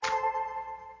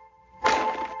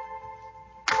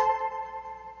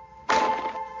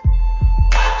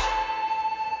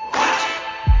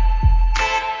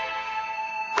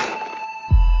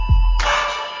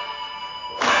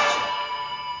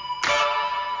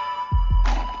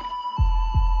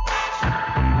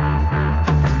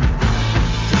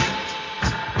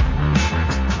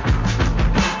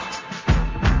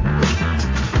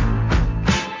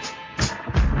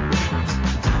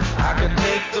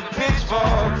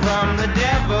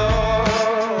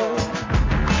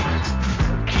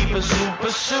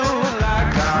shoot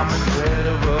like I'm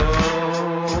incredible.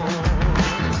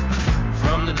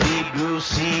 From the deep blue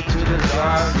sea to the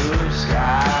dark blue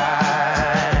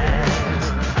sky.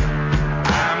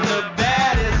 I'm the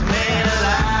baddest man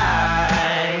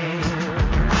alive.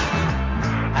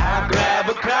 I grab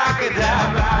a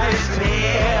crocodile by his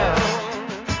tail.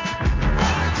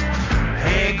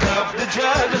 Handcuff the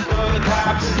judge and throw the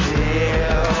cops in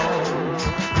jail.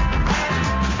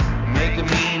 Make the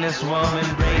meanest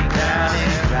woman break down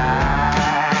and cry.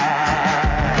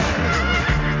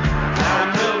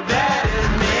 I'm the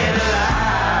baddest man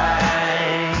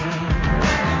alive.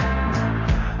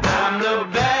 I'm the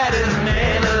baddest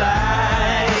man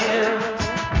alive.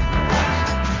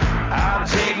 I'll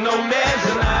take no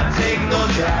mess and I'll take no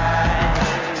try.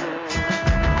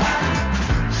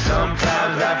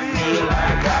 Sometimes I feel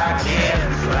like I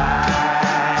can't fly.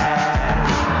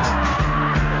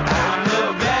 I'm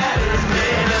the baddest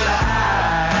man alive.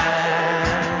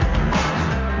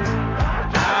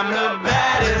 I'm the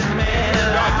baddest man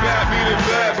alive. Not bad meaning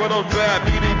bad, but I'm bad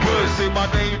meaning good. Say my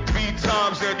name 3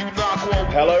 times and you knock one.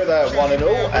 Hello there, one and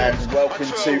all, and welcome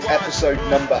to episode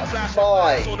number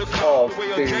 5 of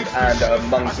Dude and a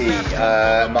Monkey.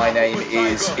 My name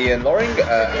is Ian Loring.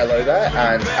 Hello there,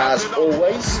 and as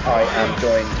always, I am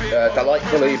joined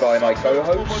delightfully by my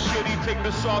co-host,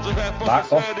 Mark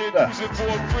Foster.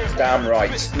 Damn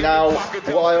right. Now,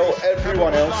 while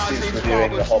everyone else is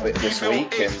reviewing The Hobbit this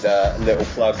week, and little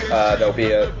plug, there'll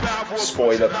be a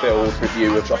spoiler-filled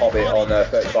review of The Hobbit on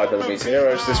 35mm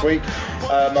Heroes this week,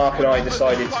 Mark and I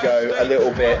decided to go a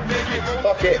little bit,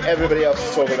 fuck it, everybody else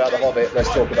is talking about The Hobbit, let's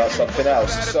talk about something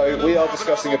else. So we are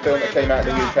discussing a film that came out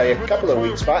in the UK a couple of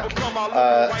weeks back,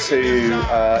 to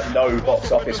no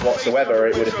box office whatsoever,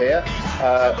 it would appear.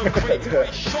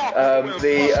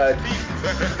 The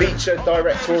feature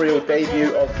directorial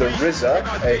debut of the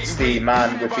RZA, it's The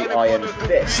Man with the Iron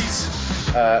Fists.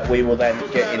 We will then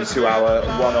get into our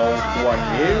one old, one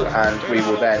new, and we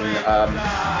will then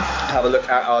have a look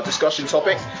at our discussion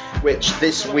topic, which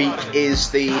this week is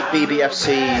the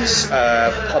BBFC's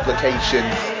publication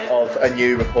of a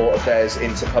new report of theirs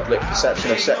into public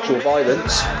perception of sexual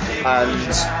violence,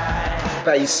 and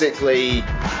basically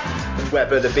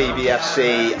whether the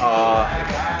BBFC are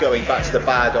going back to the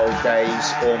bad old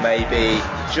days, or maybe,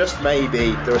 just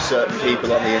maybe, there are certain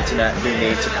people on the internet who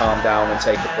need to calm down and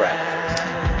take a breath.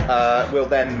 We'll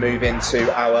then move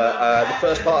into our the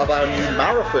first part of our new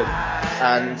marathon,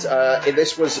 and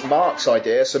this was Mark's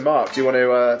idea. So Mark, do you want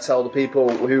to tell the people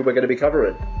who we're going to be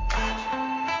covering?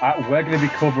 We're going to be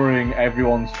covering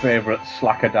everyone's favourite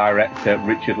slacker director,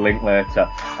 Richard Linklater.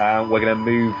 We're going to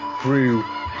move through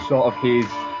sort of his...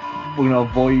 We're going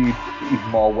to avoid his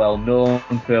more well-known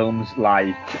films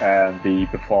like the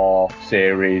Before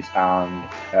series and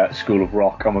School of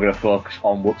Rock, and we're going to focus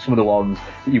on some of the ones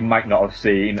that you might not have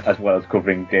seen, as well as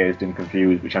covering Dazed and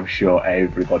Confused, which I'm sure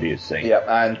everybody has seen. Yep,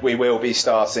 and we will be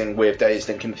starting with Dazed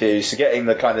and Confused, so getting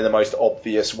the kind of the most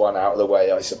obvious one out of the way,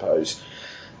 I suppose.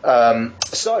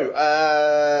 So,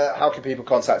 how can people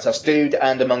contact us?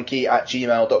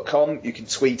 dudeandamonkey@gmail.com. You can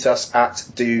tweet us at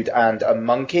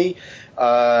dudeandamonkey.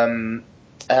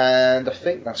 And I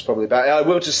think that's probably about it. I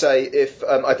will just say, if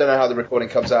I don't know how the recording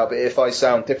comes out, but if I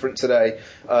sound different today,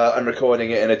 I'm recording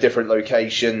it in a different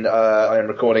location. I am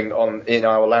recording in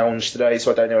our lounge today,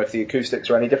 so I don't know if the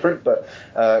acoustics are any different, but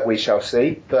we shall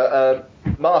see. But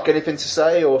Mark, anything to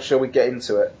say, or shall we get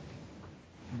into it?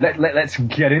 Let's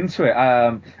get into it.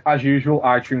 As usual,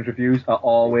 iTunes reviews are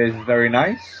always very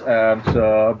nice,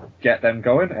 so get them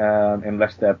going,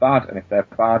 unless they're bad, and if they're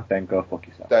bad, then go fuck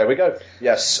yourself. There we go.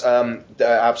 Yes,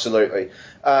 absolutely.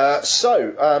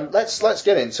 So let's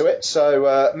get into it.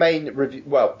 So main review,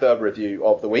 well, the review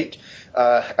of the week.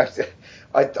 I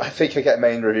think I get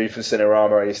main review from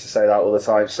Cinerama. I used to say that all the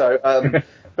time. So.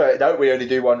 But no, we only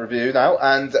do one review now,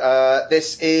 and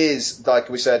this is, like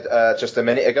we said just a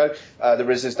minute ago, the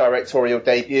RZA's directorial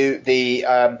debut, the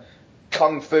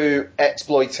kung fu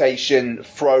exploitation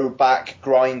throwback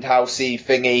grindhousey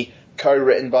thingy,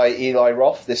 co-written by Eli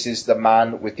Roth. This is The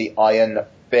Man with the Iron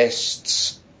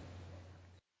Fists.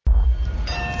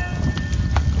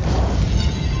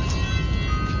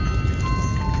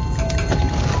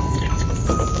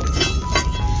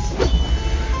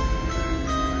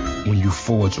 When you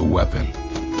forge a weapon,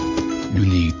 you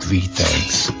need 3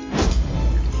 things.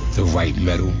 The right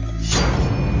metal,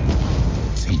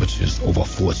 temperatures over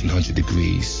 1400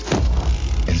 degrees,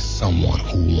 and someone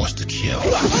who wants to kill.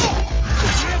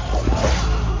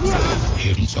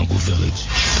 Here in Jungle Village,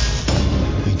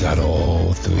 we got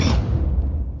all 3.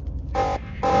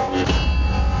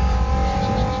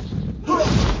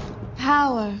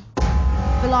 Power.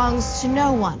 belongs to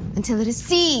no one until it is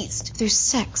seized through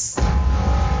sex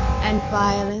and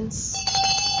violence.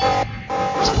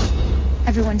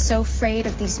 Everyone's so afraid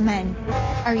of these men.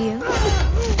 Are you?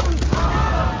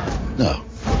 No.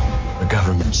 The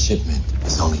government shipment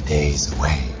is only days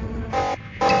away.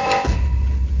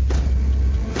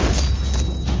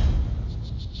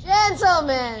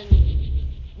 Gentlemen,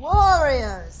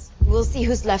 warriors, we'll see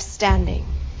who's left standing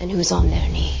and who's on their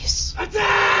knees.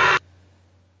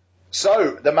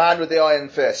 So, The Man with the Iron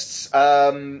Fists.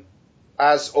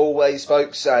 As always,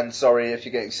 folks, and sorry if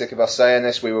you're getting sick of us saying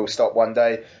this, we will stop one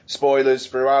day. Spoilers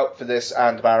throughout for this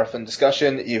and marathon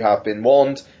discussion. You have been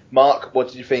warned. Mark, what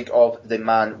did you think of The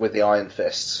Man with the Iron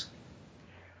Fists?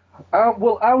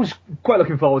 Well, I was quite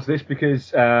looking forward to this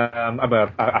because I'm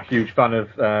a huge fan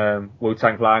of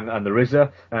Wu-Tang Clan and the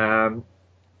RZA.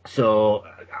 So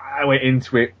I went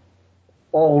into it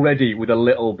already with a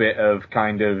little bit of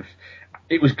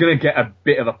it was going to get a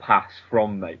bit of a pass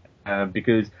from me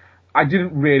because I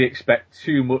didn't really expect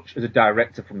too much as a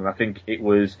director from him. I think it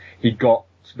was he got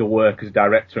the work as a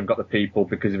director and got the people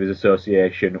because of his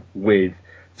association with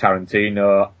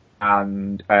Tarantino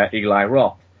and Eli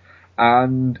Roth.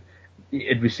 And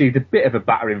it received a bit of a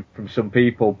battering from some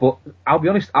people, but I'll be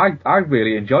honest, I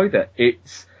really enjoyed it.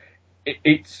 It's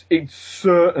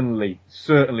certainly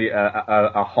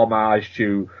a homage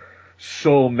to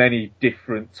so many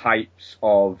different types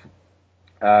of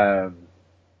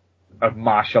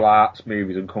martial arts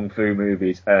movies and kung fu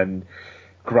movies and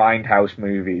grindhouse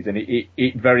movies, and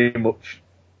it very much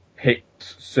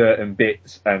picks certain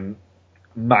bits and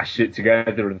mashes it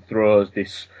together and throws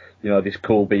this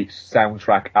cool beat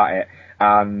soundtrack at it,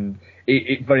 and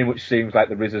it very much seems like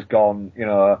the RZA's gone,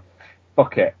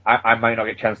 fuck it, I might not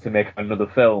get a chance to make another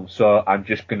film, so I'm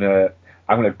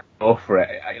gonna go for it,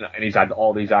 and he's had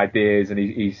all these ideas, and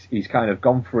he's kind of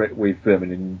gone for it with them,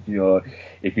 and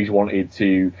if he's wanted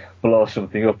to blow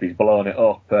something up, he's blown it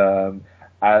up,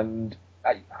 and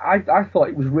I thought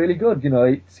it was really good.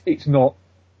 It's not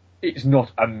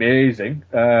amazing,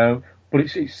 but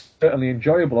it's certainly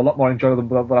enjoyable, a lot more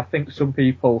enjoyable than I think some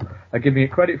people are giving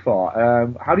it credit for.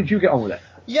 How did you get on with it?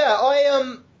 Yeah,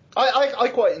 I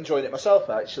quite enjoyed it myself,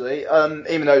 actually.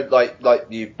 Even though, like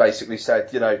you basically said,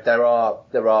 there are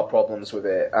problems with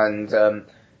it, and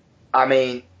I'm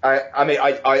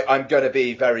going to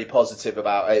be very positive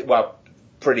about it. Well,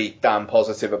 pretty damn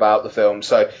positive about the film.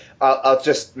 So I'll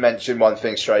just mention one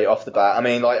thing straight off the bat. I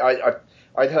mean,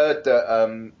 I'd heard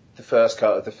that the first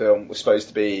cut of the film was supposed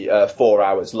to be 4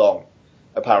 hours long,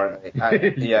 apparently.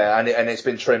 And it's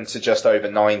been trimmed to just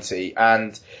over 90.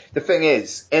 And the thing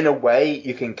is, in a way,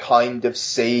 you can kind of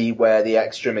see where the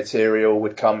extra material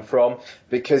would come from,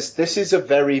 because this is a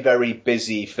very, very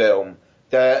busy film.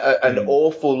 There are an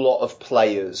awful lot of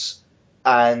players.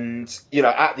 And,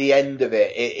 at the end of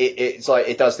it, it's like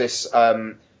it does this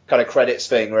kind of credits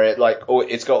thing where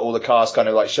it's got all the cast kind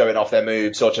of like showing off their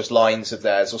moves or just lines of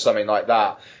theirs or something like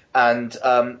that. And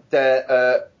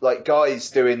they're like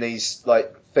guys doing these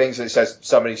like things that it says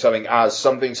somebody something as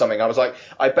something. I was like,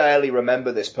 I barely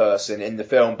remember this person in the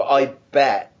film, but I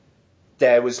bet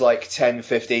there was like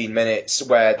 10-15 minutes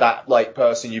where that like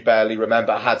person you barely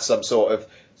remember had some sort of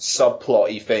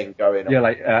subplotty thing going on. Yeah,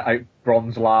 like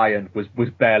Bronze Lion was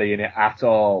barely in it at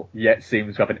all, yet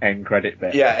seems to have an end credit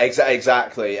bit. Yeah,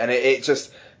 exactly. And it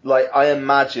just, like, I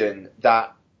imagine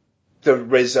that the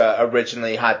RZA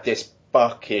originally had this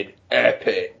fucking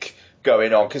epic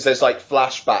going on, because there's like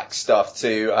flashback stuff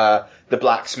to the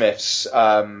blacksmith's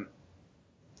kind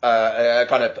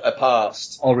of a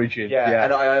past origin. Yeah.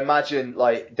 And I imagine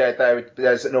like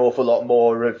there's an awful lot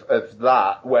more of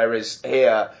that, whereas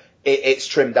here it's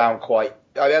trimmed down quite.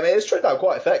 I mean, it's trimmed down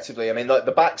quite effectively. I mean, like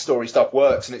the backstory stuff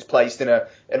works and it's placed in an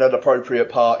appropriate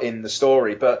part in the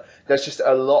story, but there's just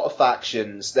a lot of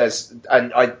factions.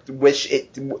 And I wish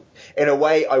in a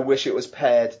way, I wish it was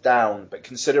pared down. But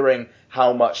considering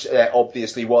how much there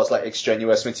obviously was like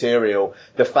extraneous material,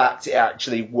 the fact it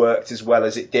actually worked as well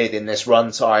as it did in this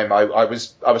runtime, I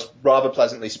was rather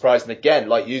pleasantly surprised. And again,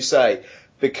 like you say,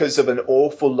 because of an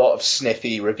awful lot of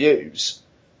sniffy reviews.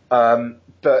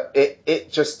 But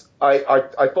it just, I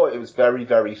thought it was very,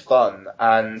 very fun,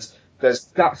 and there's...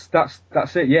 That's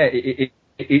it, yeah,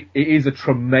 it is a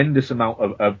tremendous amount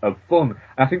of fun.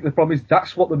 I think the problem is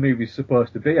that's what the movie's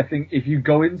supposed to be. I think if you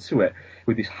go into it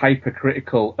with this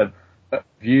hypercritical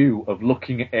view of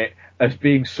looking at it as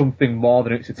being something more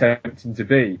than it's attempting to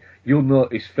be, you'll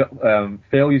notice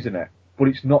failures in it, but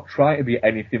it's not trying to be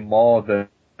anything more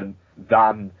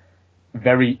than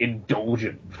very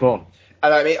indulgent fun.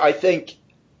 And I mean, I think,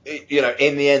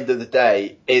 in the end of the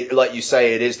day, like you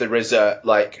say, it is the RZA,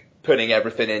 like, putting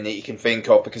everything in that he can think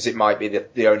of because it might be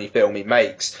the only film he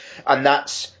makes. And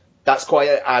that's quite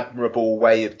an admirable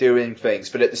way of doing things.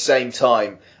 But at the same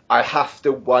time, I have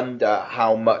to wonder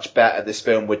how much better this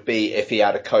film would be if he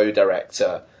had a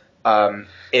co-director.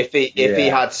 If he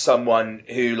had someone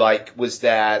who like was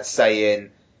there saying,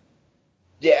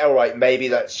 yeah, all right, maybe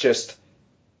let's just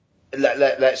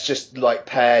like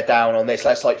pare down on this.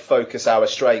 Let's like focus our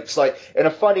strengths. Like in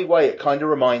a funny way, it kind of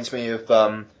reminds me of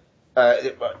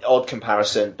odd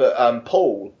comparison, but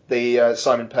Paul, the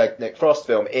Simon Pegg Nick Frost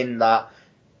film, in that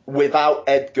without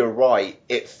Edgar Wright,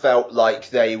 it felt like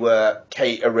they were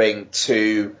catering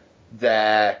to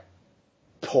their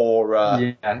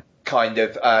poorer kind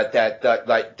of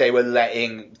like they were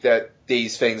letting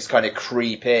these things kind of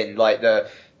creep in, like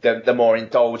the more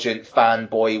indulgent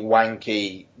fanboy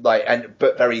wanky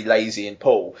but very lazy in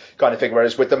Paul kind of thing.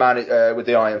 Whereas with the man with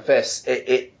the Iron Fist,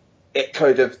 it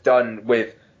could have done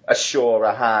with a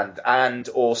surer hand, and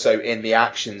also in the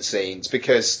action scenes,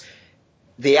 because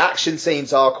the action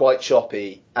scenes are quite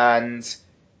choppy, and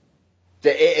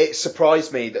it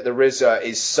surprised me that the RZA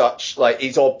is such, like,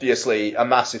 he's obviously a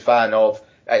massive fan of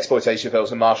exploitation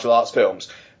films and martial arts films,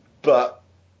 but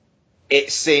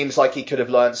it seems like he could have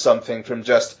learned something from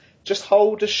just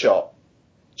hold a shot,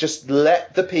 just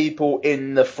let the people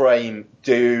in the frame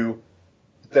do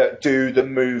the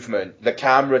movement. The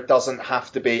camera doesn't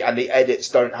have to be, and the edits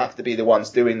don't have to be the ones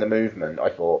doing the movement, I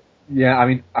thought. Yeah, I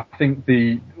mean, I think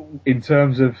in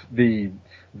terms of the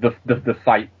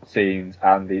fight scenes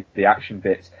and the action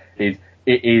bits, it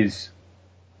is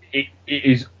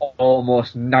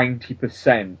almost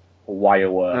 90%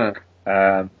 wire work.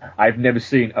 I've never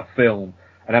seen a film,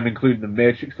 and I'm including the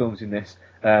Matrix films in this,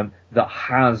 that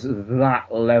has that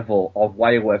level of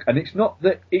wire work. And it's not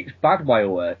that it's bad wire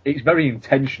work, it's very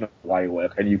intentional wire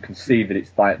work, and you can see that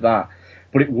it's like that.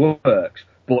 But it works.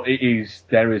 But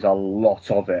there is a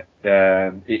lot of it.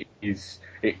 It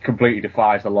completely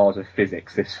defies the laws of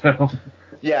physics, this film.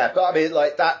 Yeah, but I mean,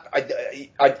 like that, I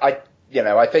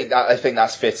think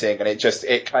that's fitting, and it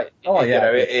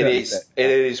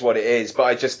is what it is. But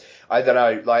I don't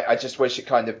know, like, I just wish it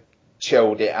kind of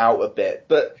chilled it out a bit.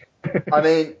 But I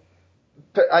mean,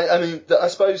 I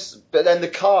suppose, but then the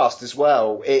cast as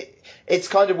well. It's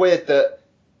kind of weird that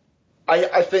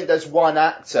I think there's one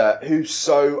actor who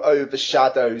so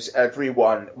overshadows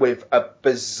everyone with a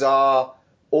bizarre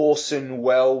Orson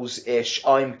Welles-ish,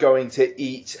 I'm going to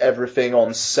eat everything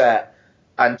on set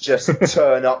and just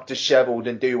turn up dishevelled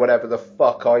and do whatever the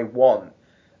fuck I want.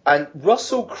 And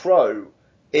Russell Crowe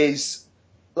is,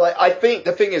 like, I think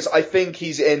the thing is, I think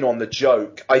he's in on the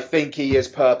joke. I think he is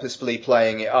purposefully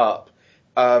playing it up.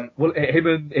 Well, him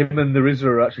and the RZA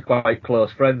are actually quite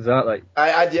close friends, aren't they?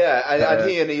 And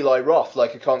he and Eli Roth are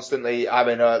constantly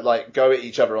having a go at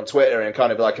each other on Twitter in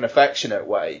kind of like an affectionate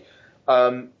way.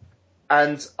 And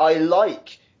I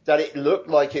like that it looked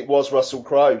like it was Russell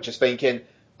Crowe just thinking,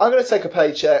 I'm going to take a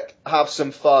paycheck, have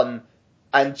some fun,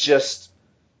 and just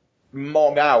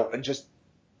mong out and just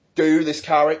do this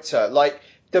character. Like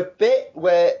the bit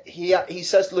where he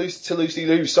says to Lucy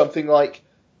Liu something like,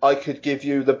 I could give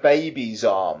you the baby's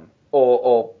arm,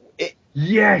 or it.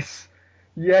 Yes,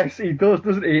 he does,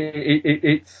 doesn't he?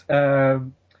 It's how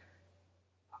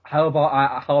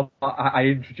about I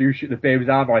introduce you to the baby's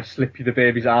arm, or I slip you the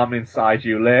baby's arm inside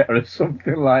you later, or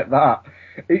something like that.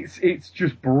 It's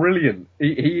just brilliant.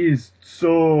 He is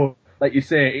so, like you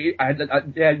say.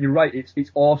 Yeah, you're right. It's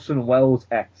Orson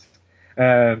Welles-esque.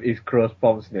 Is Crowe's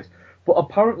performance in this, but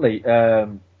apparently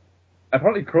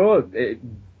Crowe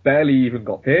barely even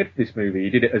got paid for this movie. He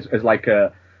did it as like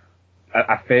a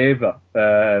favour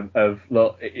of,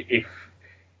 look, if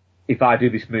I do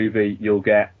this movie, you'll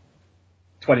get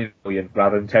 20 million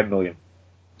rather than 10 million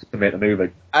to make the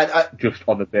movie, and just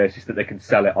on the basis that they can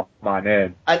sell it off my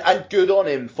name. And good on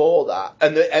him for that.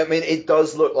 And I mean, it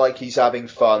does look like he's having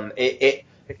fun. It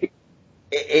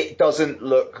doesn't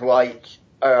look like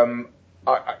I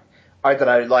don't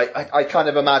know. Like I kind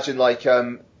of imagine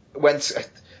when.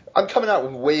 I'm coming out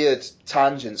with weird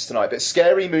tangents tonight, but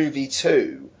Scary Movie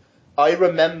 2, I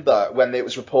remember when it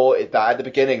was reported that at the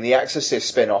beginning, the Exorcist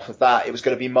spin-off of that, it was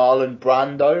going to be Marlon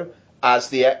Brando as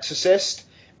the Exorcist.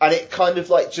 And it kind of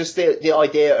like just the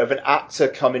idea of an actor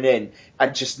coming in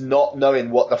and just not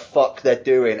knowing what the fuck they're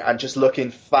doing and just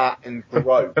looking fat and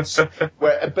gross.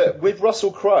 But with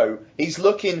Russell Crowe, he's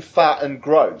looking fat and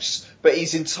gross, but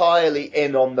he's entirely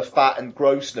in on the fat and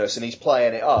grossness, and he's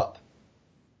playing it up.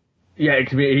 Yeah,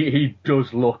 he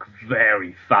does look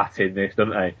very fat in this,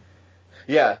 doesn't he?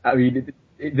 Yeah. I mean,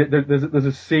 there's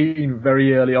a scene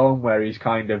very early on where he's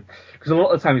kind of, because a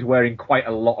lot of the time he's wearing quite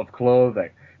a lot of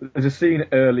clothing, there's a scene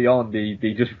early on, the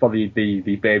just before the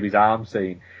baby's arm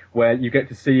scene, where you get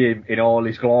to see him in all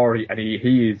his glory, and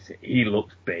he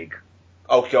looks big.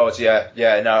 Oh God, yeah,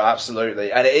 no,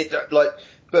 absolutely. And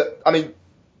but I mean,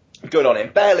 good on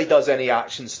him. Barely does any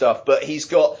action stuff, but he's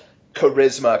got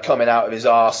charisma coming out of his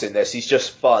arse in this. He's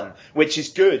just fun, which is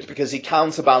good because he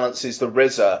counterbalances the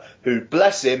RZA, who,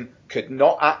 bless him, could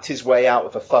not act his way out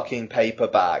of a fucking paper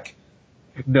bag.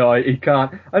 No, he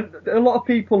can't. And a lot of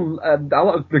people, a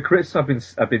lot of the critics I've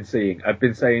been saying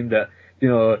that, you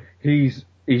know, he's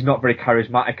not very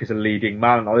charismatic as a leading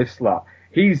man or this that.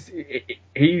 He's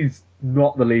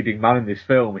not the leading man in this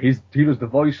film. He does the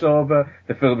voiceover.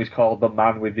 The film is called The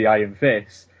Man with the Iron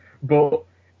Fist, but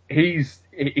he's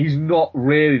not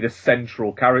really the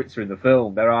central character in the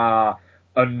film. There are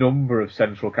a number of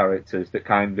central characters that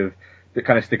kind of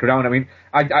stick around. I mean,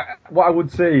 what I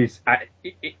would say is,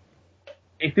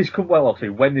 if this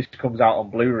when this comes out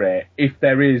on Blu-ray, if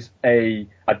there is a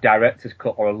director's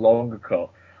cut or a longer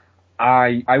cut,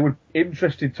 I would be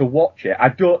interested to watch it. I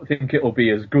don't think it'll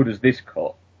be as good as this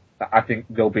cut. I think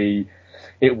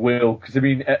it will, because I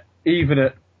mean, even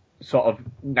at sort of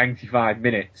 95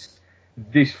 minutes,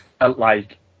 this felt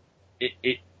like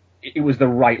it was the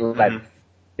right length.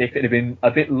 If it had been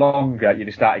a bit longer, you'd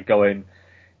have started going,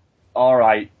 all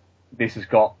right, this has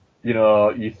got, you know,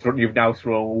 you've now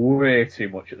thrown way too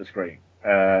much at the screen,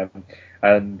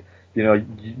 and you know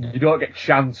you don't get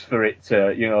chance for it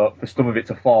to, you know, for some of it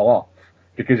to fall off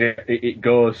because it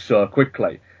goes so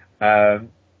quickly.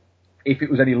 If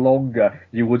it was any longer,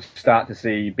 you would start to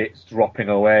see bits dropping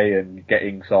away and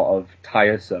getting sort of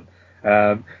tiresome.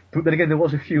 But then again, there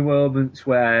was a few moments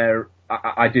where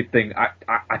I did think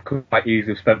I could quite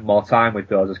easily have spent more time with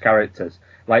those as characters,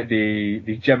 like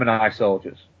the Gemini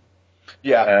soldiers.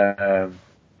 Yeah.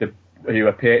 Who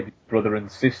appeared brother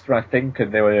and sister, I think,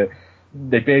 and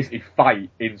they basically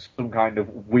fight in some kind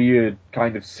of weird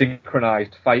kind of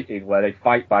synchronized fighting where they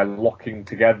fight by locking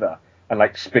together and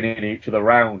like spinning each other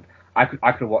around. I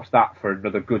could watch that for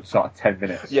another good sort of 10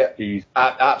 minutes. Yeah,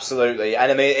 absolutely.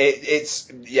 And I mean,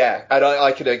 and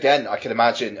I could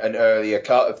imagine an earlier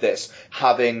cut of this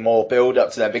having more build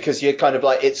up to them, because you're kind of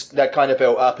like, they're kind of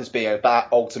built up as being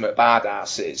ultimate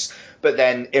badasses, but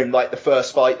then in like the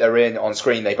first fight they're in on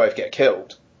screen, they both get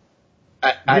killed.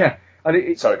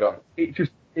 Sorry, go on.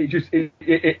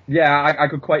 I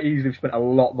could quite easily have spent a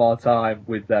lot more time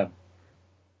with them.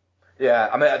 Yeah,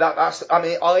 I mean,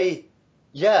 I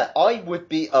would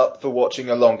be up for watching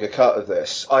a longer cut of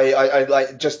this. I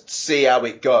like just see how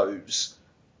it goes.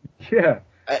 Yeah.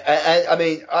 And I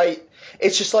mean,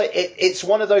 it's just like, it's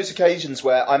one of those occasions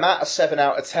where I'm at a 7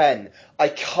 out of 10. I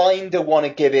kind of want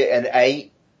to give it an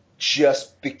 8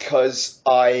 just because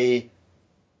I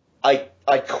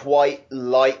quite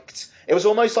liked, it was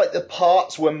almost like the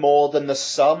parts were more than the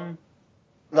sum.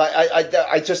 Like, I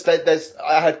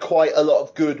had quite a lot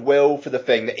of goodwill for the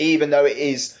thing, that even though it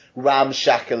is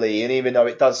ramshackly, and even though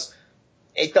it does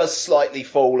slightly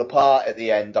fall apart at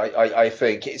the end, I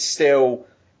think it's still,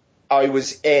 I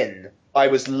was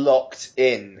locked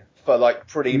in for like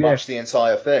pretty much the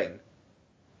entire thing.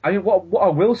 I mean, what I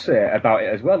will say about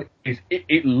it as well is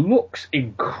it looks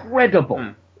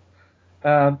incredible.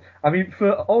 I mean,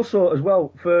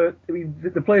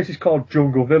 the place is called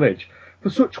Jungle Village. For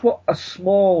such a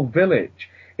small village,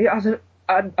 it has a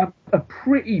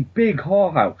pretty big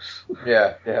whorehouse.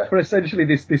 Yeah. For essentially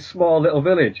this small little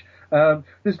village.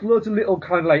 There's loads of little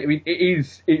kind of like, I mean,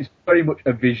 it's very much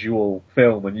a visual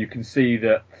film, and you can see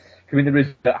that, I mean, there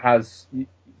is that has, you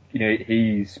know,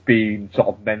 he's been sort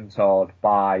of mentored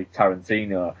by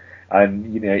Tarantino,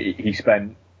 and, you know, he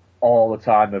spent all the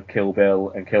time of Kill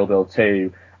Bill and Kill Bill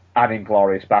 2 and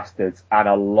Inglourious Bastards, and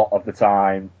a lot of the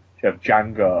time of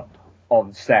Django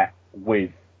on set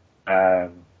with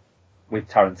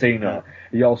Tarantino.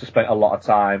 He also spent a lot of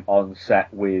time on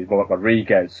set with Robert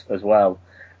Rodriguez as well.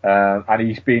 And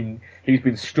he's been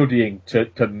studying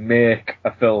to make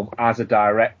a film as a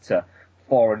director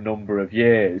for a number of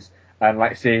years. And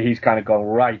like I say, he's kind of gone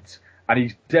right, and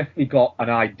he's definitely got an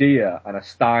idea and a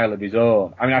style of his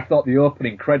own. I mean, I thought the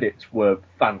opening credits were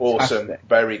fantastic. Awesome,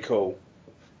 very cool.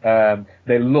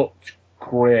 They looked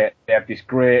great. They have this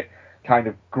great kind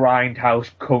of grindhouse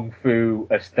kung fu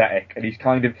aesthetic, and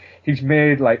he's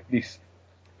made like this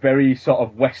very sort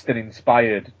of Western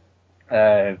inspired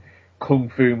kung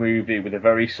fu movie with a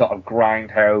very sort of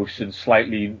grindhouse and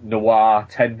slightly noir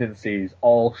tendencies,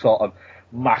 all sort of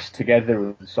mashed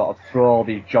together and sort of throw all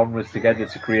these genres together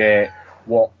to create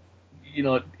what, you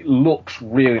know, it looks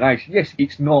really nice. Yes,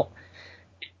 it's not.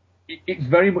 It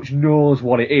very much knows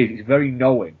what it is. It's very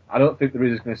knowing. I don't think the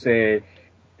RZA's going to say,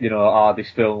 this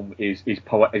film is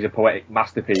a poetic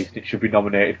masterpiece and it should be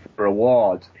nominated for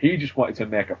awards. He just wanted to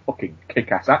make a fucking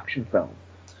kick-ass action film.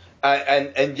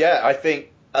 And yeah, I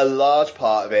think a large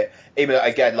part of it, even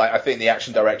again, like I think the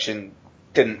action direction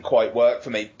didn't quite work for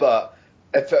me, but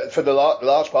for the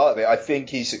large part of it, I think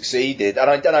he succeeded. And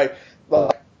I don't know,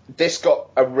 like, this got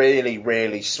a really,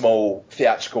 really small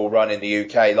theatrical run in the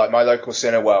UK, like my local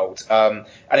Cineworld, and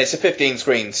it's a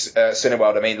 15-screen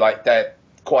Cineworld. I mean, like, they're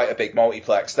quite a big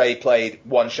multiplex. They played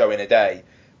one show in a day.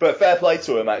 But fair play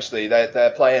to them, actually.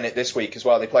 They're playing it this week as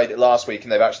well. They played it last week,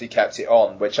 and they've actually kept it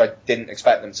on, which I didn't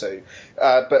expect them to.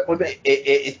 But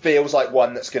it feels like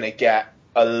one that's going to get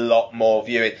a lot more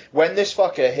viewing. When this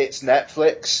fucker hits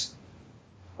Netflix,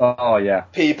 oh yeah,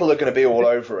 people are going to be all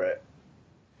over it.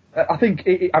 I think.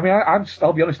 I'll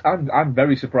be honest. I'm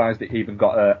very surprised it even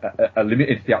got a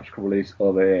limited theatrical release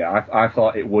over here. I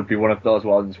thought it would be one of those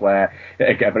ones where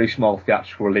it get a very small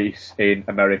theatrical release in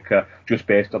America, just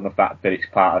based on the fact that it's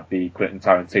part of the Quentin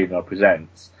Tarantino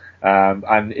Presents,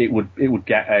 and it would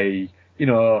get a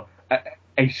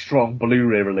strong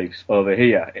Blu-ray release over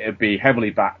here. It'd be heavily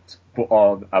backed, but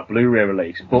on a Blu-ray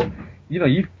release. But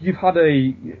you've had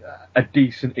a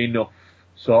decent enough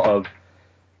sort of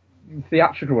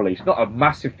theatrical release, not a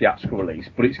massive theatrical release,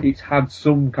 but it's had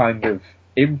some kind of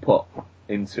input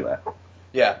into it.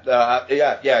 Yeah,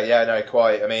 no,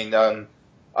 quite. I mean, I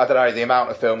don't know, the amount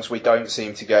of films we don't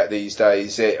seem to get these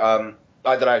days. I don't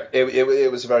know.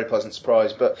 It was a very pleasant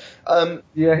surprise, but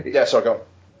yeah. Sorry, go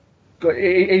on.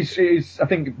 It is. I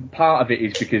think part of it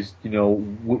is because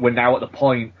we're now at the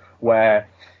point where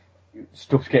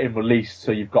stuff's getting released,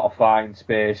 so you've got to find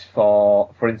space for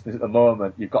instance, at the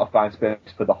moment, you've got to find space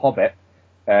for The Hobbit,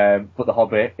 put The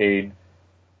Hobbit in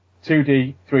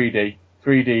 2D,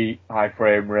 3D high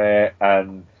frame rate,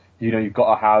 and you've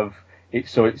got to have it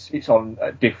so it's on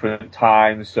at different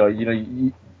times. So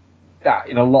that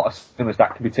in a lot of cinemas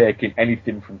that can be taking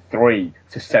anything from 3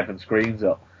 to 7 screens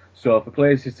up. So for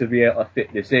places to be able to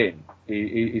fit this in,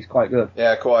 is quite good.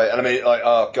 Yeah, quite. And I mean, like,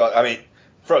 oh god, I mean,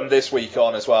 from this week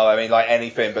on as well, I mean, like,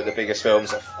 anything but the biggest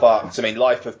films are fucked. I mean,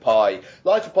 Life of Pi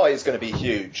is going to be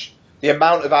huge. The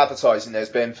amount of advertising there's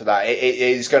been for that, it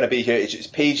is going to be huge. It's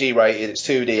PG rated, it's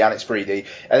 2D and it's 3D.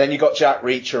 And then you got Jack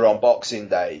Reacher on Boxing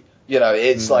Day.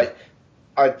 It's like,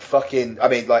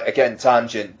 again,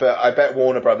 tangent, but I bet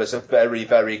Warner Brothers are very,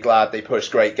 very glad they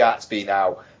pushed Great Gatsby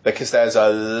now, because there's a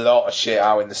lot of shit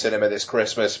out in the cinema this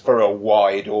Christmas for a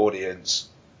wide audience.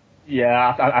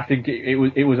 Yeah, I think it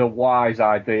was a wise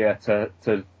idea to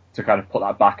kind of put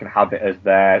that back and have it as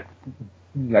their,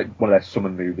 like, one of their summer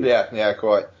movies. Yeah,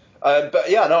 quite. But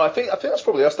yeah, no, I think that's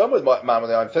probably us done with Man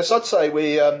with the Iron Fist. I'd say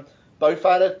we both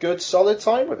had a good, solid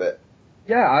time with it.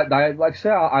 Yeah, like I say,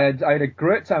 I had a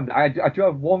great time. I do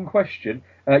have one question.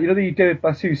 The David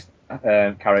Basso's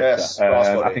character. Yes,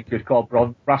 Brassbody. I think he was called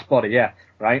Brassbody. Yeah,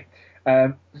 right.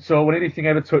 So when anything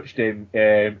ever touched him,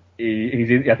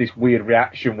 he had this weird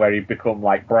reaction where he'd become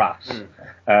like brass,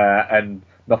 and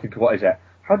nothing. What is it?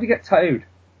 How do you get tattooed?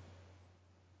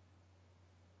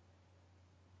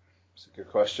 It's a good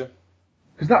question.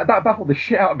 Because that baffled the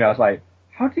shit out of me. I was like,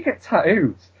 how do you get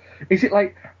tattooed? Is it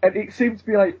like? And it seems to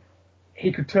be like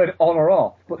he could turn it on or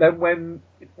off, but then when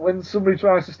somebody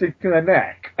tries to stick to their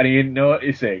neck and he ain't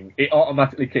noticing, it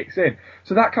automatically kicks in.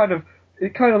 So that kind of.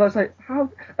 It kind of was like,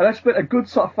 how? And I spent a good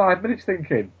sort of 5 minutes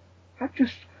thinking,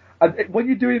 when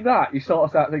you're doing that, you sort of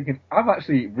start thinking, I'm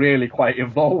actually really quite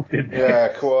involved in this. Yeah,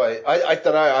 quite. I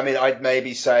don't know. I mean, I'd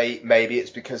maybe say maybe it's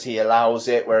because he allows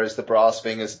it, whereas the brass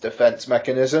thing is a defense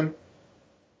mechanism.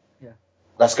 Yeah.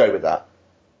 Let's go with that.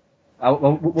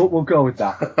 We'll go with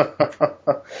that.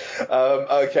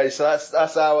 Okay, so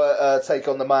that's our take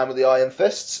on The Man with the Iron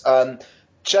Fists.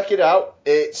 Check it out.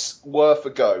 It's worth a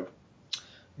go.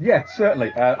 Yeah,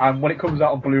 certainly. And when it comes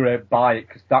out on Blu-ray, buy it,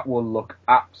 because that will look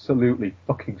absolutely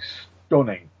fucking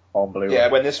stunning on Blu-ray. Yeah,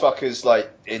 when this fucker's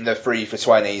like in the 3 for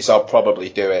 20s, I'll probably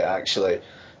do it, actually.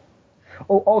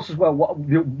 Oh, also as well,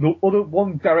 the other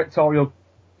one directorial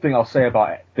thing I'll say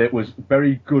about it that was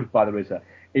very good by the RZA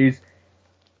is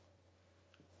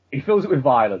he fills it with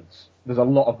violence. There's a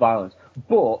lot of violence,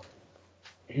 but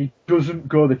he doesn't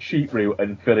go the cheap route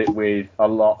and fill it with a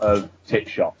lot of tit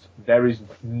shots. There is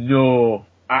no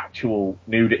actual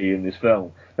nudity in this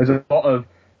film. There's a lot of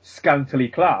scantily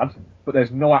clad, but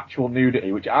there's no actual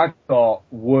nudity, which I thought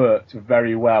worked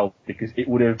very well, because it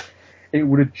would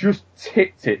have just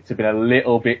tipped it to be a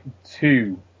little bit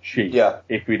too cheap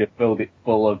if we'd have filled it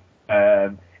full of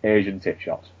Asian tit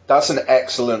shots. That's an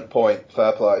excellent point.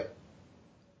 Fair play.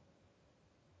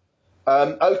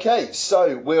 Okay,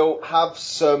 so we'll have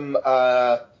some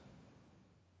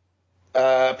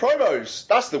Promos,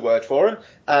 that's the word for them.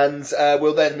 And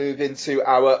we'll then move into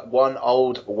our one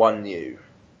old, one new.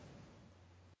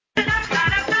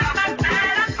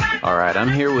 Alright, I'm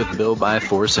here with Bill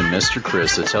Byforce and Mr.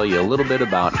 Chris to tell you a little bit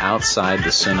about Outside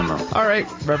the Cinema. Alright,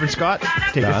 Reverend Scott,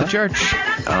 take us to church.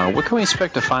 What can we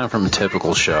expect to find from a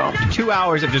typical show? 2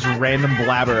 hours of just random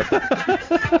blabber.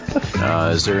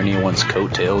 Is there anyone's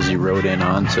coattails you rode in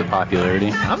on to popularity?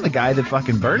 I'm the guy that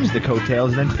fucking burns the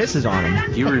coattails and then pisses on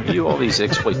them. You review all these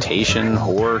exploitation,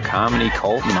 horror, comedy,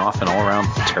 cult, and often all-around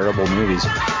terrible movies.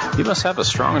 You must have a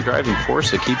strong driving force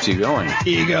that keeps you going.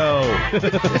 Ego.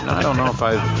 I don't know if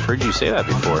I've heard you say that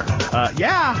before.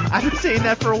 Yeah, I've been saying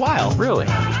that for a while. Really?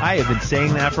 I have been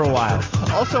saying that for a while.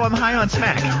 Also, I'm high on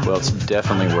smack. Well, it's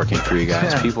definitely working for you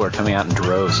guys. People are coming out in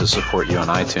droves to support you on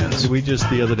iTunes. We just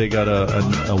the other day got a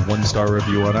 1-star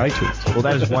review on iTunes. Well,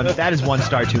 that is one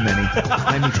star too many.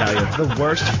 Let me tell you, the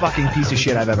worst fucking piece of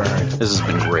shit I've ever heard. This has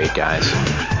been great, guys.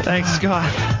 Thanks, Scott.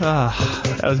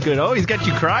 That was good. Oh, he's got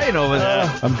you crying over there.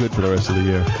 I'm good for the rest of the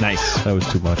year. Nice. That was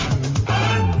too much.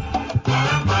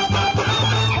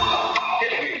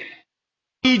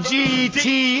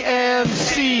 EGTMC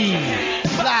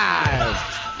live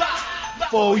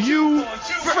for you,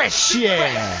 fresh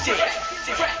yeah.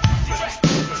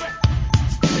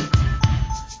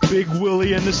 Big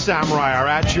Willie and the Samurai are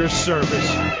at your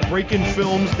service, breaking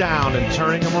films down and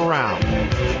turning them around,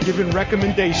 giving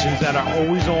recommendations that are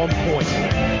always on point.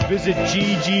 Visit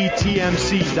ggtmc.com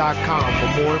for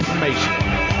more information.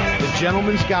 The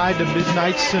Gentleman's Guide to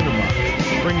Midnight Cinema,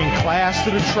 bringing class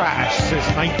to the trash since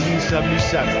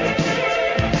 1977.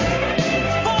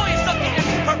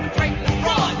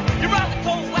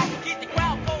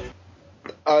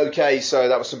 Okay, so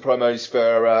that was some promos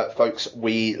for folks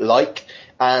we like,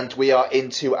 and we are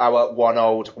into our one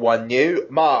old, one new.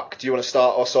 Mark, do you want to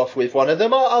start us off with one of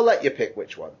them? I'll let you pick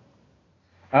which one.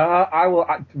 I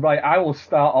will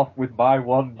start off with my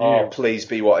one new. Oh, please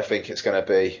be what I think it's going to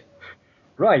be.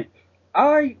 Right.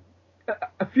 A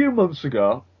few months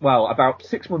ago, well, about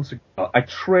 6 months ago, a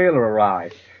trailer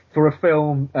arrived for a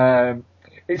film.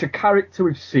 It's a character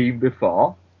we've seen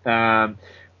before,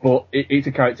 but it's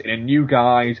a character in a new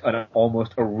guise and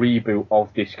almost a reboot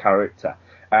of this character.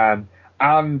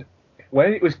 And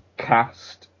when it was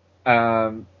cast,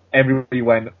 everybody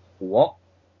went, what?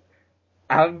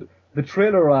 And the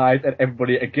trailer arrived and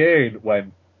everybody again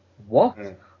went, what?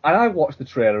 And I watched the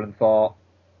trailer and thought,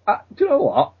 do you know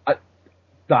what?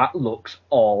 That looks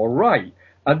alright.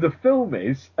 And the film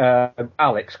is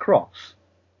Alex Cross.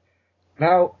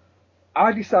 Now,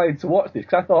 I decided to watch this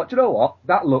because I thought, do you know what?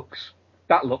 That looks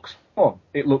fun.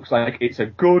 It looks like it's a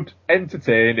good,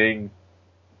 entertaining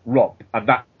romp. And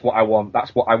that's what I want.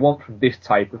 That's what I want from this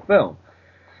type of film.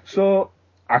 So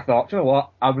I thought, do you know what?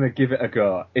 I'm going to give it a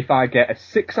go. If I get a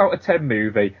 6 out of 10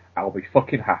 movie, I'll be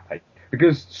fucking happy.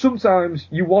 Because sometimes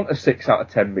you want a 6 out of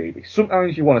 10 movie.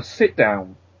 Sometimes you want to sit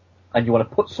down and you want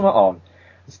to put something on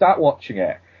and start watching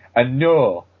it and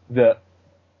know that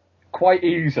quite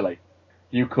easily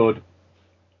you could,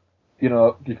 you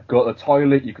could go to the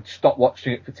toilet, you could stop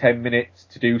watching it for 10 minutes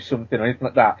to do something or anything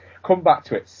like that. Come back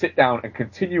to it, sit down and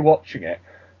continue watching it,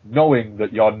 knowing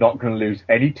that you're not going to lose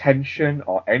any tension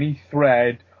or any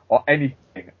thread or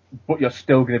anything, but you're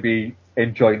still going to be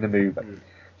enjoying the movie.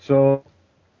 So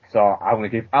I'm going to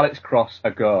give Alex Cross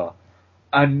a go.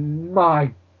 And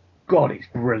my God, it's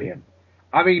brilliant.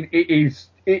 I mean, it is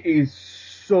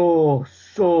so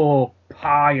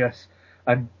pious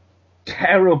and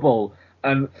terrible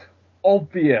and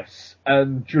obvious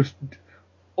and just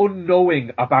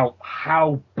unknowing about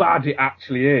how bad it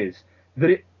actually is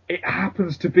that it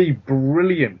happens to be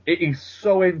brilliant. It is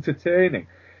so entertaining.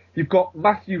 You've got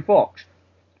Matthew Fox.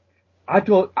 I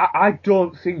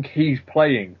don't think he's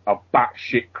playing a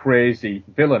batshit crazy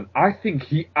villain. I think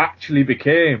he actually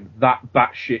became that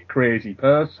batshit crazy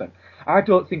person. I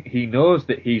don't think he knows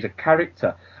that he's a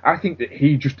character. I think that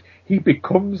he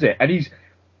becomes it. And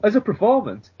as a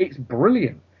performance, it's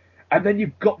brilliant. And then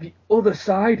you've got the other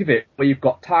side of it, where you've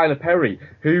got Tyler Perry,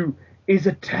 who is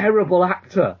a terrible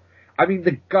actor. I mean,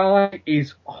 the guy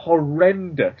is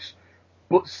horrendous,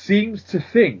 but seems to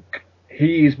think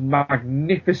he is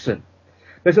magnificent.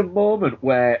 There's a moment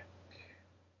where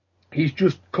he's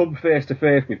just come face to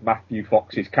face with Matthew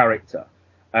Fox's character,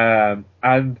 and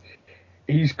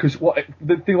because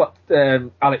the thing about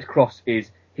Alex Cross is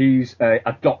he's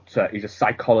a doctor, he's a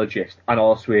psychologist, and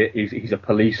also he's a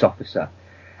police officer,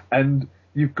 and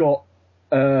you've got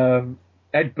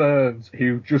Ed Burns,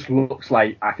 who just looks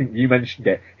like, I think you mentioned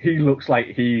it, he looks like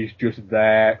he's just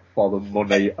there for the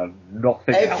money and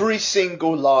nothing else. Every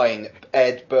single line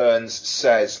Ed Burns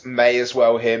says may as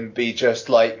well him be just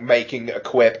like making a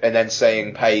quip and then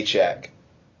saying paycheck.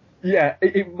 Yeah,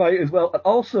 it might as well. And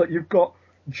also, you've got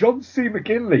John C.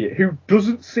 McGinley, who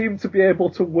doesn't seem to be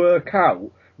able to work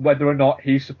out whether or not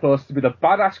he's supposed to be the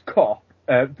badass cop,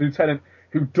 lieutenant,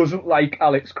 who doesn't like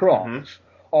Alex Cross,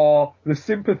 or the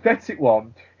sympathetic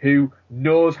one who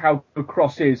knows how good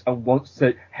Cross is and wants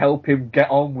to help him get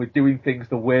on with doing things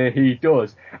the way he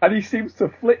does. And he seems to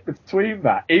flip between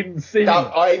that in scene.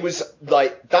 I was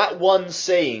like, that one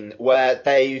scene where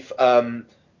they've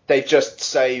just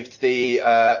saved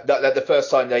the first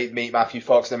time they meet Matthew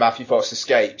Fox, and then Matthew Fox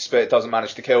escapes, but it doesn't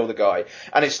manage to kill the guy.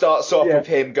 And it starts off with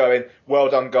him going, "Well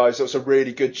done, guys, that was a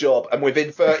really good job." And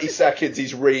within 30 seconds,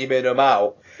 he's reaming them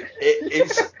out.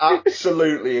 It's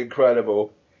absolutely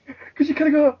incredible. Because you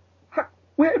kind of go,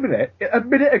 wait a minute, a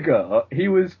minute ago, he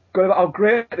was going about how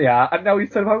great they are, and now he's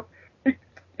talking about,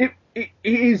 it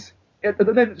is, and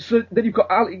then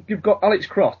you've got Alex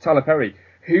Cross, Tyler Perry,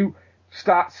 who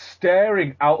starts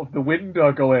staring out of the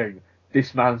window going,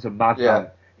 this man's a madman. Yeah.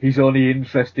 He's only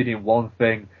interested in one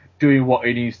thing, doing what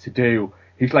he needs to do.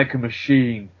 He's like a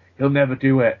machine. He'll never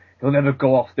do it. He'll never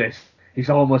go off this. He's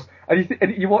almost... And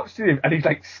you watch him, and he's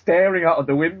like staring out of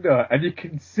the window, and you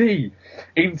can see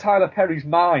in Tyler Perry's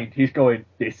mind, he's going,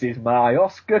 this is my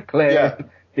Oscar clip. Yeah.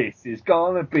 This is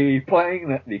gonna be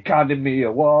playing at the Academy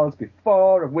Awards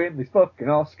before I win this fucking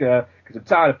Oscar, because I'm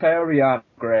Tyler Perry, I'm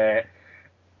great.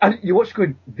 And you watch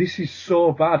going, this is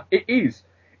so bad. It is.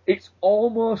 It's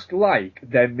almost like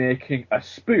they're making a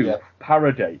spoof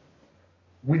parody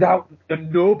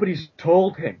and nobody's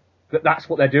told him that that's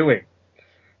what they're doing.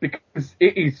 Because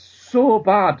it is so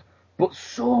bad, but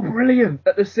so brilliant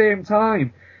at the same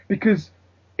time. Because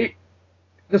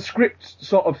the script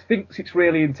sort of thinks it's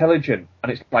really intelligent,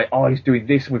 and it's like, oh, he's doing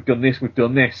this, and we've done this. And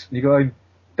you're going,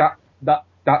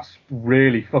 that's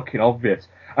really fucking obvious.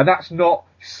 And that's not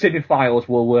cinephiles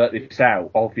will work this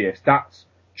out obvious. That's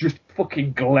just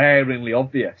fucking glaringly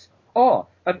obvious. Oh,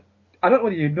 and I don't know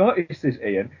whether you noticed this,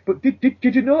 Ian, but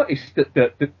did you notice that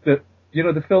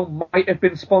the film might have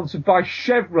been sponsored by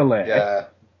Chevrolet? Yeah,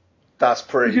 that's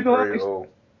pretty brutal.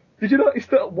 Did you notice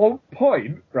that at one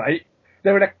point, right,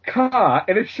 they're in a car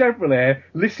in a Chevrolet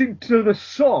listening to the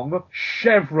song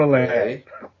Chevrolet?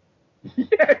 Really?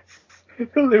 Yes!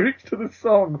 The lyrics to the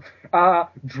song are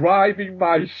driving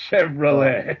my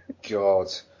Chevrolet. Oh, God.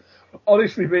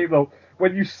 Honestly, people,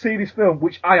 when you see this film,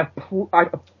 which I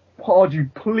applaud you,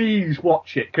 please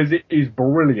watch it, because it is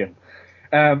brilliant.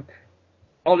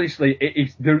 Honestly, it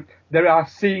is. There are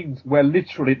scenes where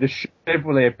literally the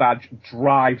Chevrolet badge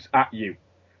drives at you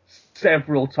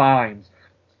several times.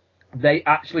 They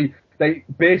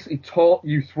basically talk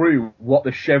you through what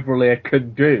the Chevrolet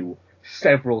can do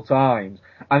several times.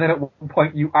 And then at one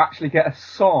point you actually get a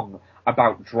song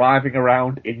about driving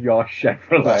around in your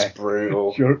Chevrolet. That's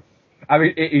brutal. I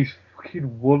mean, it is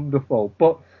fucking wonderful.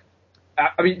 But,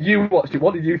 I mean, you watched it.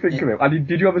 What did you think of it? I mean,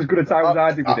 did you have as good a time as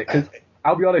I did with it? Because,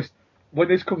 I'll be honest, when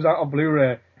this comes out on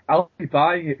Blu-ray, I'll be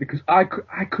buying it because I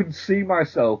couldn't see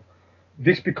myself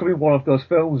this becoming one of those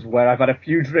films where I've had a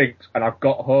few drinks and I've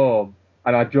got home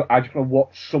and I just want to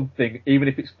watch something, even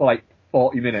if it's for like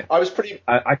 40 minutes.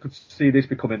 I could see this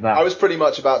becoming that. I was pretty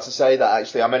much about to say that,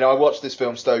 actually. I mean, I watched this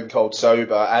film stone cold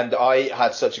sober, and I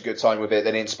had such a good time with it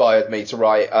that it inspired me to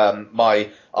write my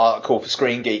article for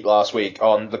Screen Geek last week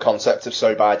on the concept of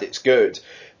So Bad It's Good,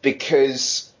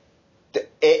 because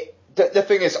the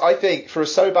thing is, I think for a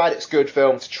So Bad It's Good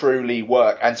film to truly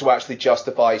work and to actually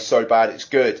justify So Bad It's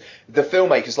Good, the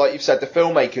filmmakers, like you've said, the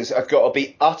filmmakers have got to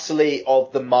be utterly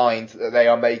of the mind that they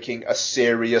are making a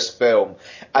serious film.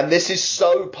 And this is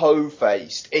so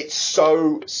po-faced, it's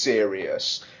so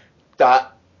serious,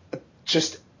 that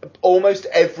just almost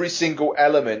every single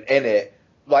element in it,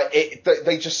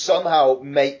 they just somehow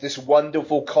make this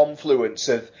wonderful confluence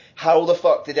of how the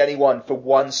fuck did anyone for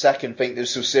 1 second think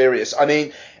this was serious? I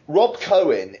mean, Rob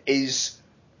Cohen is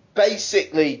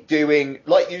basically doing,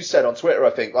 like you said on Twitter,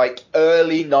 I think, like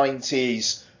early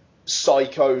 90s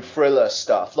psycho thriller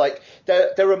stuff. Like,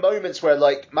 there are moments where,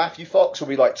 like, Matthew Fox will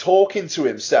be, like, talking to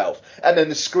himself, and then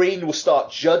the screen will start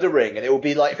juddering, and it will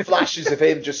be, like, flashes of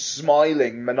him just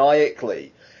smiling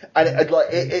maniacally. And,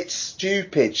 it's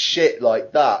stupid shit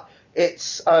like that.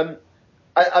 It's, I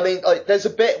mean, like, there's a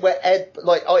bit where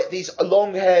these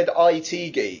long-haired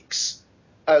IT geeks,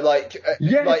 like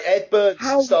Ed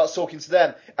Burns starts talking to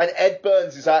them, and Ed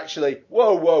Burns is actually,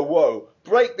 whoa,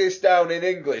 break this down in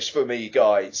English for me,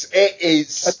 guys. It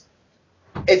is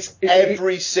It's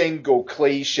every single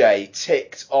cliche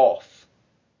ticked off.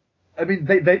 I mean,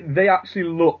 they actually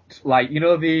looked like, you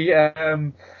know,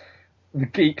 the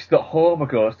geeks that Homer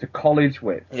goes to college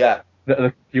with. Yeah.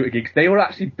 The computer geeks. They were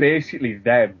actually basically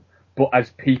them, but as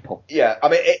people. Yeah, I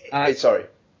mean, sorry.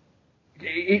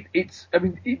 It's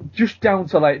just down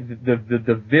to like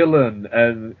the villain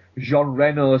and Jean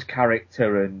Reno's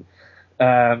character and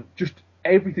just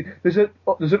everything. There's an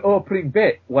opening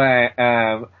bit where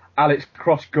Alex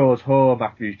Cross goes home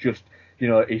after he's just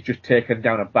taken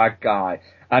down a bad guy,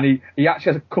 and he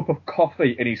actually has a cup of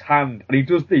coffee in his hand, and he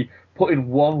does the putting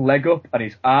one leg up and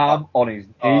his arm on his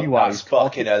knee while that's he's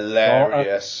fucking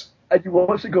hilarious. And you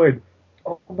watch it going,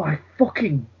 oh my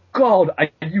fucking God, are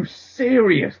you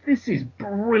serious? This is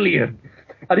brilliant.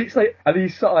 And it's like, and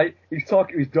he's sort of like, he's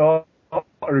talking to his daughter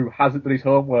who hasn't done his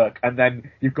homework, and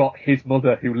then you've got his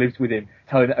mother who lives with him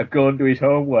telling her to go and do his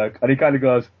homework, and he kind of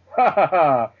goes, ha ha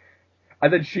ha.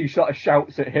 And then she sort of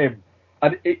shouts at him,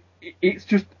 and it's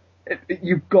just,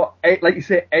 you've got, like you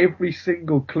say, every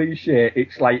single cliche.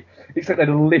 It's like a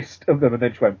list of them, and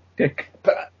then just went tick,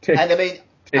 tick. And I mean,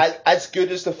 as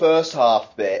good as the first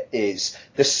half bit is,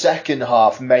 the second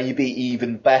half may be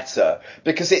even better,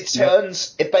 because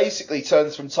it basically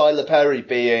turns from Tyler Perry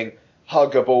being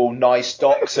huggable, nice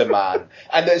doctor man,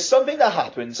 and there's something that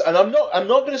happens, and I'm not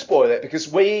going to spoil it,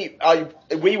 because we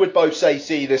would both say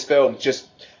see this film just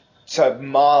to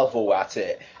marvel at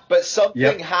it, but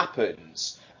something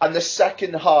happens, and the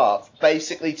second half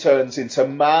basically turns into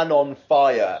Man on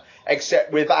Fire,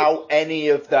 except without any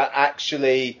of that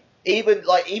actually.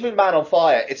 Even Man on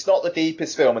Fire, it's not the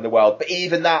deepest film in the world, but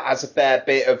even that has a fair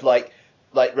bit of like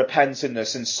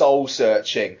repentantness and soul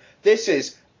searching. This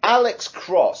is Alex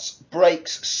Cross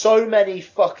breaks so many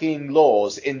fucking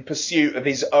laws in pursuit of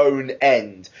his own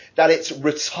end that it's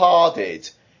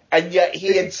retarded, and yet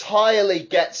he entirely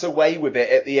gets away with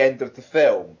it at the end of the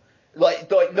film.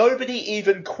 Like nobody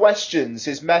even questions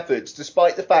his methods,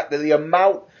 despite the fact that the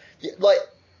amount,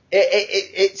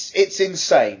 it's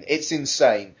insane. It's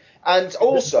insane. And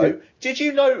also, did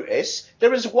you notice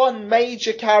there is one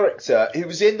major character who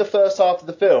was in the first half of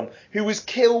the film who was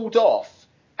killed off,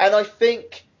 and I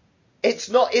think it's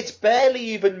barely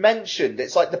even mentioned.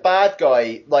 It's like the bad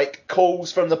guy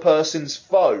calls from the person's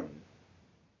phone,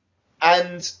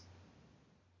 and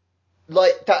do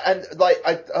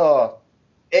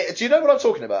you know what I'm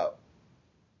talking about?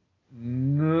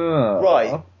 No.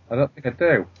 Right. I don't think I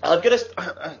do. I'm gonna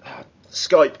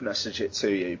Skype message it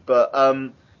to you, but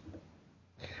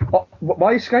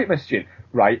why is Skype messaging?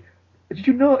 Right. Did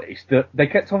you notice that they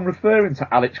kept on referring to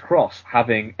Alex Cross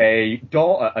having a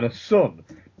daughter and a son?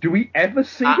 Do we ever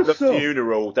see the son? At the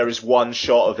funeral, there is one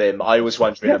shot of him. I was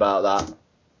wondering about that.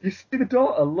 You see the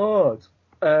daughter loads,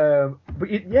 but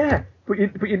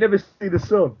you never see the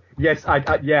son. Yes,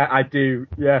 I do.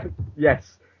 Yeah,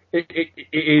 yes, it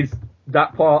is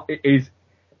that part. It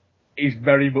is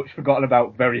very much forgotten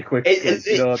about very quickly.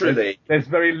 Literally. There's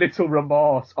very little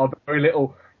remorse or very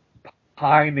little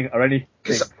pining or anything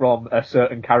from a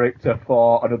certain character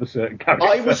for another certain character.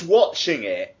 I was watching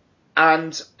it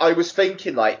and I was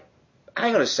thinking,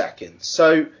 hang on a second.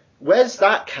 So where's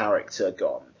that character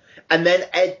gone? And then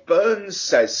Ed Burns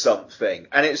says something,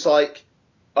 and it's like,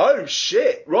 oh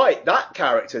shit, right, that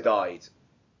character died.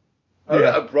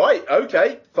 Yeah. Right,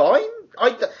 okay, fine.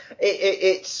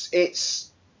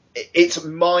 It's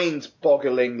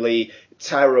mind-bogglingly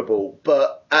terrible,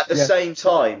 but at the same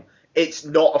time, it's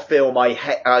not a film I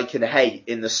can hate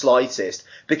in the slightest,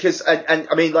 because and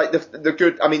I mean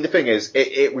the thing is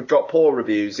we've got poor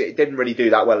reviews. It didn't really do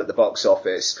that well at the box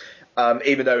office,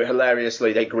 even though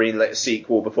hilariously they greenlit a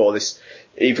sequel before this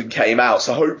even came out.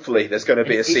 So hopefully there's going to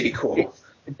be a sequel.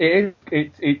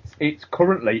 It's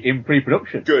currently in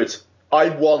pre-production. Good. I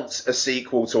want a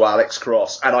sequel to Alex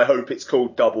Cross, and I hope it's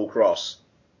called Double Cross.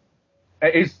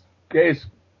 It is.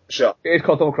 Sure. It is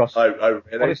called Double Cross. Oh,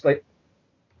 really?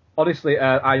 Honestly,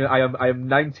 I am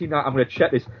 99. I'm going to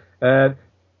check this. Prior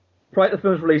to the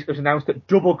film's release, it was announced that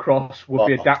Double Cross would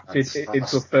be adapted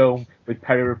into a film with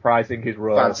Perry reprising his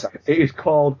role. Fantastic. It is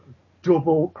called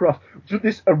Double Cross.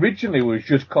 This originally was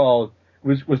just called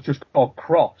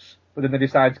Cross, but then they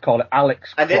decided to call it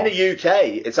Alex Cross. And in the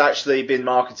UK, it's actually been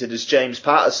marketed as James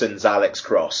Patterson's Alex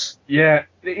Cross. Yeah,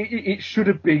 it should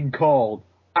have been called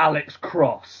Alex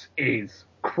Cross is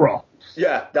Cross.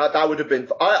 Yeah, that would have been.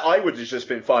 I would have just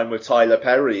been fine with Tyler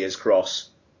Perry as Cross.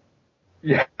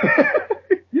 Yeah,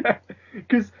 yeah,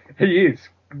 because he is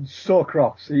so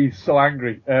cross. He's so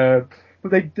angry. But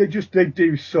they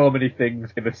do so many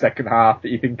things in the second half that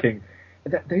you're thinking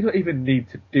they don't even need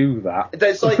to do that.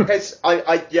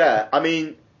 I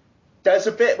mean, There's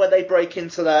a bit where they break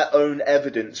into their own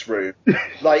evidence room.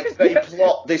 Like, they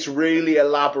plot this really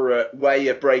elaborate way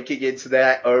of breaking into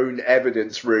their own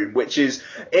evidence room, which is,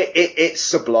 it's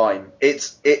sublime.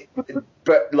 It's a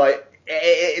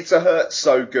Hurt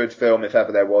So Good film if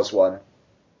ever there was one.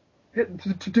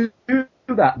 To do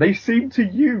that, they seem to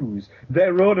use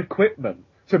their own equipment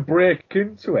to break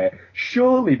into it.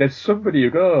 Surely there's somebody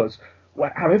who goes, well,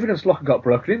 our evidence locker got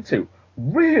broken into.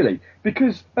 Really?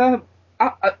 Because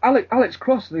Alex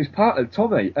Cross and his partner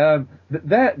Tommy, the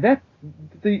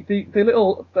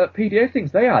little PDA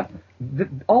things they had,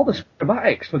 all the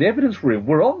schematics for the evidence room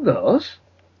were on those.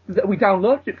 We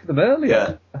downloaded it for them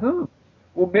earlier. Yeah. Oh.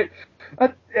 Well,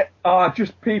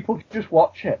 people just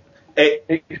watch it.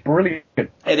 It's brilliant.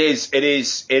 It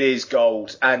is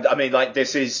gold. And I mean, like,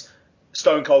 this is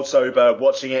stone cold sober,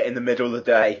 watching it in the middle of the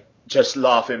day, just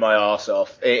laughing my arse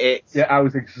off. Yeah, I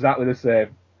was exactly the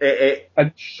same.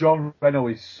 And John Reno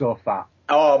is so fat.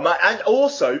 Oh man! And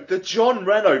also the John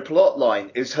Reno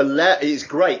plotline is hilarious. It's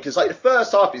great because like the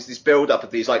first half is this build-up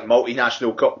of these like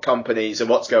multinational companies and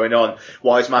what's going on.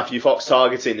 Why is Matthew Fox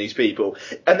targeting these people?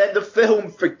 And then the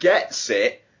film forgets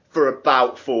it for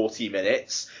about 40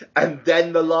 minutes, and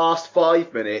then the last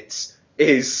 5 minutes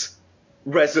is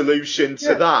resolution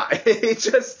to that. It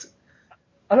just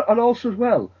and also as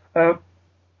well,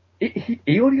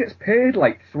 he only gets paid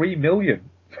like $3 million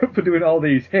for doing all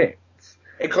these hits,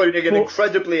 including an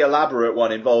incredibly elaborate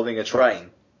one involving a train.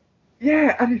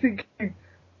 Yeah, and you think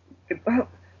that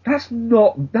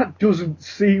doesn't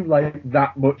seem like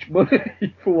that much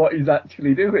money for what he's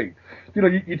actually doing. You know,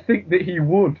 you'd think that he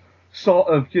would sort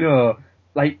of, you know,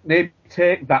 like maybe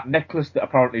take that necklace that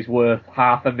apparently is worth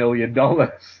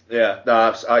 $500,000. Yeah,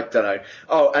 no, I don't know.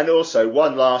 Oh, and also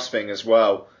one last thing as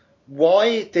well.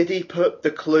 Why did he put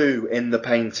the clue in the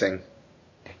painting?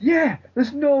 Yeah,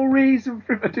 there's no reason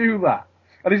for him to do that.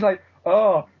 And he's like,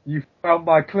 oh, you found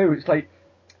my clue. It's like,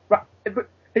 right, but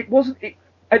it wasn't.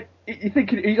 You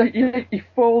think he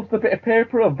folds the bit of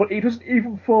paper on, but he doesn't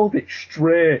even fold it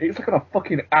straight. It's like on a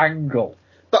fucking angle.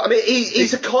 But I mean,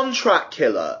 he's a contract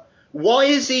killer. Why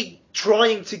is he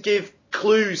trying to give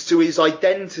clues to his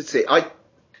identity?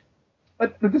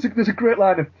 There's a great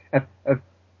line of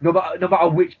no matter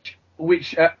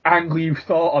which angle you've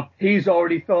thought of, he's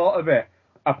already thought of it.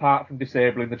 Apart from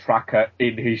disabling the tracker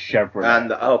in his Chevrolet.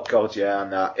 And oh god, yeah,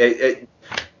 and that it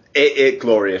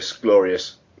glorious.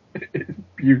 It's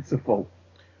beautiful.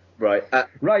 Right,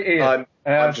 right, Ian.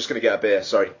 I'm just gonna get a beer.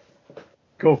 Sorry.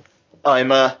 Cool.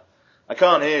 I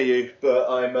can't hear you, but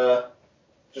I'm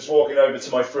just walking over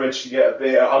to my fridge to get a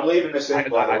beer. I'm leaving this in,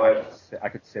 by the way. I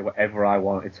could say whatever I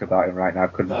wanted to about him right now,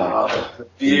 couldn't I? The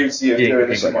beauty of doing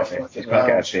this in my fucking house. He's got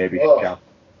to get a baby shower.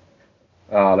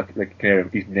 Oh, look at him.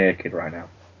 He's naked right now.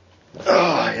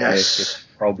 Oh, yes.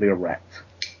 Naked, probably erect.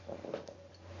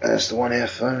 There's the one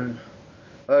earphone.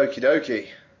 Okie dokie.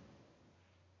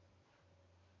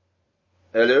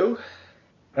 Hello?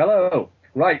 Hello.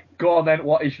 Right, go on then.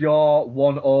 What is your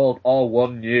one old or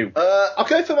one new? I'll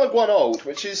go for my one old,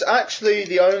 which is actually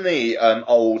the only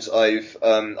old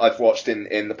I've watched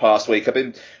in the past week. I've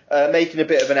been making a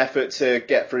bit of an effort to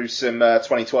get through some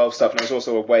 2012 stuff, and I was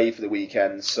also away for the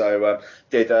weekend, so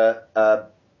did a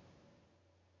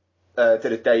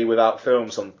day without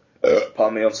films on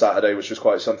Saturday, which was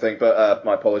quite something. But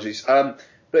my apologies.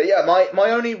 But yeah,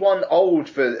 my only one old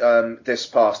for this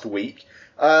past week.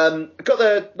 Got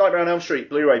the Nightmare on Elm Street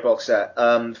Blu-ray box set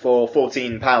for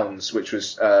 £14, which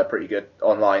was pretty good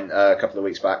online a couple of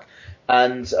weeks back.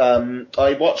 And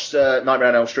I watched Nightmare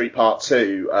on Elm Street Part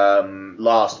 2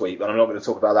 last week, but I'm not going to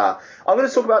talk about that. I'm going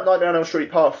to talk about Nightmare on Elm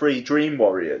Street Part 3 Dream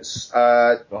Warriors.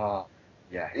 Wow.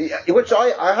 Yeah. Which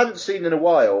I hadn't seen in a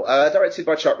while. Directed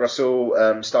by Chuck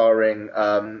Russell, starring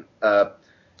Heather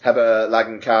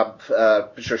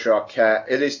Langenkamp, Patricia Arquette.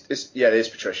 It is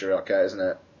Patricia Arquette, isn't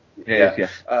it? Yeah.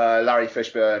 Larry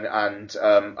Fishburne and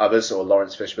others, or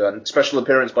Lawrence Fishburne. Special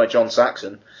appearance by John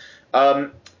Saxon.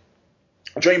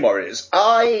 Dream Warriors.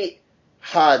 I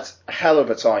had a hell of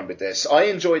a time with this. I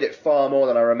enjoyed it far more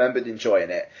than I remembered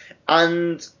enjoying it.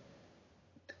 And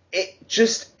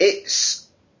it's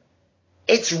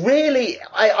really,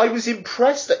 I was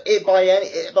impressed by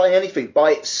anything,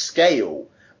 by its scale.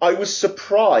 I was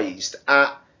surprised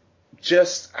at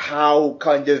just how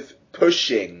kind of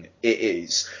pushing it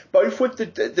is, both with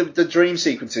the dream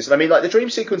sequences. I mean, like, the dream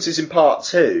sequences in Part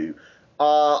 2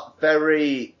 are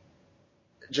very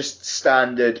just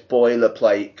standard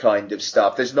boilerplate kind of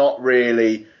stuff. There's not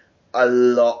really a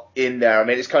lot in there. I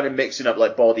mean, it's kind of mixing up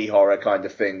like body horror kind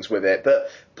of things with it. But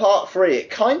Part 3, it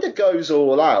kind of goes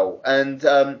all out, and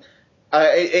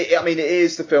I mean, it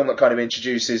is the film that kind of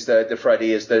introduces the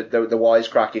Freddy as the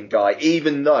wisecracking guy,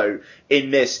 even though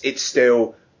in this it's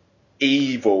still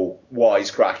evil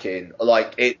wisecracking.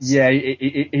 Like, it's... Yeah,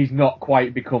 he's not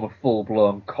quite become a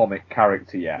full-blown comic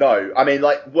character yet. No, I mean,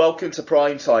 like, welcome to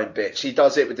primetime, bitch. He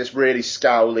does it with this really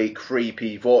scowly,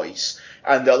 creepy voice.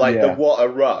 And, the what a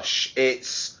rush.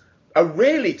 It's a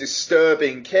really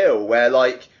disturbing kill where,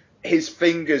 like, his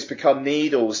fingers become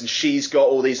needles and she's got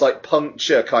all these, like,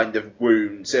 puncture kind of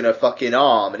wounds in her fucking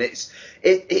arm. And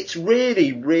it's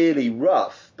really, really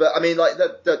rough. But, I mean, like,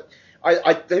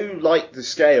 I do like the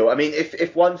scale. I mean,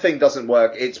 if one thing doesn't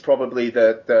work, it's probably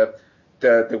the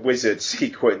wizard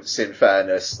sequence, in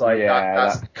fairness. Like,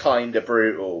 that's kind of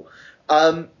brutal.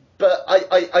 But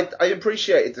I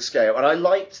appreciated the scale, and I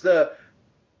liked the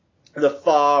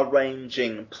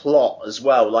far-ranging plot as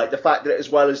well. Like, the fact that as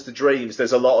well as the dreams,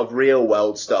 there's a lot of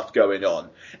real-world stuff going on.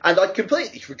 And I'd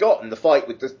completely forgotten the fight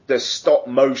with the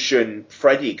stop-motion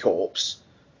Freddy corpse,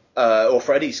 or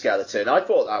Freddy skeleton. I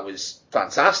thought that was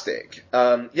fantastic.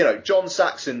 John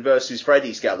Saxon versus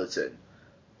Freddy skeleton.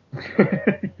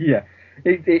 Yeah.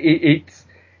 It's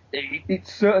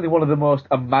certainly one of the most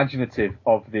imaginative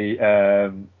of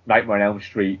the Nightmare on Elm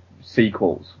Street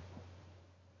sequels.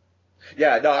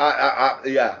 Yeah, no,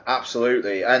 yeah,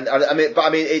 absolutely. And I mean,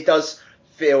 it does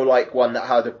feel like one that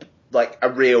had a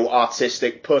real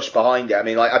artistic push behind it. I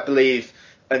mean, like, I believe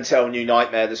until New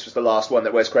Nightmare, this was the last one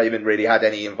that Wes Craven really had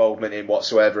any involvement in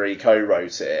whatsoever. He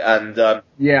co-wrote it, and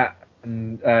yeah.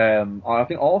 And I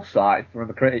think also, if I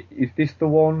remember correctly, is this the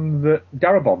one that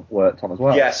Darabont worked on as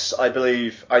well? Yes, I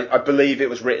believe it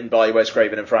was written by Wes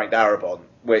Craven and Frank Darabont,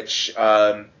 which,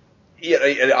 I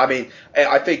mean,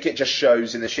 I think it just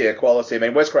shows in the sheer quality. I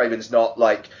mean, Wes Craven is not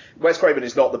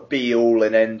the be-all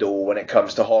and end-all when it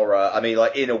comes to horror. I mean,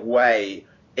 like, in a way,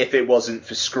 if it wasn't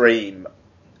for Scream,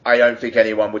 I don't think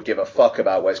anyone would give a fuck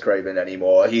about Wes Craven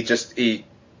anymore. He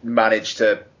managed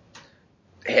to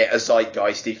hit a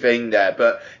zeitgeisty thing there,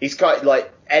 but he's got,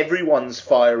 like, everyone's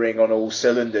firing on all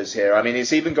cylinders here. I mean,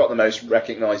 he's even got the most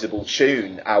recognisable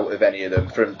tune out of any of them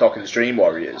from Doc and the Stream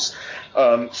Warriors.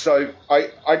 So I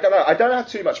don't know. I don't have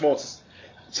too much more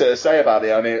to say about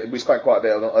it. I mean, we spent quite a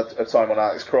bit of time on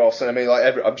Alex Cross, and I mean,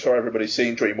 like, I'm sure everybody's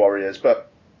seen Dream Warriors,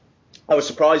 but I was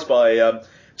surprised by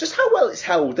just how well it's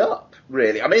held up,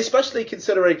 really. I mean, especially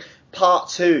considering Part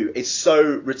 2 is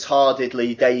so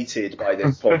retardedly dated by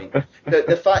this point.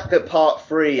 The fact that Part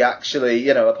 3 actually,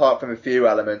 apart from a few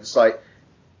elements, like,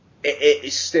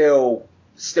 it still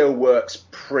works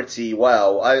pretty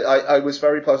well. I was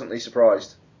very pleasantly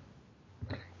surprised.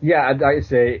 Yeah, I'd like to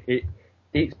say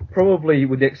it's probably,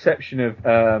 with the exception of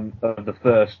the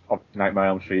first of Nightmare on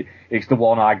Elm Street, it's the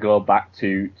one I go back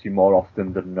to more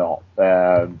often than not.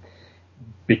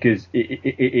 Because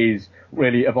it is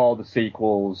really, of all the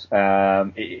sequels,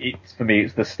 it's for me,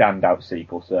 it's the standout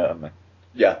sequel, certainly.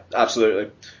 Yeah,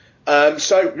 absolutely.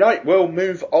 So, right, we'll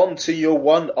move on to your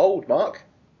one old, Mark.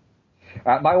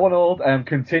 My one old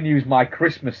continues my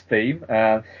Christmas theme.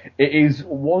 It is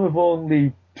one of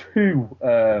only two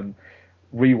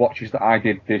rewatches that I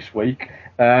did this week.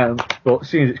 But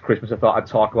seeing as it's Christmas, I thought I'd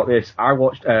talk about this. I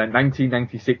watched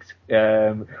 1996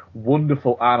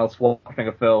 wonderful Arnold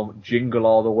Schwarzenegger film, Jingle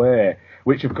All the Way,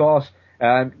 which, of course,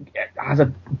 has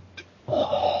a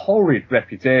horrid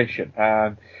reputation.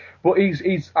 But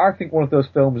he's, I think, one of those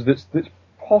films that's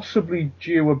possibly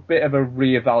due a bit of a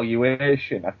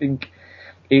re-evaluation. I think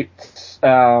it's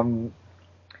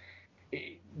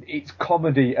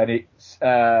comedy and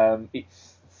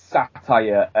it's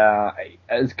satire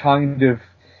as kind of,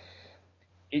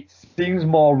 it seems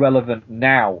more relevant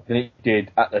now than it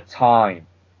did at the time.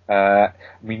 I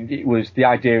mean, it was the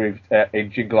idea of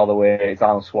in Jingle All the Way, it's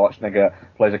Arnold Schwarzenegger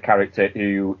plays a character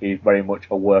who is very much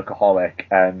a workaholic,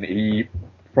 and he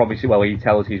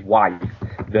tells his wife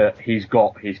that he's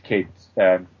got his kids,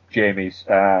 Jamie's,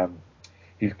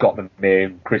 he's got them a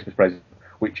Christmas present,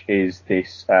 which is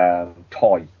this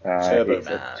toy. It's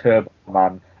a Turbo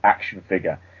Man action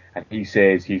figure. And he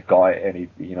says he's got it, and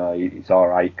it's all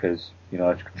right because you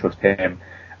can trust him.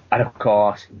 And of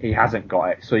course, he hasn't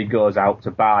got it, so he goes out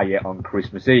to buy it on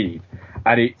Christmas Eve.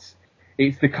 And it's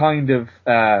the kind of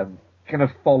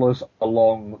follows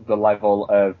along the level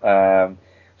of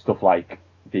stuff like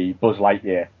the Buzz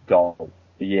Lightyear doll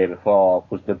the year before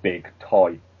was the big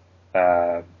toy.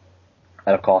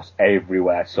 And of course,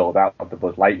 everywhere sold out of the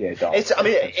Buzz Lightyear doll.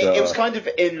 It was kind of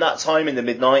in that time in the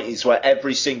mid-90s where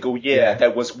every single year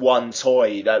there was one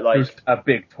toy that, like, just a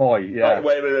big toy, yeah. Like,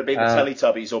 whether it would be the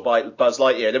Teletubbies or Buzz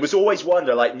Lightyear. There was always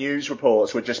wonder, like, news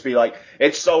reports would just be like,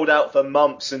 it's sold out for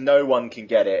months and no one can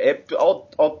get it.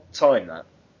 Odd time, that.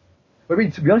 I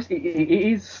mean, to be honest, it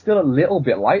is still a little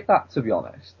bit like that, to be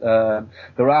honest.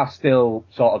 There are still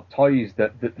sort of toys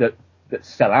that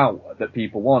sell out, that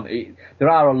people want.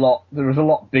 There is a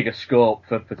lot bigger scope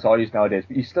for toys nowadays,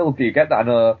 but you still do get that. I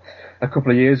know a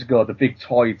couple of years ago, the big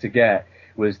toy to get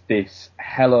was this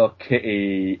Hello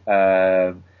Kitty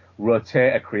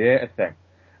rotator creator thing.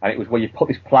 And it was where you put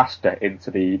this plaster into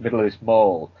the middle of this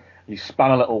mould, you span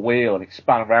a little wheel and it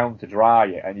span around to dry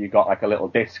it, and you got like a little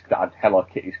disc that had Hello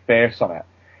Kitty's face on it.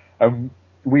 And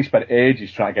we spent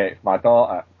ages trying to get it for my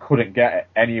daughter, couldn't get it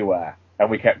anywhere, and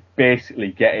we kept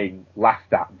basically getting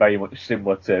laughed at, very much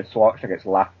similar to Schwarzenegger gets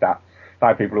laughed at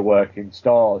by people who work in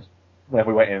stores when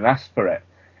we went in and asked for it.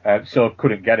 So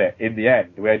couldn't get it. In the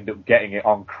end, we ended up getting it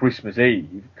on Christmas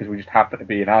Eve, because we just happened to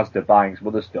be in Asda buying some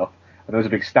other stuff, and there was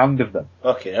a big stand of them.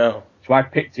 Fucking hell. So I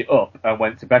picked it up and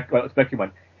went to Becky and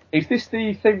went, "Is this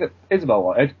the thing that Isabel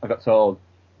wanted?" I got told,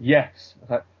 yes. I was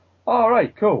like, "Oh,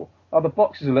 right, cool. Oh, the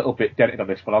box is a little bit dented on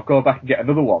this one. I'll go back and get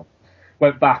another one."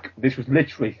 Went back. This was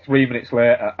literally 3 minutes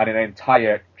later, and an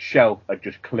entire shelf had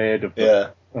just cleared of them. Yeah.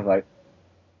 I was like,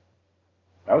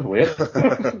 that was weird.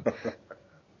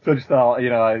 So I just thought,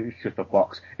 it's just a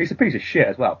box. It's a piece of shit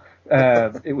as well.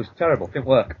 It was terrible. Didn't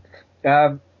work.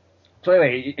 So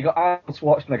anyway, you got Arnold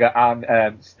Schwarzenegger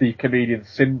and the comedian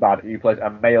Sinbad, who plays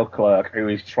a mail clerk who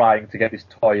is trying to get this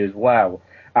toy as well.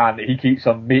 And he keeps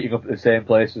on meeting up at the same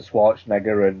place as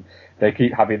Schwarzenegger, and they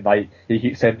keep having, he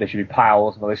keeps saying they should be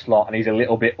pals and all this lot, and he's a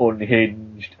little bit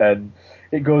unhinged, and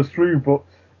it goes through, but,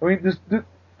 I mean,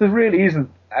 there really isn't,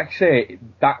 actually,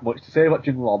 that much to say about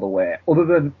Jingle All the Way, other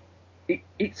than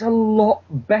it's a lot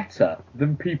better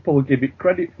than people give it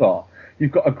credit for.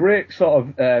 You've got a great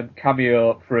sort of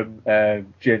cameo from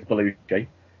James Belushi,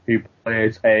 who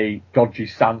plays a dodgy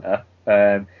Santa,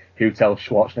 who tells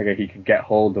Schwarzenegger he can get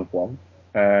hold of one.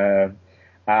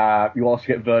 You also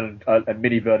get a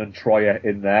mini Vernon Troyer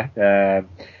in there.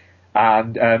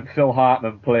 And Phil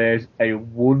Hartman plays a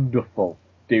wonderful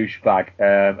douchebag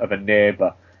of a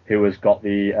neighbour who has got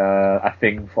a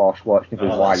thing for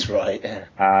Schwarzenegger's wife. That's right,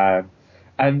 yeah.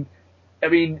 And, I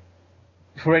mean,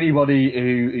 for anybody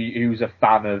who's a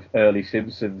fan of early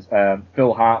Simpsons,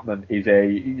 Phil Hartman is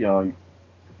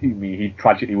he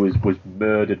tragically was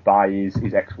murdered by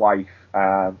his ex-wife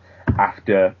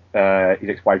after his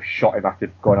ex-wife shot him after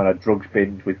going on a drugs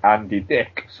binge with Andy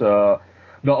Dick. So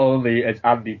not only has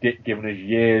Andy Dick given us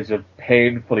years of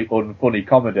painfully unfunny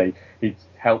comedy, he's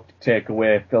helped take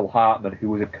away Phil Hartman, who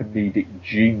was a comedic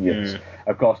genius.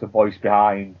 Of course, the voice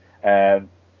behind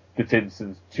the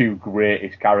Simpsons' two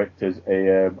greatest characters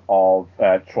of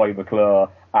Troy McClure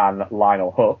and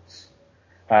Lionel Hutz.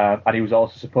 And he was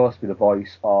also supposed to be the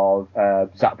voice of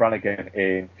Zach Brannigan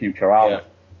in Futurama.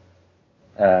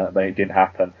 But it didn't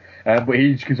happen. But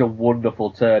he just gives a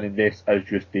wonderful turn in this as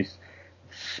just this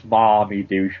smarmy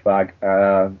douchebag.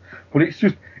 But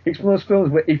it's one of those films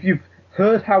where if you've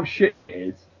heard how shit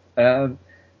it is,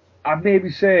 I'd maybe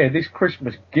say this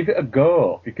Christmas, give it a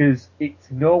go, because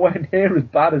it's nowhere near as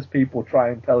bad as people try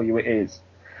and tell you it is.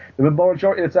 The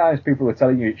majority of the times people who are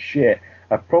telling you it's shit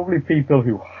are probably people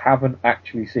who haven't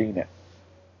actually seen it.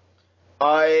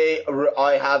 I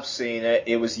have seen it.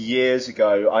 It was years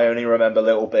ago. I only remember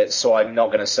little bits, so I'm not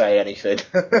going to say anything.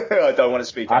 I don't want to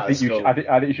speak out of school. I think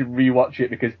you should rewatch it,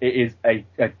 because it is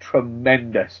a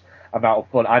tremendous amount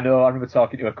of fun. I remember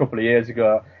talking to you a couple of years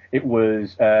ago. It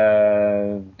was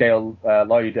Dale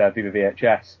Lloyd, Viva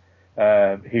VHS,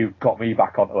 who got me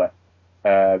back onto it.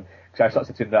 Because I sort of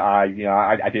said to him that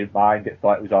I didn't mind it,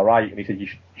 thought it was alright, and he said you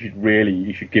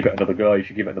should give it another go, you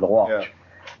should give it another watch.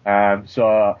 Yeah.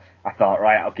 So I thought,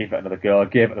 right, I'll give it another go,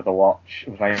 gave it another watch. I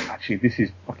was like, actually, this is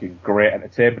fucking great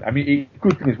entertainment. I mean, the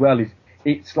good thing as well is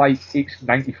it's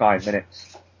 95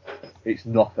 minutes. It's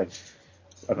nothing.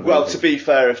 Well, to be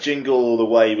fair, if Jingle All the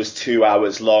Way was 2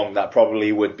 hours long, that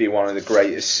probably would be one of the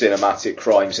greatest cinematic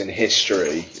crimes in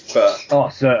history. But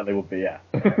it certainly would be, yeah.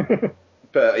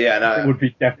 But yeah, no, it would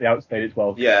be definitely outstayed as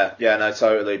well. Yeah, no,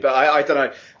 totally. But I don't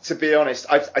know. To be honest,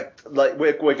 I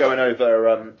we're going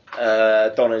over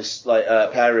Donna's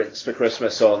parents for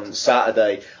Christmas on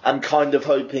Saturday. I'm kind of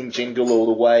hoping Jingle All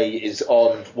the Way is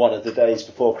on one of the days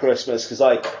before Christmas, because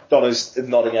Donna's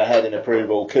nodding her head in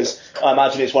approval, because I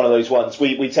imagine it's one of those ones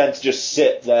we tend to just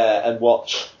sit there and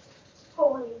watch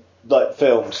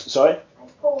films. Sorry,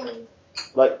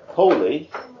 like Holy,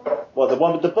 what, the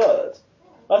one with the bird?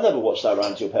 I've never watched that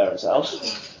around to your parents'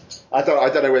 house. I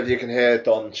don't know whether you can hear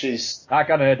Don. I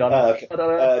can hear Don. Okay.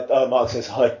 Mark says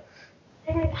hi.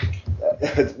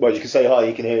 Well, you can say hi.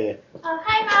 You can hear you. Oh,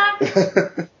 hi,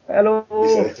 Mark. Hello.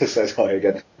 He says hi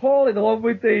again. Paulie, the one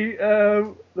with the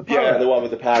parrot. Yeah, the one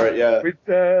with the parrot. Yeah. With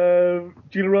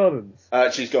Gina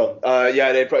Rodens. She's gone.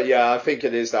 I think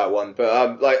it is that one.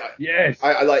 But yes.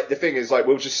 I like the thing is like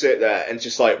we'll just sit there and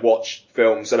just like watch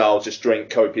films, and I'll just drink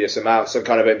copious amounts. So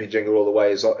kind of MP Jingle All the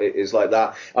Way is like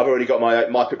that. I've already got my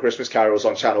Muppet Christmas Carols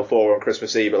on Channel 4 on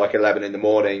Christmas Eve at like 11 in the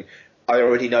morning. I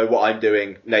already know what I'm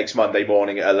doing next Monday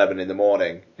morning at 11 in the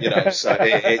morning, so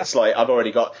it's like I've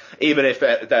already got, even if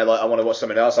they're like, I want to watch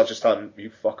something else, I'll just tell them,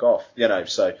 you fuck off,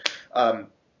 so,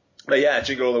 but yeah,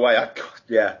 Jingle All the Way,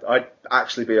 I'd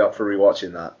actually be up for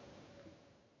rewatching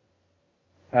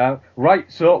that.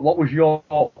 Right, so what was your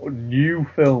new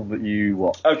film that you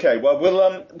watched? Okay, well,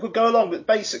 we'll go along with,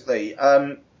 basically,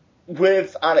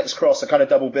 with Alex Cross, I kind of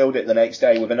double billed it the next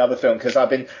day with another film because I've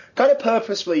been kind of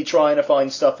purposefully trying to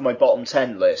find stuff for my bottom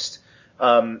 10 list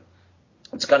to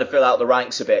kind of fill out the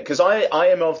ranks a bit, because I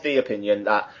am of the opinion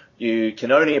that you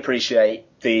can only appreciate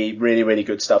the really, really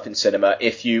good stuff in cinema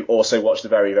if you also watch the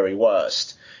very, very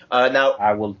worst. Now,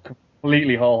 I will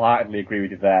completely wholeheartedly agree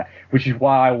with you there, which is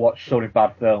why I watch so many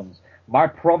bad films. My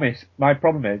problem is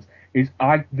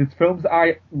the films that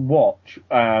I watch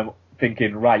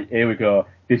thinking, right, here we go,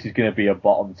 this is going to be a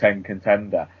bottom 10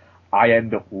 contender, I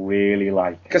end up really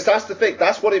liking. Because that's the thing,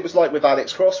 that's what it was like with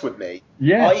Alex Cross with me.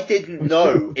 Yeah. I didn't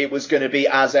know it was going to be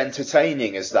as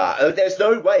entertaining as that. There's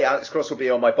no way Alex Cross will be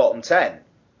on my bottom 10.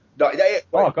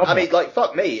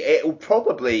 Fuck me, it'll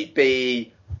probably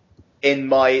be in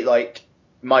my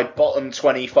bottom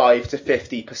 25 to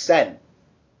 50%.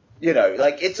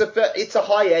 It's a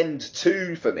high end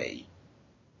 2 for me.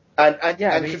 And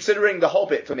considering The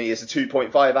Hobbit for me is a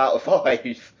 2.5 out of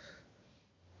 5.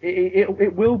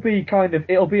 It will be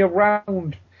it'll be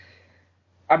around,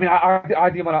 I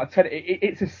do mine out of 10.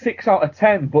 It's a 6 out of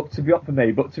 10, but to be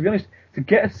honest, to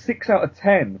get a 6 out of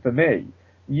 10 for me,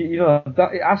 that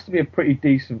it has to be a pretty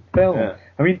decent film. Yeah.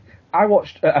 I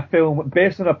watched a film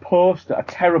based on a poster, a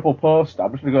terrible poster.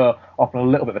 I'm just going to go off on a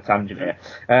little bit of a tangent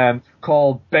here,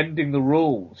 called Bending the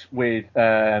Rules with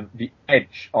the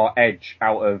Edge out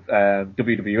of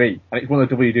WWE. And it's one of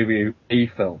the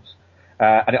WWE films.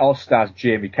 And it also stars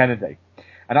Jamie Kennedy.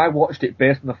 And I watched it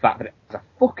based on the fact that it's a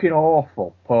fucking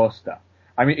awful poster.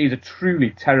 It's a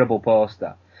truly terrible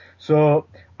poster. So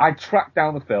I tracked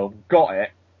down the film, got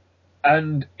it,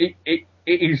 and it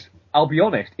is, I'll be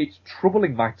honest, it's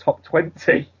troubling my top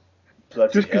 20.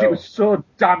 Bloody just because it was so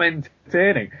damn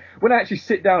entertaining. When I actually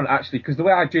sit down, because the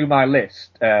way I do my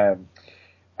list,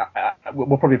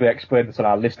 we'll probably explain this on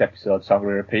our list episode, so I'm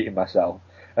going to be repeating myself.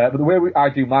 But the way I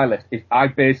do my list is I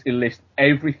basically list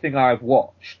everything I've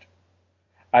watched,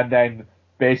 and then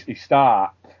basically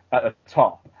start at the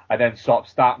top, and then sort of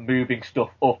start moving stuff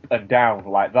up and down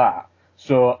like that.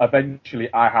 So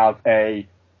eventually I have a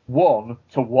 1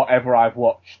 to whatever I've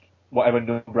watched, whatever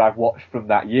number I've watched from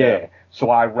that year. Yeah. So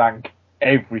I rank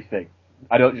everything.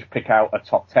 I don't just pick out a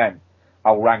top 10.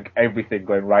 I'll rank everything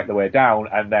going right the way down,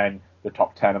 and then the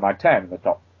top 10 are my 10, the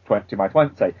top 20 are my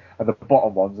 20, and the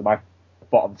bottom ones are my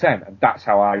bottom 10. And that's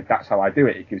how I do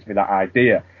it. It gives me that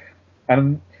idea.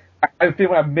 And I think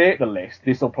when I make the list,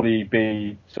 this will probably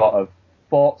be sort of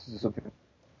thoughts or something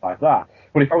like that.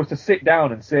 But if I was to sit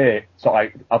down and say,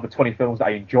 of the 20 films that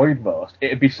I enjoyed most,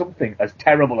 it'd be something as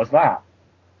terrible as that.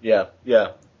 Yeah.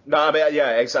 No,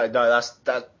 exactly. No,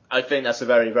 I think that's a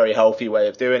very, very healthy way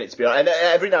of doing it, to be honest. And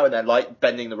every now and then, like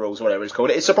bending the rules, whatever it's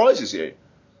called, it surprises you.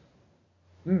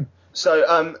 Mm.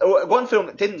 So, one film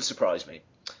that didn't surprise me,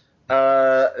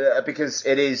 because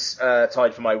it is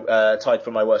tied for my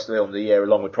worst film of the year,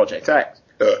 along with Project X.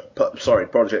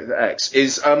 Project X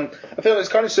is a film that's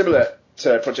kind of similar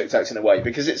to Project X in a way,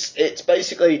 because it's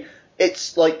basically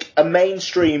like a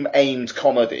mainstream aimed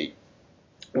comedy,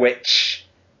 which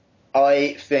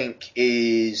I think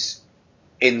is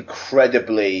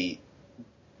incredibly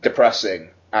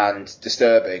depressing and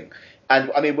disturbing. And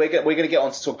we're going to get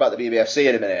on to talk about the BBFC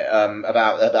in a minute,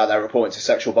 about their report into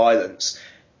sexual violence.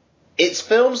 It's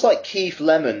films like Keith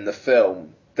Lemon, the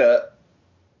film, that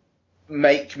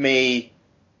make me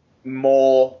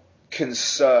more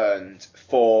concerned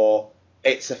for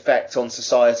its effect on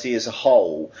society as a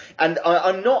whole. And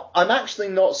I'm actually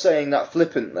not saying that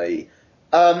flippantly.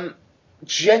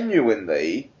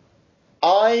 Genuinely,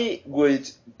 I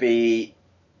would be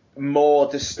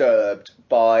more disturbed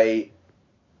by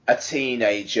a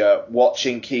teenager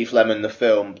watching Keith Lemon the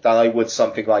film than I would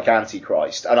something like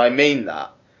Antichrist, and I mean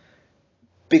that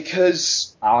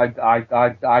because I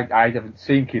haven't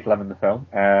seen Keith Lemon the film.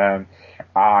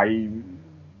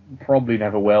 probably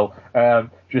never will.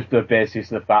 Just the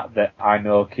basis of the fact that I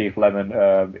know Keith Lemon,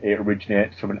 it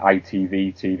originates from an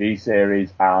ITV TV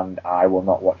series, and I will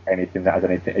not watch anything that has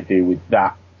anything to do with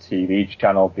that TV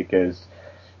channel because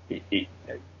there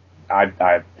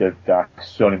are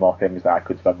so many more things that I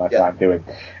could spend my time doing.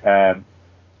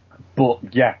 But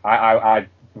yeah, I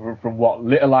from what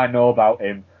little I know about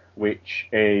him, which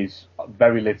is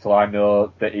very little, I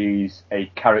know that he's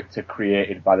a character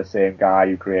created by the same guy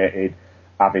who created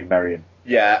Abin Merriam.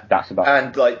 Yeah, that's about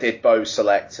and like did Bo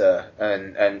Selector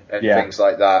and things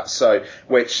like that. So,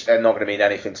 which are not going to mean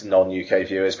anything to non-UK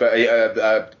viewers, but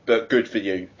good for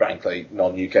you, frankly,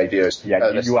 non-UK viewers.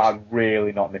 Yeah, you are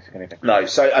really not missing anything. No,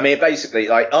 so I mean, basically,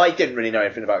 like I didn't really know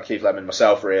anything about Keith Lemon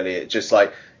myself. Really, it just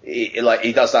like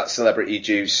he does that Celebrity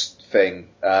Juice thing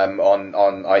on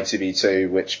ITV2,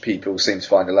 which people seem to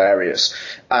find hilarious,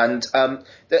 and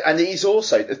he's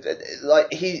also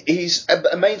like he's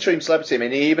a mainstream celebrity. I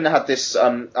mean, he even had this.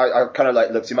 I kind of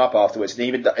like looked him up afterwards, and he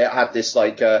even had this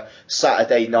like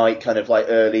Saturday night kind of like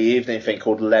early evening thing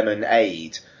called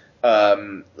Lemonade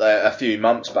a few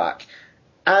months back,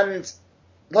 and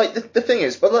like the thing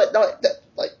is, but like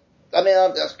I mean,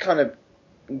 that's kind of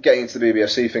getting into the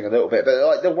BBFC thing a little bit, but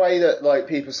like the way that like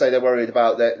people say they're worried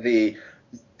about the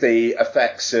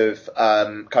effects of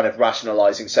kind of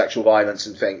rationalising sexual violence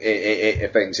and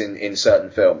things in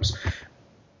certain films.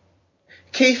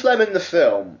 Keith Lemon, the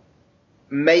film,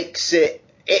 makes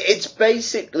it's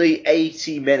basically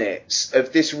 80 minutes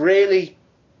of this really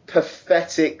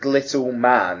pathetic little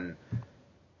man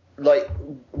like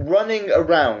running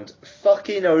around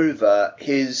fucking over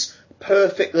his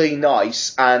perfectly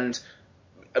nice and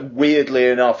weirdly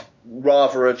enough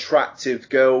rather attractive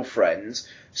girlfriend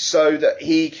so that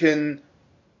he can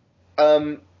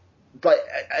like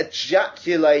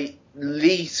ejaculate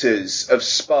litres of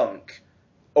spunk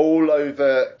all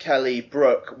over Kelly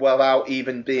Brook without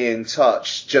even being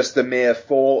touched, just the mere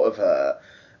thought of her,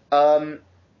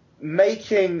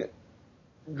 making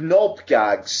knob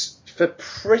gags for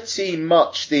pretty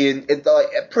much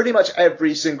pretty much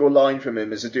every single line from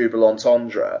him is a double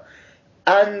entendre,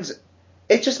 and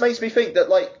it just makes me think that,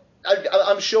 like,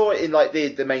 I'm sure in like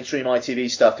the mainstream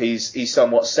ITV stuff he's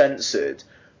somewhat censored,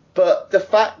 but the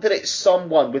fact that it's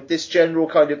someone with this general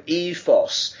kind of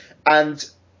ethos and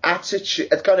attitude,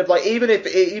 kind of like even if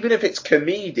it's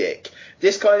comedic,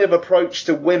 this kind of approach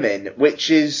to women, which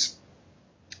is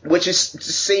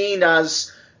seen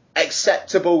as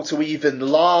acceptable to even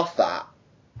laugh at,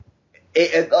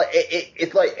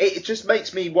 it just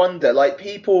makes me wonder, like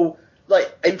people.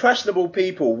 Like, impressionable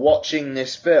people watching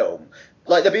this film,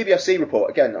 like the BBFC report,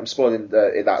 again, I'm spoiling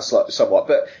that somewhat,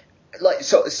 but like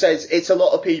sort of says it's a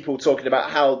lot of people talking about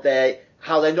how they're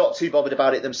not too bothered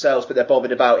about it themselves, but they're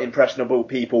bothered about impressionable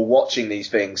people watching these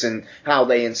things and how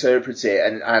they interpret it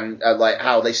and like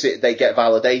how they get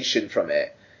validation from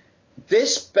it.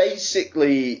 This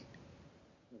basically,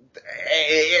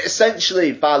 it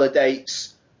essentially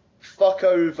validates fuck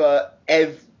over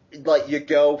like your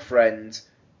girlfriend,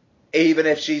 even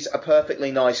if she's a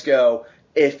perfectly nice girl,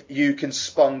 if you can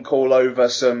spunk all over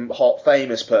some hot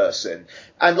famous person.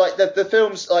 And like the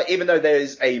film's, like, even though there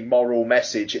is a moral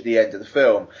message at the end of the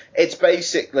film, it's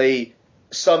basically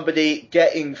somebody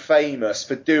getting famous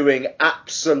for doing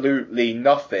absolutely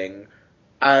nothing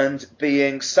and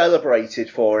being celebrated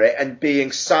for it and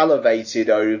being salivated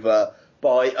over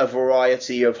by a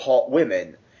variety of hot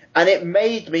women. And it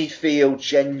made me feel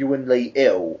genuinely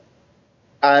ill.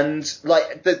 And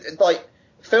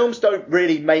films don't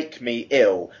really make me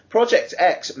ill. Project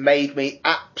X made me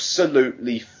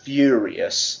absolutely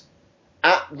furious,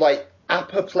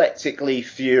 apoplectically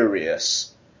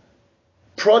furious.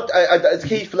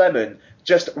 Keith Lemon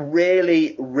just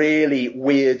really, really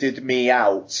weirded me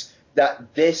out.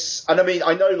 That this, and I mean,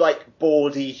 I know like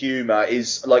bawdy humour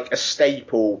is like a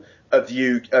staple of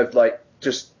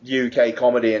just UK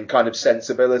comedy and kind of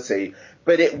sensibility.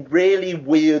 But it really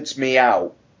weirds me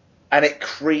out and it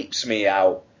creeps me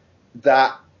out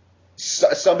that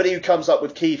somebody who comes up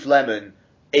with Keith Lemon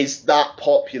is that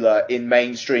popular in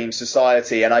mainstream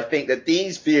society. And I think that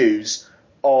these views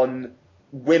on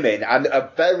women and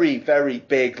a very, very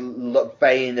big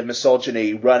vein of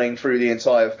misogyny running through the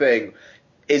entire thing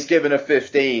is given a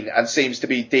 15 and seems to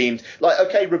be deemed, like,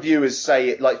 okay, reviewers say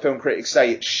it, like film critics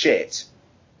say it's shit.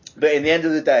 But in the end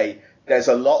of the day, there's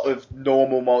a lot of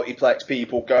normal multiplex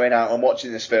people going out and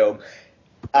watching this film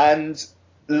and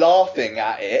laughing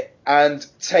at it and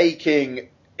taking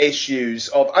issues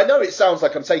of... I know it sounds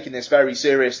like I'm taking this very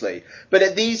seriously,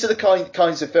 but these are the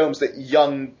kinds of films that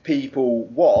young people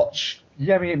watch.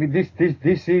 Yeah, I mean,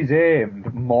 this is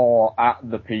aimed more at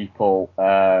the people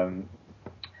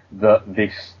that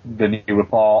the new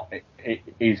report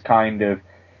is claiming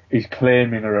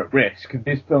are at risk. And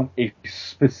this film is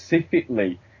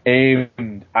specifically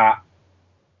aimed at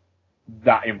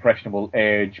that impressionable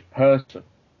age person.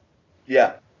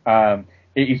 Yeah.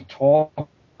 It is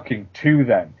talking to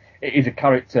them. It is a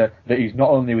character that is not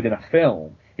only within a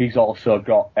film, he's also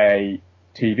got a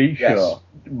TV show,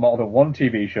 more than one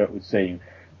TV show it would seem.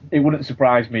 It wouldn't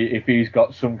surprise me if he's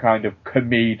got some kind of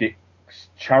comedic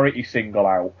charity single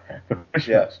out for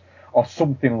Christmas or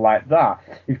something like that.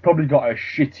 He's probably got a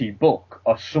shitty book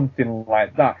or something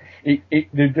like that.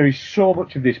 There is so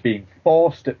much of this being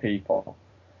forced at people.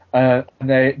 And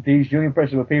these young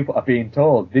impressionable people are being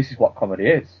told this is what comedy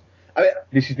is. I mean,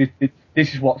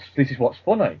 this is what's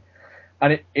funny,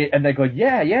 and they go,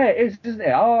 yeah, it is, isn't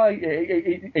it? Oh,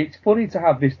 it's funny to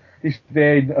have this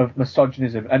vein of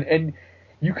misogynism, and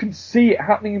you can see it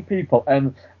happening in people.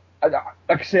 And like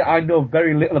I say, I know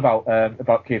very little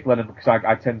about Keith Lennon because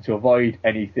I tend to avoid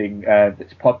anything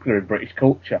that's popular in British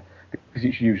culture because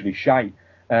it's usually shite.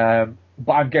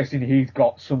 But I'm guessing he's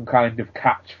got some kind of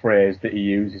catchphrase that he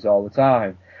uses all the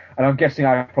time. And I'm guessing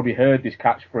I've probably heard this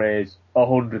catchphrase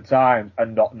 100 times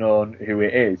and not known who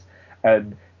it is.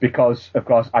 And because, of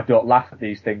course, I don't laugh at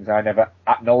these things, I never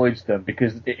acknowledge them.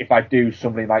 Because if I do,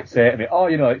 somebody might say to me, oh,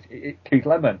 it's Keith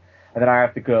Lemon. And then I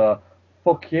have to go,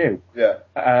 fuck you. Yeah.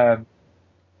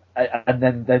 And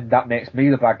then that makes me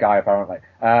the bad guy, apparently.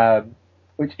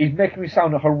 Which is making me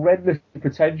sound horrendously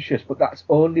pretentious, but that's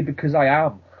only because I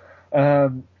am.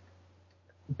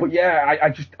 But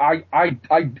yeah,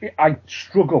 I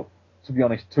struggle, to be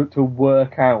honest, to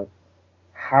work out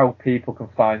how people can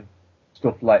find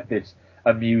stuff like this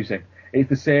amusing. It's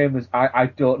the same as I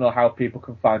don't know how people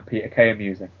can find Peter Kay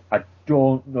amusing. I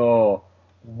don't know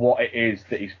what it is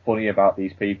that is funny about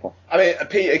these people. I mean,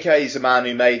 Peter Kay is a man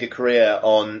who made a career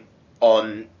on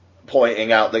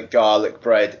pointing out that garlic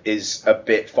bread is a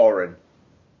bit foreign.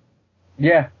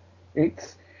 Yeah,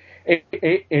 it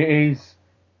is.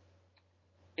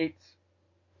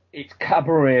 It's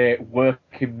cabaret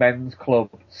working men's club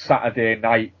Saturday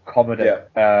night comedy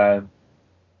that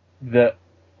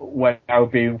we're now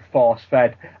being force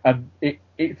fed, and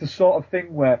it's the sort of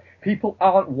thing where people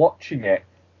aren't watching it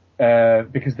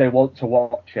because they want to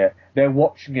watch it. They're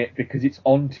watching it because it's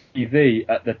on TV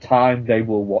at the time they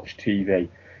will watch TV.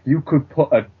 You could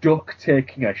put a duck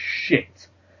taking a shit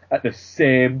at the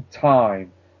same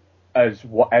time as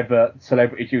whatever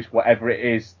celebrity juice, whatever it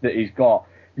is that he's got.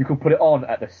 You could put it on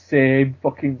at the same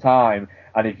fucking time,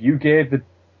 and if you gave the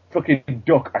fucking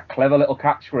duck a clever little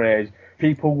catchphrase,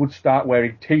 people would start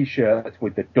wearing t-shirts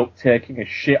with the duck taking a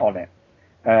shit on it,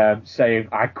 saying,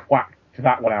 I quacked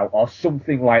that one out, or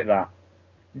something like that.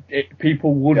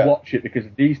 People would watch it because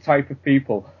these type of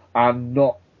people are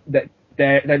not...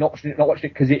 They're not watching it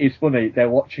because it is funny. They're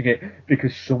watching it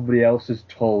because somebody else has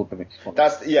told them it's funny.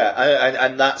 That's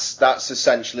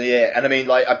essentially it. And I mean,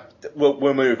 like,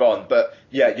 we'll move on, but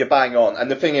yeah, you're bang on.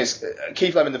 And the thing is,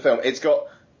 Keith Lemon, the film, it's got,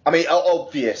 I mean,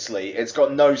 obviously, it's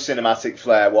got no cinematic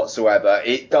flair whatsoever.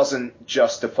 It doesn't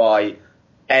justify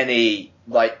any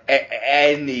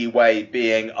way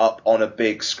being up on a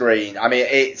big screen. I mean,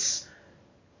 it's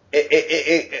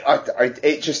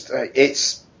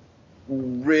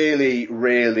really,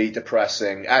 really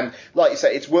depressing. And like you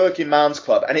say, it's working man's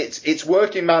club, and it's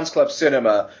working man's club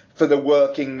cinema for the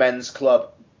working men's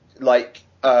club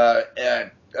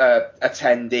attendees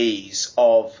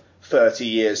of 30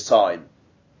 years time.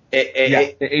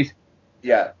 It is.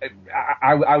 Yeah.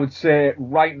 I would say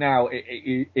right now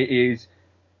it is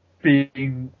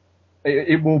being.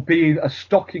 It will be a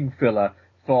stocking filler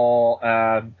for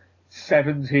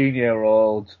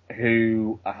 17-year-olds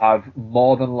who have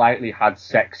more than likely had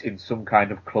sex in some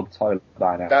kind of club toilet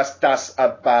by now. That's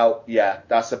about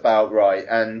right.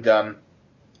 And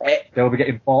they'll be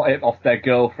getting bought off their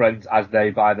girlfriends as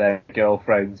they buy their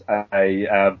girlfriends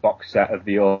a box set of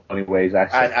The Only Ways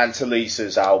Essex. And to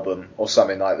Lisa's album or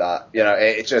something like that. You know,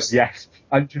 it just... Yes.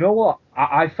 And do you know what?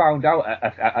 I found out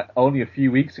only a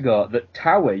few weeks ago that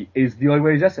Towie is The Only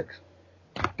Ways Essex.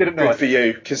 Didn't know. Good for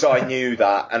you, because I knew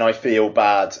that, and I feel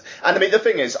bad. And I mean, the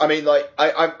thing is, I mean, like,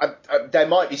 I there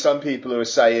might be some people who are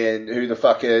saying, "Who the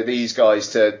fuck are these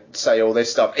guys to say all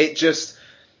this stuff?" It just,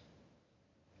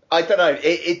 I don't know.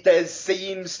 There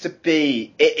seems to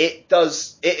be. It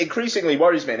increasingly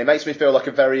worries me, and it makes me feel like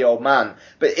a very old man.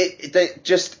 But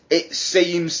it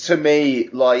seems to me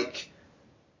like.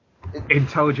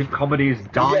 Intelligent comedy is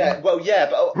dying. Yeah, well, yeah,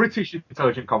 but British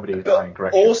intelligent comedy is dying.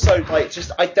 Correct. Also, like,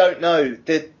 just I don't know.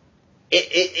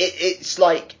 It's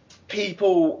like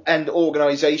people and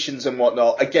organisations and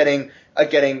whatnot are getting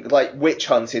like witch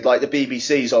hunted. Like the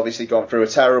BBC's obviously gone through a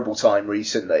terrible time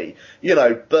recently,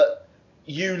 but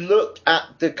you look at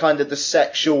the kind of the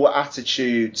sexual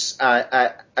attitudes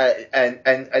and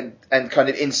kind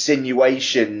of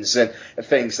insinuations and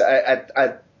things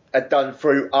that are done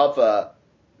through other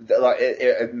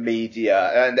like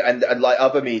media and like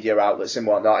other media outlets and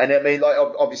whatnot. And I mean, like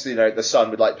obviously, the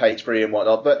Sun with like Page 3 and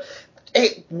whatnot, but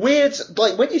it weirds,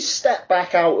 like when you step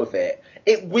back out of it,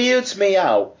 it weirds me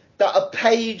out that a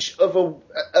page of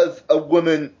a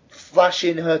woman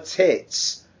flashing her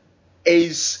tits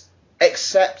is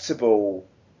acceptable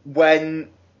when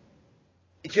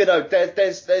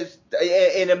there's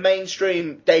in a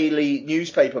mainstream daily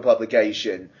newspaper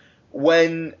publication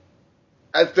when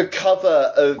the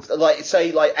cover of like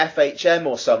FHM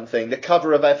or something, the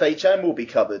cover of FHM will be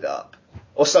covered up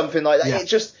or something like that. Yeah. It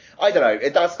just, I don't know,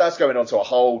 that's going on to a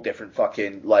whole different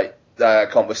fucking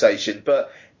conversation,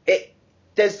 but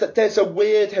there's a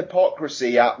weird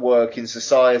hypocrisy at work in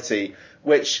society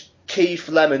which Keith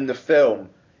Lemon, the film,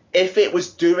 if it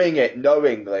was doing it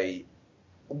knowingly,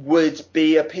 would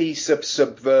be a piece of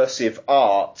subversive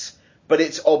art, but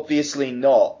it's obviously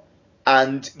not.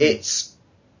 And it's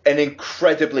an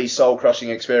incredibly soul-crushing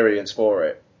experience for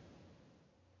it.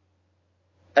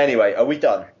 Anyway, are we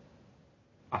done?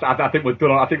 I think we're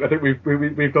done. I think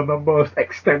we've done the most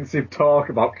extensive talk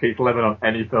about Keith Lemon on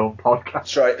any film podcast.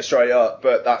 Straight up,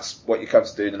 but that's what you come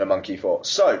to do than a monkey for.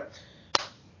 So,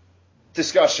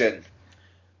 discussion.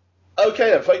 Okay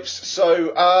then, folks.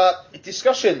 So,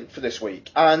 discussion for this week,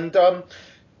 and I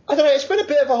don't know. It's been a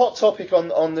bit of a hot topic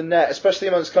on the net, especially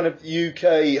amongst kind of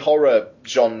UK horror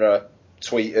genre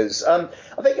tweeters. I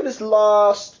think it was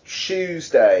last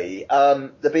Tuesday.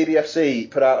 The BBFC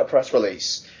put out a press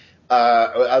release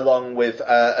along with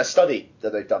a study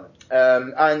that they've done,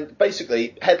 and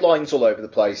basically headlines all over the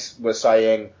place were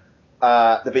saying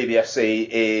the BBFC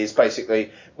is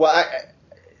basically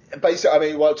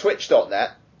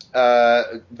Twitch.net.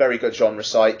 Very good genre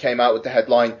site, came out with the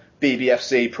headline,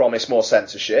 BBFC promise more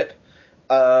censorship.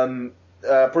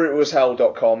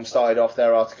 BrutalAsHell.com started off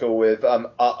their article with,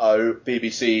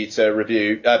 BBFC to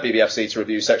review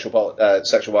sexual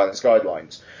violence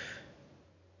guidelines.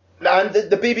 And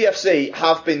the BBFC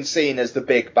have been seen as the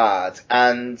big bad,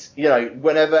 and,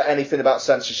 whenever anything about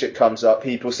censorship comes up,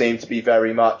 people seem to be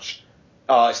very much,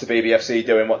 it's the BBFC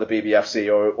doing what the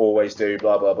BBFC always do,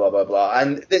 blah blah blah blah blah.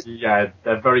 And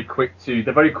they're very quick to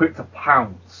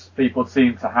pounce. People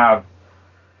seem to have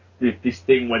this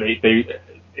thing when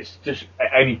it's just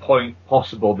at any point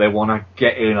possible they want to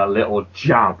get in a little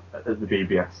jab at the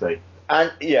BBFC.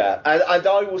 And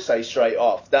I will say straight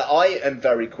off that I am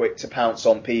very quick to pounce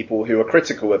on people who are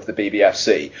critical of the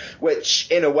BBFC,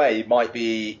 which in a way might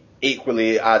be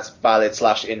equally as valid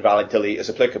 / invalid delete as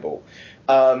applicable.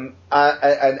 And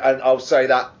I'll say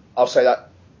that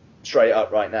straight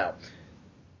up right now.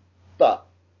 But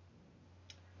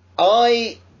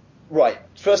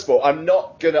first of all, I'm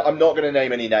not gonna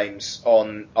name any names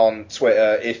on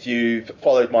Twitter. If you've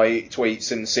followed my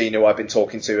tweets and seen who I've been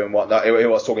talking to and whatnot, who I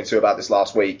was talking to about this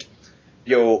last week,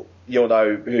 you'll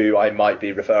know who I might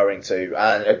be referring to.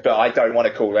 But I don't want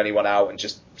to call anyone out and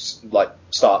just like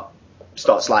start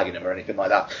slagging them or anything like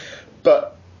that.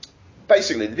 But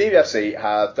basically, the BBFC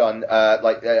have done,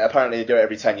 apparently they do it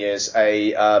every 10 years,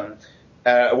 at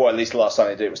least the last time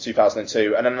they did it was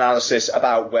 2002, an analysis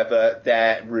about whether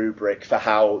their rubric for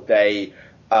how they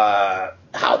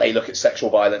look at sexual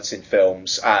violence in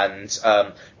films and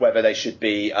whether they should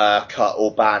be cut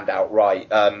or banned outright,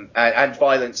 and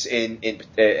violence in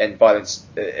violence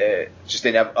just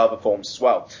in other forms as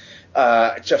well,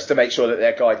 just to make sure that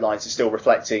their guidelines are still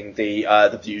reflecting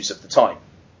the views of the time.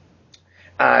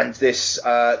 And this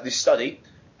study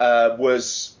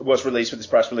was released with this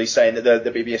press release saying that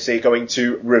the BBFC are going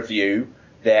to review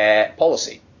their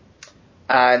policy.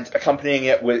 And accompanying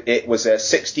it was a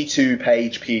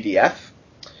 62-page PDF,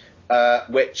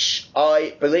 which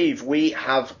I believe we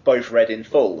have both read in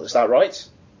full. Is that right?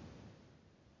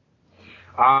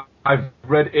 I've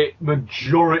read it,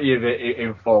 majority of it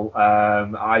in full.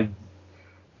 I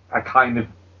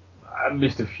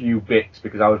missed a few bits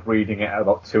because I was reading it at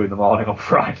about 2 a.m. on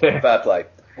Friday. Fair play.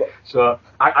 So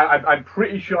I'm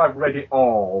pretty sure I've read it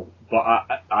all, but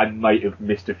I might have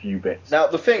missed a few bits. Now,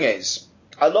 the thing is,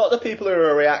 a lot of the people who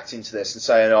are reacting to this and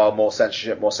saying, more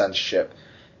censorship.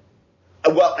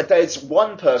 Well, there's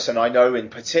one person I know in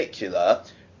particular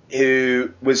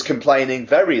who was complaining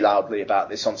very loudly about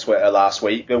this on Twitter last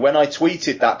week. But when I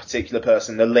tweeted that particular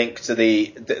person the link to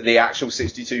the actual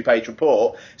 62-page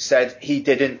report, said he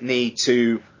didn't need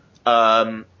to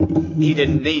he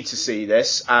didn't need to see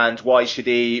this, and why should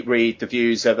he read the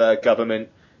views of a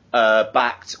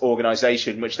government-backed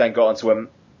organisation, which then got onto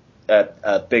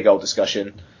a big old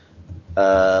discussion.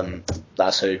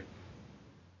 That's who.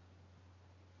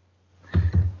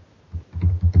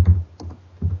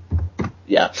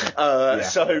 Yeah.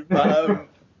 So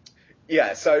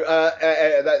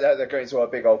they're going to a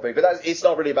big old thing, but it's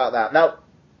not really about that. Now,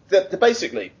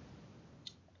 basically,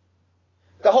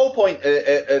 the whole point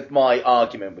of my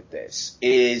argument with this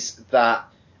is that,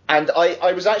 and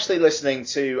I was actually listening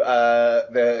to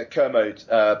the Kermode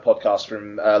podcast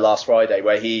from last Friday,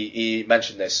 where he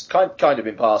mentioned this, kind of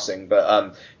in passing,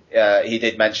 but he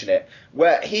did mention it,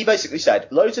 where he basically said,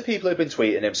 loads of people have been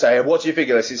tweeting him saying, what do you think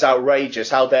of this? It's outrageous.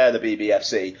 How dare the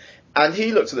BBFC? And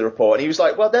he looked at the report and he was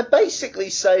like, well, they're basically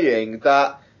saying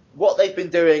that what they've been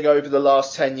doing over the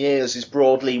last 10 years is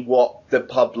broadly what the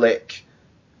public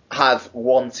have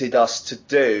wanted us to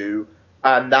do,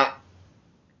 and that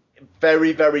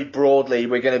very, very broadly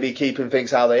we're going to be keeping things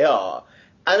how they are.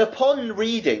 And upon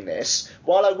reading this,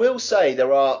 while I will say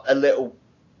there are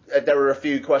a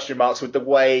few question marks with the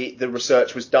way the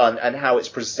research was done and how it's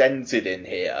presented in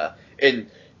here, in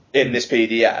this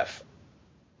PDF,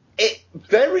 it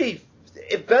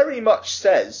very much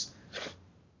says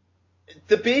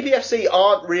the BBFC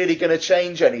aren't really going to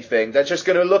change anything. They're just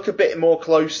going to look a bit more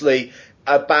closely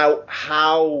about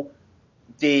how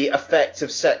the effect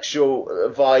of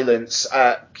sexual violence,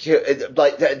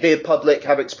 like the public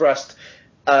have expressed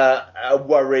a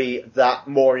worry that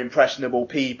more impressionable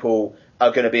people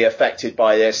are going to be affected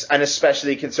by this, and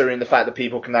especially considering the fact that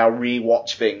people can now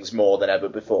re-watch things more than ever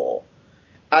before.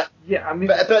 But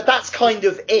that's kind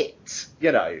of it,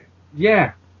 you know.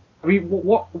 Yeah, I mean,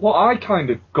 what I kind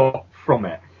of got from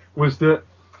it was that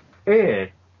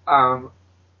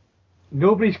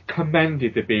nobody's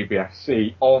commended the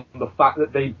BBFC on the fact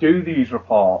that they do these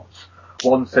reports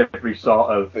once every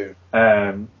sort of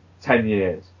 10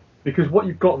 years. Because what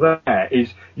you've got there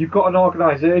is you've got an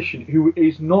organisation who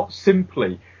is not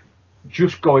simply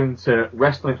just going to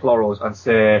Wrestling Florals and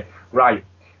say, right,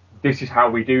 this is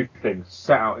how we do things,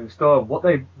 set out in stone. What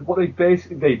they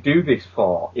basically do this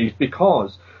for is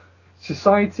because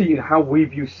society and how we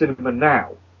view cinema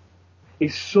now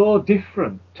is so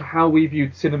different to how we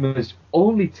viewed cinemas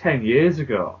only 10 years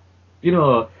ago. You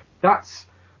know, to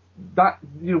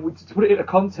put it into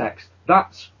context,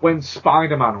 that's when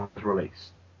Spider-Man was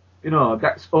released. You know,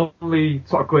 that's only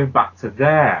sort of going back to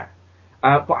there.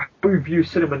 But how we view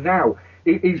cinema now,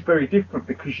 it is very different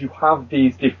because you have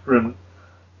these different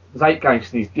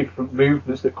zeitgeists, these different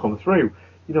movements that come through.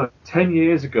 You know, 10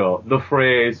 years ago, the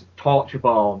phrase torture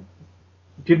porn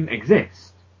didn't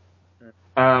exist.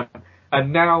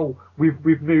 And now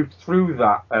we've moved through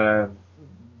that,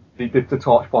 the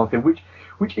torture porn thing,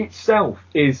 which itself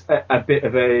is a bit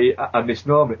of a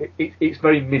misnomer. It's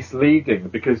very misleading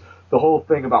because the whole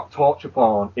thing about torture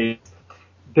porn is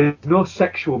there's no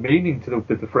sexual meaning to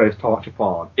the phrase torture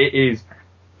porn. It is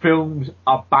films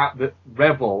about that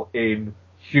revel in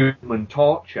human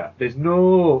torture. There's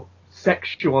no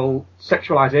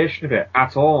sexualization of it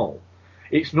at all.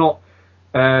 It's not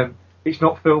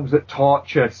films that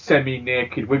torture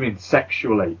semi-naked women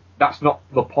sexually. That's not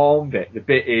the porn bit. The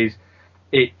bit is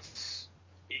it's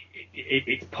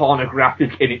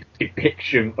pornographic in its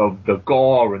depiction of the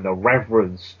gore and the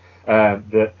reverence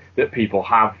that people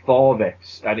have for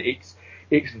this, and it's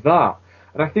that.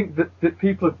 And I think that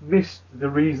people have missed the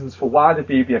reasons for why the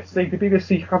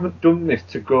BBC haven't done this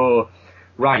to go,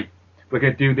 right, we're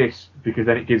going to do this because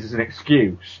then it gives us an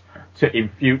excuse to, in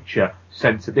future,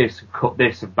 censor this and cut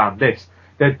this and ban this.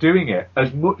 They're doing it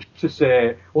as much to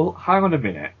say, well, hang on a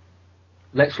minute,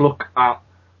 let's look at,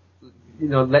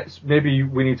 maybe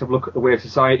we need to look at the way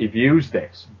society views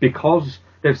this, because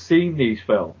they've seen these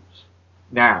films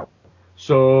now.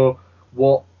 So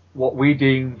what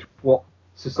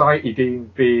society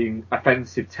deemed being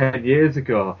offensive 10 years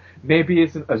ago maybe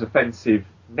isn't as offensive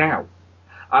now.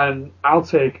 And I'll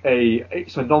take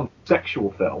it's a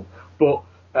non-sexual film, but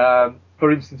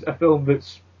for instance, a film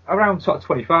that's around sort of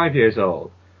 25 years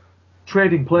old,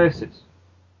 Trading Places,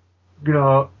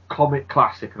 comic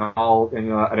classic and all,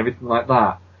 and everything like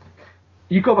that.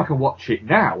 You go back and watch it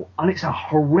now, and it's a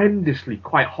horrendously,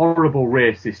 quite horrible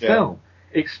racist film.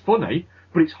 It's funny,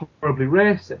 but it's horribly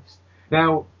racist.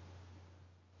 Now,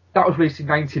 that was released in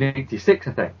 1986,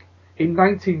 I think. In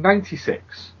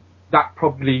 1996, that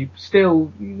probably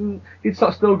still, you'd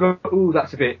sort of still go, ooh,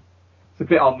 it's a bit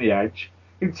on the edge.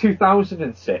 In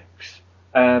 2006,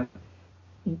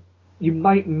 you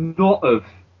might not have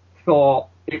thought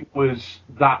it was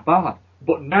that bad.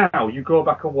 But now you go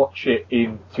back and watch it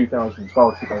in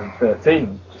 2012,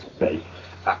 2013,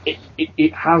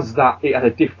 it has a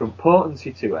different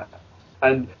potency to it,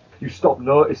 and you stop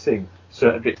noticing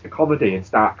certain bits of comedy and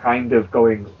start kind of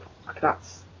going,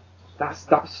 that's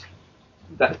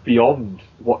beyond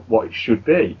what it should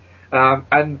be.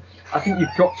 And I think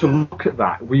you've got to look at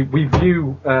that. We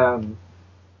view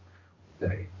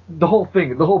the whole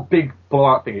big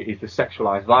blowout thing is the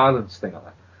sexualized violence thing on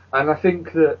it, and I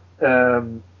think that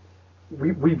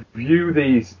we view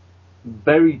these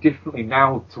very differently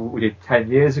now to what we did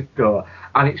 10 years ago,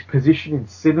 and its position in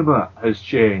cinema has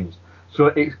changed. So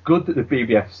it's good that the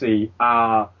BBFC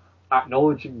are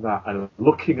acknowledging that and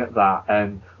looking at that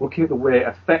and looking at the way it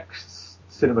affects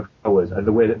cinema goers and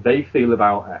the way that they feel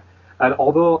about it. And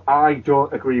although I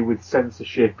don't agree with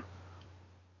censorship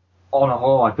on a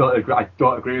whole, I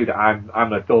don't agree with it. I'm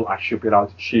an adult. I should be allowed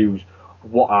to choose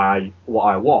what I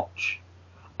watch.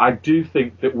 I do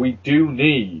think that we do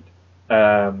need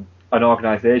an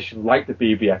organisation like the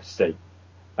BBFC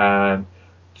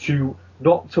to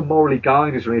not to morally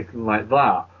guide us or anything like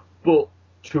that, but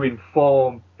to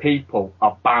inform people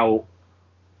about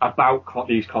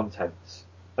these contents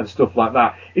and stuff like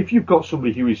that. If you've got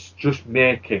somebody who is just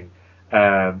making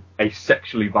a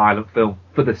sexually violent film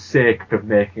for the sake of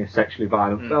making a sexually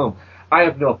violent film, I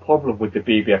have no problem with the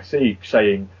BBFC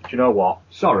saying, do you know what?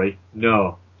 Sorry,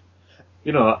 no.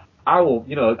 You know, I will,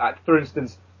 for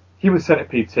instance, Human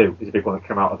Centipede 2 is a big one that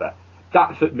came out of it.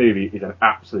 That movie is an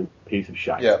absolute piece of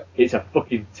shit. Yeah. It's a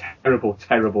fucking terrible,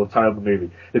 terrible, terrible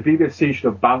movie. The BBC should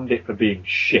have banned it for being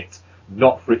shit,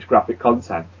 not for its graphic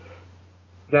content.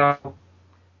 Now,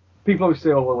 people always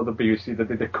say, oh, well, the BBC,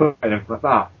 they cut it and everything like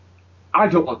that. I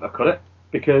don't want to cut it,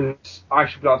 because I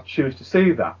should be able to choose to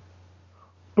see that.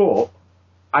 But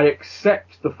I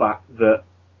accept the fact that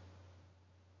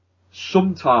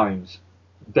sometimes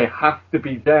they have to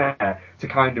be there to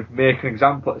kind of make an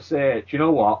example to say, do you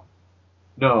know what?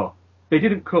 No, they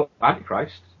didn't cut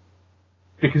Antichrist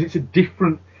because it's a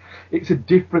different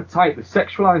type. The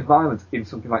sexualized violence in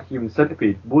something like Human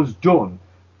Centipede was done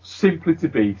simply to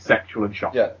be sexual and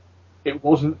shocking. Yeah. It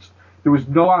wasn't. There was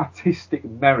no artistic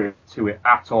merit to it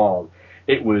at all.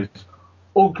 It was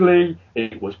ugly.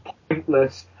 It was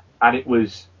pointless, and it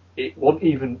wasn't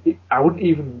even. I wouldn't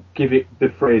even give it the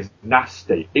phrase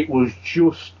nasty. It was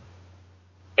just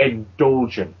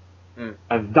indulgent.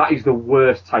 And that is the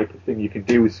worst type of thing you can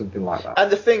do with something like that.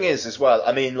 And the thing is, as well,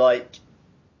 I mean, like,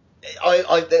 and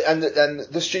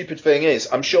the stupid thing is,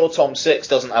 I'm sure Tom Six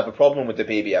doesn't have a problem with the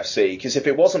BBFC, because if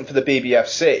it wasn't for the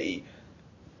BBFC,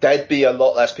 there'd be a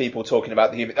lot less people talking about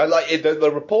the human. Like,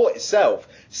 the report itself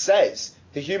says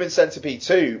the Human Centipede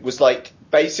 2 was like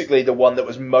basically the one that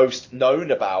was most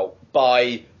known about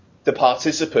by the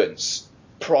participants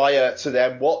prior to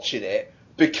them watching it,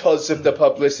 because of the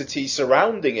publicity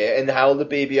surrounding it and how the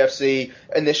BBFC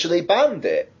initially banned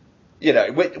it,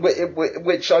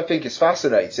 which I think is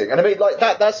fascinating. And I mean, like,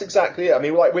 that's exactly it. I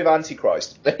mean, like with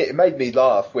Antichrist, it made me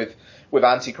laugh with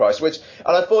Antichrist,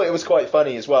 and I thought it was quite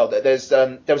funny as well that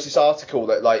there was this article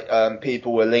that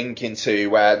people were linking to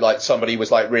where like somebody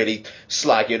was like really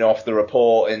slagging off the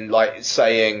report and like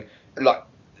saying like,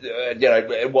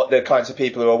 what the kinds of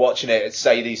people who are watching it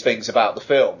say these things about the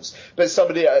films. But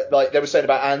somebody, they were saying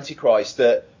about Antichrist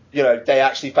that, they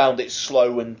actually found it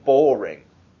slow and boring.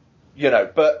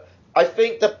 But I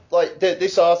think that,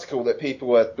 this article that people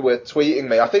were tweeting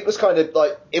me, I think was kind of,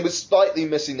 it was slightly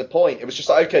missing the point. It was just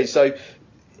like, okay, so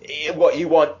what you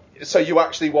want, so you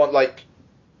actually want,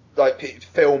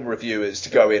 film reviewers to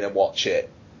go in and watch it.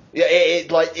 Yeah,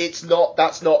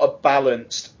 that's not a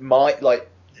balanced,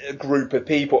 a group of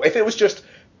people. If it was just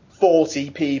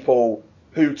 40 people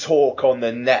who talk on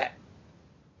the net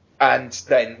and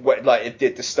then it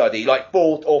did the study,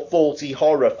 40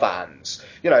 horror fans,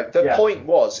 the point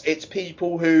was it's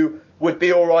people who would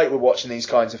be all right with watching these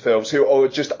kinds of films who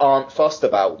just aren't fussed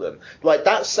about them. Like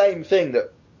that same thing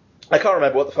that I can't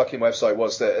remember what the fucking website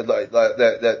was that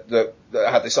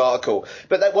had this article,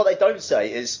 but what they don't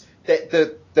say is that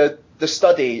the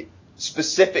study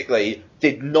specifically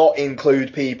did not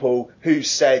include people who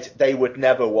said they would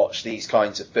never watch these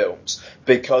kinds of films,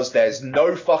 because there's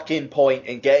no fucking point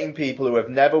in getting people who have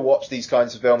never watched these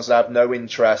kinds of films and have no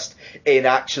interest in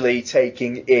actually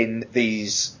taking in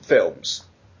these films.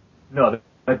 No,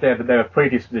 they're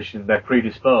predispositioned, they're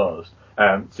predisposed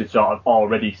to sort of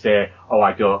already say, oh,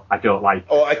 I don't like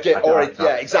it.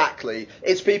 Yeah, exactly.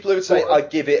 It's people who say, I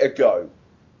give it a go.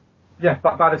 Yeah,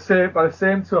 but by the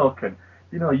same token,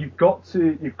 you've got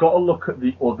to look at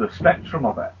the other spectrum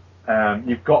of it.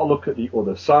 You've got to look at the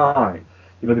other side.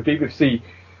 The BBC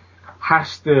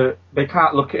they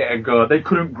can't look at it and go, they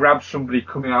couldn't grab somebody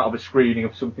coming out of a screening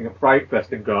of something at Fright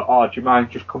Fest and go, oh, do you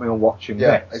mind just coming and watching this?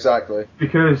 Yeah, exactly.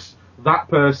 Because that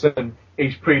person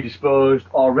is predisposed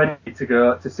or ready to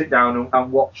go to sit down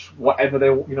and watch whatever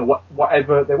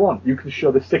whatever they want. You can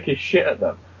show the sickest shit at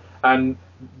them. And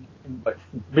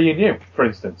me and you, for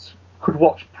instance, could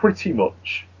watch pretty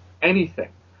much anything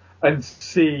and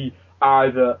see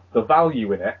either the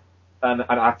value in it, and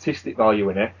an artistic value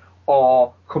in it,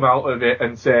 or come out of it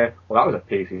and say, well, that was a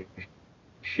piece of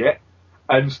shit,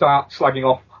 and start slagging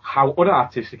off how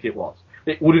unartistic it was.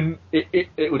 It would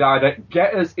either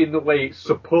get us in the way it's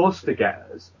supposed to get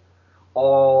us,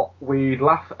 or we'd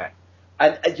laugh at it.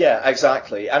 And yeah,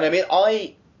 exactly. And I mean,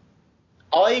 I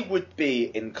would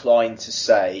be inclined to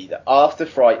say that after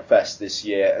Fright Fest this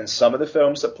year, and some of the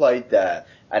films that played there,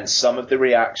 and some of the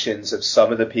reactions of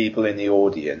some of the people in the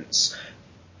audience,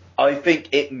 I think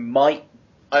it might.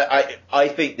 I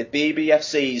think the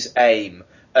BBFC's aim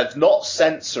of not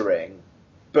censoring,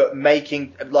 but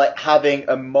making, like, having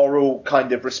a moral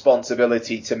kind of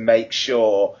responsibility to make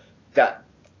sure that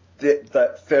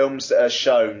that films that are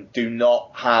shown do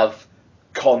not have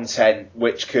content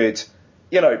which could,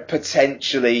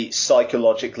 potentially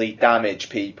psychologically damage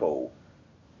people,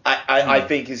 I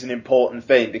think is an important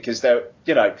thing, because they're,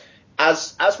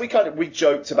 as we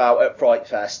joked about at Fright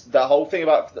Fest, the whole thing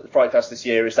about Fright Fest this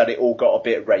year is that it all got a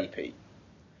bit rapey.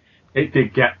 It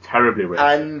did get terribly rapey.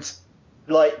 And,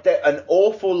 like, an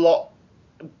awful lot,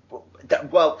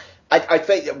 I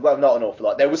think, well, not an awful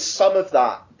lot, there was some of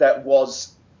that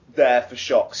was there for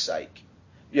shock's sake,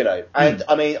 and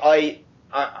I mean,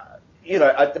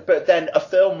 but then a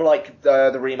film like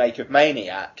the remake of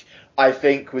Maniac, I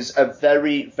think, was a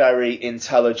very, very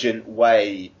intelligent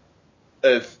way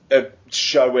of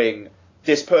showing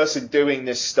this person doing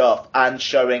this stuff and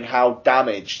showing how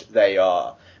damaged they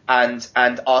are, and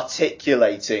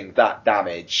articulating that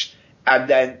damage, and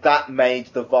then that made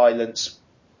the violence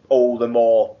all the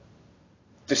more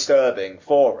disturbing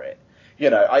for it.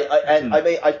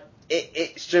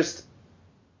 It's just.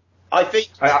 I think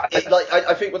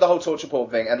I think with the whole torture porn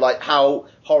thing, and like how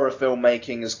horror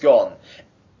filmmaking has gone,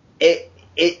 it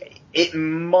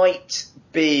might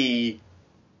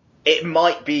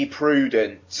be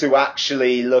prudent to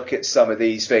actually look at some of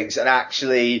these things and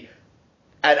actually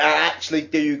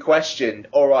do question,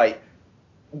 all right,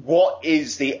 what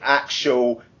is the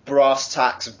actual brass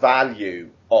tacks value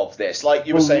of this? Like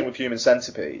you were saying with Human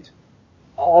Centipede.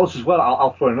 Also, as well,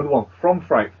 I'll throw another one from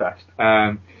Fright Fest.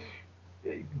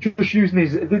 Just using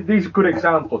these are good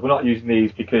examples. We're not using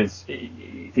these because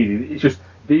it's just,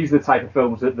 these are the type of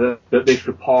films that this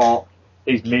report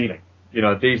is meaning. These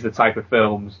are the type of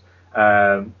films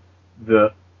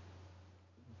that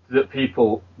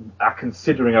people are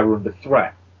considering are under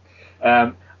threat.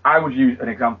 I would use an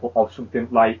example of something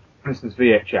like, for instance,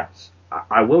 VHS.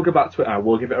 I will go back to it and I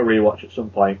will give it a rewatch at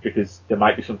some point because there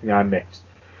might be something I missed.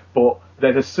 But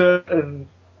there's a certain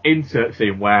insert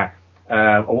scene where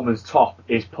a woman's top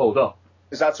is pulled up.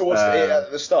 Is that towards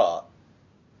the start?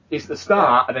 It's the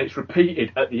start, and then it's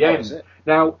repeated at the end. Is it?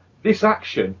 Now, this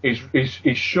action is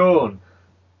shown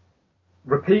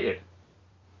repeated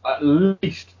at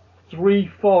least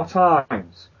 3-4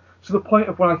 times, to the point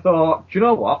of when I thought, do you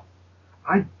know what?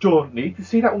 I don't need to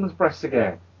see that woman's breasts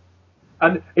again.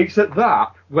 And it's at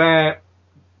that where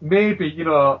maybe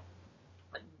the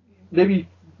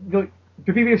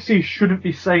BBC shouldn't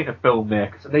be saying to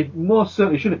filmmakers, and they most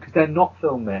certainly shouldn't, because they're not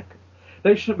filmmakers.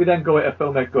 They shouldn't be then going to a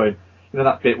filmmaker going,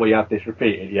 that bit where you have this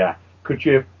repeated, yeah, could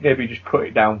you maybe just cut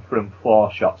it down from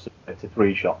 4 shots of it to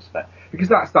 3 shots of it? Because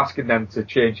that's asking them to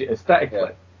change it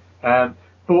aesthetically. Yeah.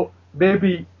 But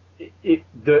maybe if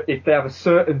they have a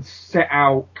certain set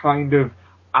out kind of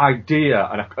idea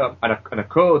and a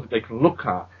code that they can look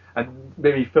at, and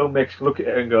maybe filmmakers can look at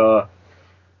it and go,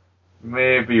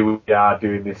 maybe we are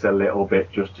doing this a little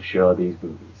bit just to show these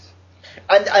movies.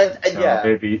 And yeah,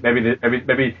 maybe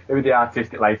the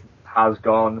artistic license has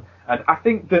gone, and I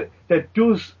think that there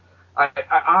does.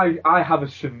 I have a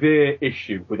severe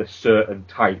issue with a certain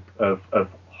type of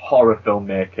horror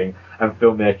filmmaking and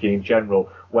filmmaking in general,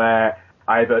 where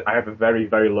I have a very,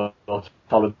 very low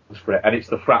tolerance for it, and it's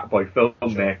the frat boy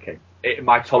filmmaking.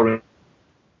 My tolerance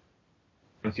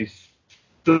is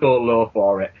so low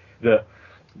for it that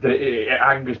it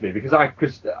angers me, because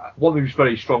one who's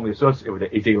very strongly associated with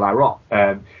it is Eli Roth,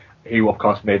 who of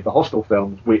course made the Hostel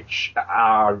films, which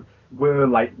were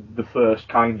like the first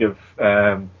kind of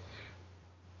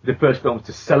the first films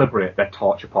to celebrate their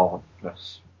torture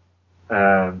pornness.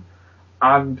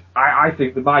 And I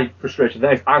think that my frustration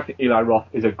there is, I think Eli Roth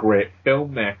is a great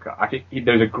filmmaker. I think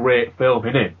there's a great film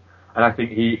in him. and I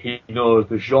think he knows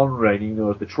the genre and he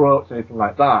knows the tropes and anything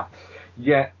like that.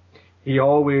 Yet he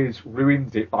always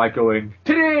ruins it by going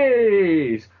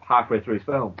titties halfway through his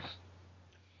films.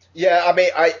 Yeah, I mean,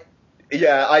 I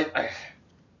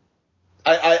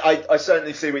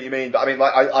certainly see what you mean, but I mean,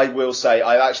 like, I will say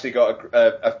I actually got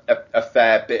a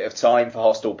fair bit of time for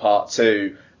Hostel Part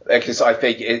 2 because I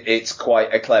think it's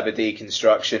quite a clever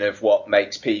deconstruction of what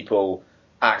makes people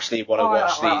actually want to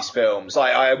watch these films.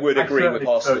 I would agree with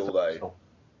Hostel though.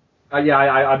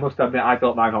 I must admit I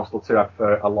don't mind Hostel 2. I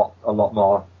prefer a lot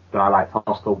more than I liked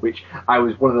Hostel, which I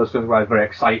was one of those films where I was very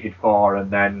excited for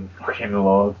and then fucking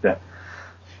loathed it.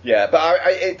 Yeah, but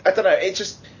I don't know. It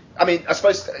just, I mean, I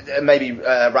suppose maybe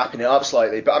wrapping it up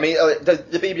slightly, but I mean,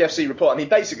 the BBFC report, I mean,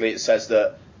 basically it says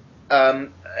that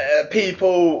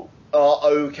people are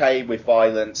okay with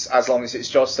violence as long as it's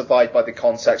justified by the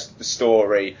context of the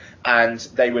story, and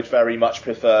they would very much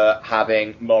prefer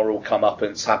having moral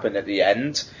comeuppance happen at the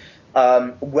end.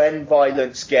 When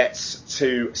violence gets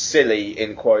too silly,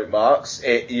 in quote marks,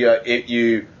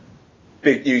 you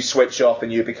switch off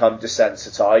and you become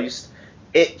desensitized.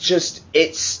 It's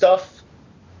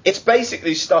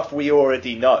basically stuff we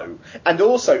already know. And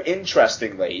also,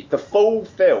 interestingly, the full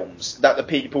films that the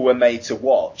people were made to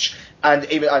watch, and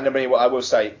even, I mean, what I will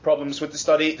say, problems with the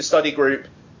study group,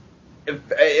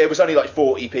 it was only like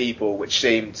 40 people, which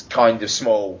seemed kind of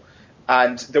small.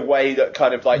 And the way that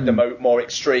kind of like the more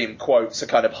extreme quotes are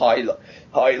kind of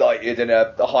highlighted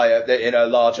in a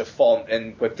larger font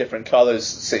and with different colours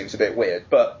seems a bit weird.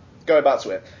 But going back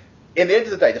to it, in the end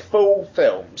of the day, the full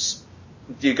films,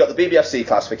 you've got the BBFC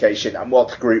classification and what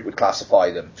the group would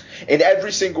classify them. In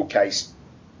every single case,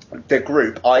 the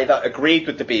group either agreed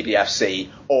with the BBFC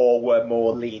or were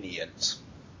more lenient.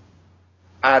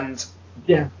 And,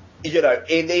 yeah, you know,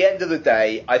 in the end of the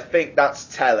day, I think that's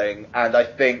telling, and I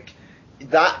think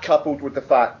that coupled with the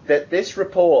fact that this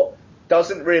report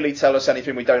doesn't really tell us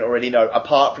anything we don't already know,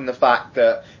 apart from the fact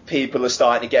that people are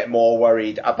starting to get more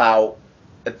worried about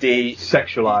the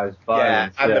sexualized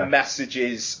violence, the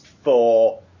messages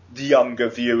for the younger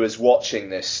viewers watching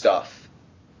this stuff.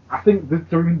 I think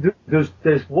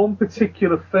there's one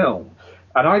particular film,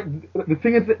 and the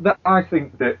thing is that I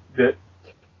think that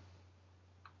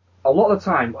a lot of the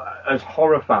time as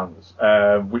horror fans,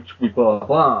 which we both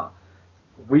are,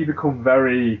 we become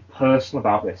very personal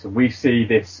about this, and we see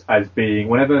this as being,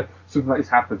 whenever something like this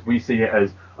happens, we see it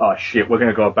as, oh shit, we're going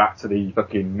to go back to the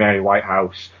fucking Mary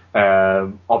Whitehouse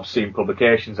Obscene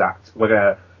Publications Act.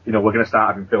 We're going to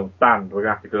start having films banned. We're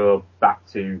going to have to go back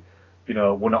to,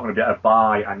 we're not going to be able to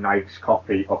buy a nice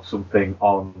copy of something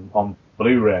on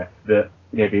Blu-ray that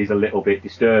maybe is a little bit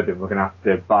disturbing. We're going to have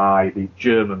to buy the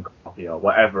German copy or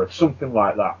whatever, something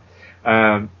like that.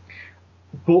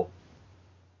 But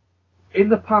in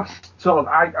the past, sort of,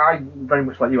 I very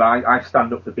much like you, I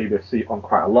stand up to BBC on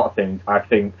quite a lot of things. I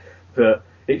think that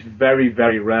it's very,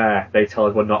 very rare they tell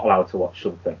us we're not allowed to watch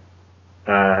something.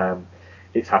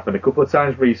 It's happened a couple of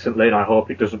times recently, and I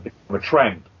hope it doesn't become a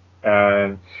trend.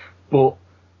 But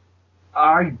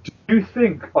I do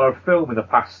think on a film in the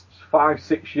past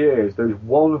 5-6 years, there's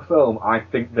one film I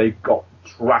think they got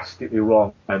drastically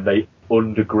wrong and they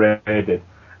undergraded.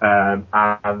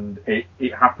 And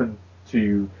it happened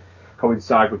to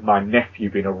coincide with my nephew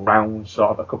being around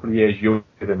sort of a couple of years younger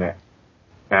than it.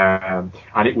 And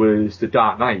it was The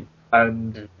Dark Knight.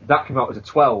 And that came out as a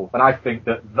 12, and I think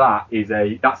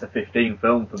that's a 15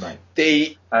 film for me.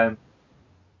 And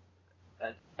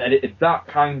that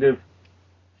kind of,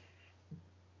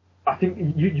 I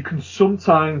think you can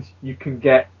sometimes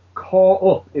get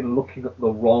caught up in looking at the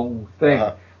wrong thing.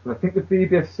 And I think the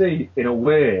BBFC, in a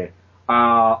way,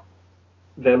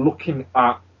 they're looking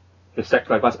at the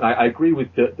sexualized violence. I agree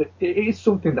with that. It is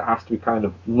something that has to be kind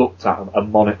of looked at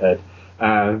and monitored.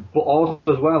 But also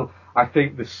as well, I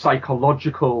think the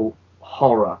psychological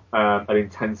horror and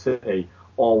intensity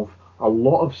of a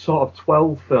lot of sort of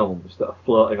 12 films that are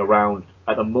floating around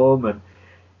at the moment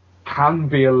can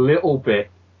be a little bit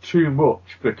too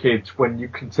much for kids when you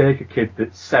can take a kid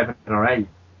that's 7 or 8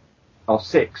 or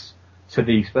 6 to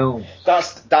these films.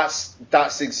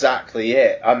 That's exactly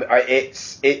it.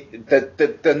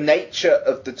 The nature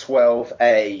of the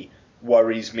 12A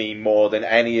worries me more than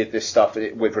any of this stuff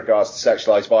with regards to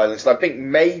sexualized violence. And I think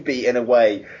maybe in a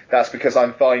way that's because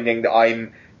I'm finding that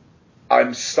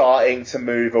I'm starting to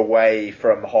move away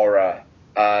from horror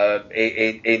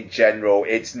in general.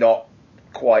 It's not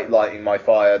quite lighting my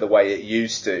fire the way it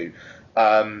used to.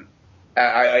 I'm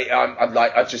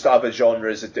like, just other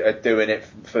genres are doing it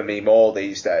for me more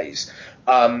these days.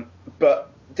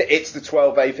 But it's the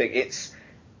 12A thing.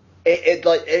 in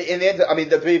the end, I mean,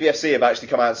 the BBFC have actually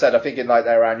come out and said, I think in like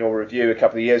their annual review a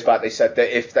couple of years back, they said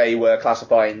that if they were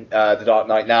classifying The Dark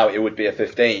Knight now, it would be a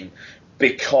 15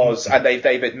 because, and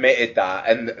they've admitted that,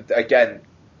 and again,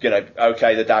 you know,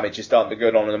 okay, the damage is done, but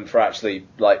good on them for actually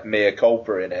like mea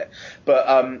culpa in it.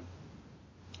 But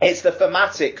it's the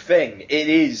thematic thing. It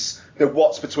is the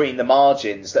what's between the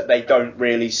margins that they don't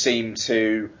really seem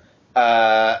to.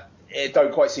 It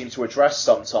don't quite seem to address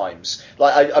sometimes.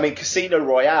 Like, I mean, Casino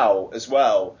Royale as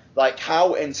well. Like,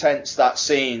 how intense that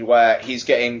scene where he's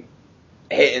getting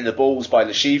hit in the balls by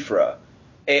Le Chiffre.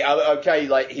 Okay,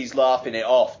 like, he's laughing it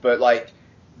off, but, like,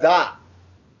 that...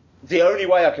 The only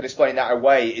way I can explain that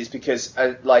away is because,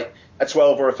 like, a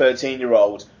 12 or a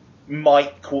 13-year-old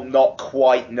might not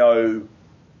quite know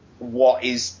what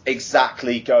is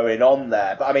exactly going on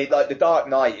there. But, I mean, like, The Dark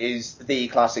Knight is the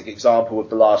classic example of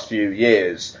the last few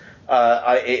years.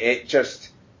 I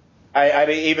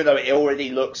mean, even though it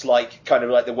already looks like, kind of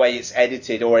like the way it's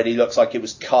edited already looks like it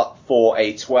was cut for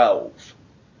a 12.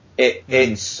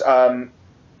 It's the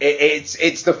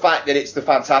fact that it's the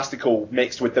fantastical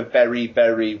mixed with the very,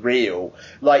 very real.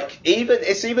 Like,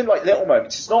 it's even like little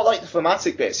moments. It's not like the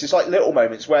thematic bits. It's like little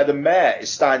moments where the mayor is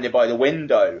standing by the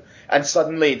window and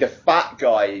suddenly the fat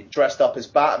guy dressed up as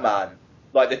Batman,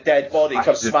 like the dead body,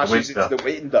 smashes into the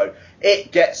window.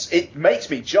 It makes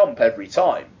me jump every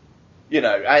time, you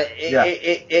know.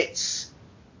 It's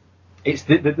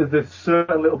the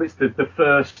certain little bits. The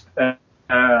first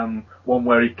one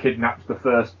where he kidnaps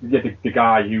the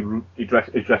guy who he dressed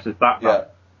as Batman.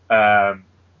 Yeah.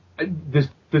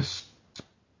 There's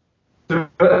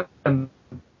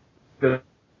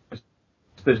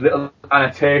little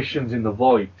annotations in the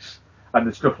voice and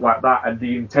the stuff like that, and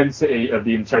the intensity of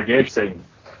the interrogation scene.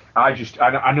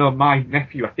 I know my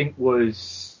nephew, I think he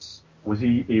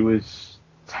was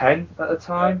 10 at the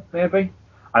time, maybe.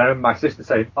 I remember my sister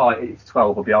saying, "Oh, it's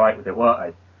 12, I'll be alright with it, won't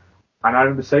I?" And I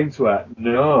remember saying to her,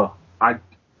 "No, I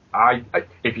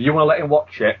if you want to let him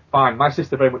watch it, fine." My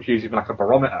sister very much uses it like a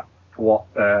barometer for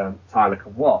what Tyler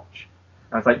can watch.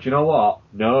 And I was like, "Do you know what?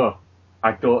 No,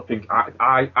 I don't think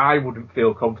I wouldn't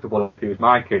feel comfortable if he was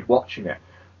my kid watching it."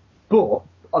 But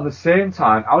at the same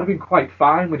time, I would have been quite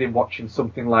fine with him watching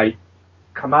something like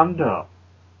Commando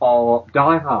or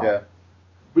Die Hard,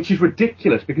 which is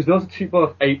ridiculous because those are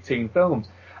both 18 films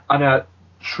and are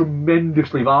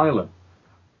tremendously violent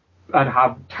and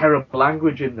have terrible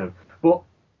language in them. But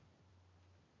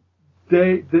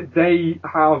they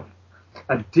have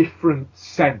a different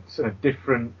sense and a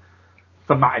different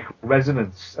thematic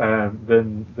resonance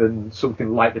than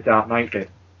something like The Dark Knight did.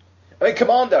 I mean,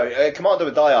 Commando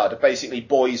and Die Hard are basically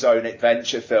boys' own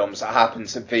adventure films that happen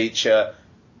to feature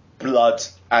blood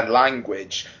and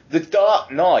language. The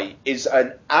Dark Knight is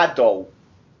an adult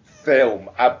film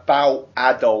about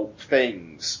adult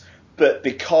things, but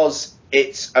because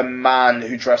it's a man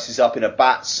who dresses up in a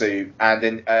bat suit and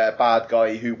a bad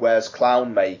guy who wears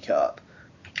clown makeup,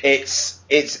 it's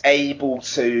able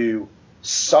to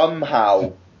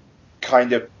somehow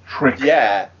kind of trick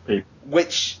people.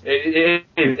 Which it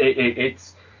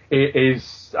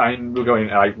is. I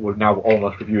would now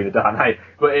almost review The Dark Knight,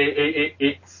 but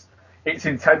its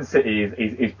intensity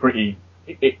is pretty.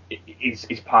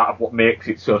 It's part of what makes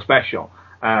it so special.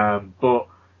 But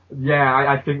yeah,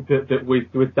 I think that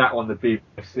with that one, the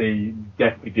BBC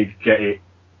definitely did get it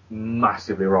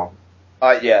massively wrong.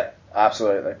 Yeah,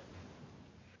 absolutely.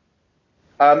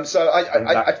 So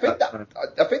I think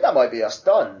that might be us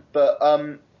done, but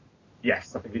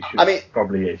yes, I think it should.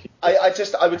 Probably is.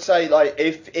 I would say, like,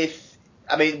 if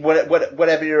I mean,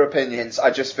 whatever your opinions,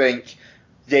 I just think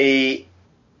the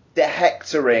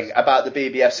hectoring about the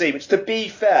BBFC, which to be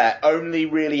fair only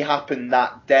really happened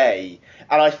that day,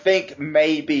 and I think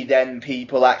maybe then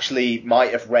people actually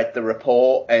might have read the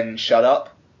report and shut up.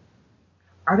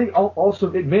 I think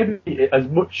also it maybe as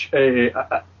much a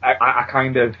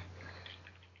kind of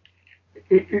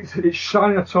it's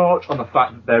shining a torch on the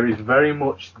fact that there is very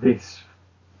much this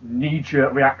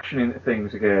knee-jerk reaction into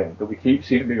things again that we keep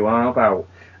seeing people on about,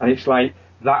 and it's like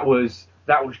that was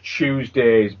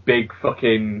Tuesday's big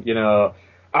fucking, you know,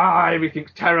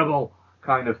 everything's terrible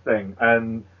kind of thing,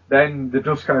 and then the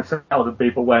dust kind of settled and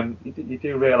people went, you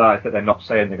do realise that they're not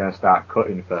saying they're going to start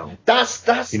cutting film. That's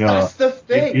the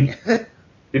thing.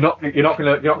 You're not going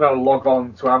to log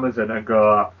on to Amazon and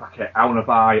go, fuck it, I want to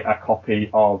buy a copy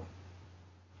of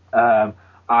I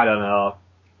don't know,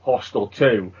 Hostel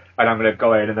 2, and I'm going to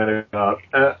go in and then go,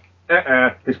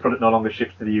 this product no longer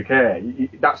ships to the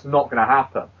UK. That's not going to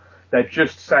happen. They're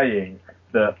just saying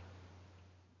that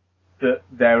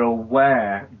they're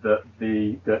aware that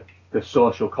the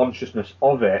social consciousness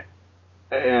of it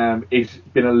it's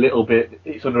been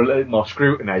it's under a little more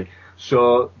scrutiny,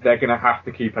 so they're going to have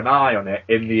to keep an eye on it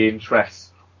in the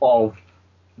interests of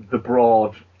the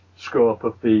broad scope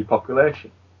of the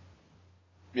population.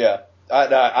 Yeah.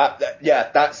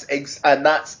 That's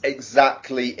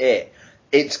exactly it.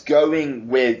 It's going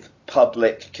with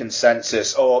public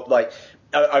consensus, or like,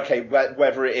 okay,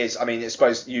 whether it is, I mean, I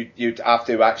suppose you'd have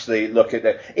to actually look at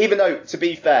it. Even though, to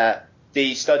be fair,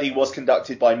 the study was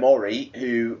conducted by Maury,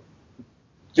 who,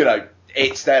 you know,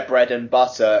 it's their bread and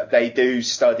butter. They do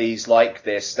studies like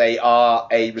this. They are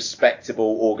a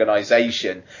respectable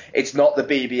organisation. It's not the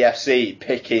BBFC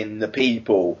picking the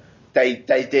people. They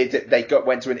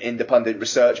went to an independent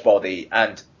research body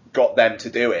and got them to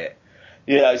do it.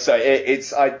 You know, so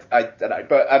I don't know,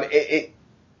 but it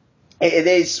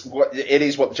is what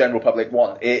the general public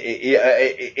want.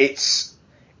 It's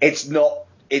not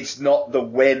the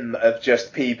whim of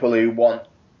just people who want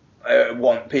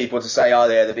people to say, oh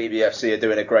yeah, the BBFC are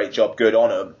doing a great job, good on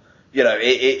them. You know,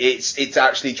 it's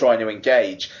actually trying to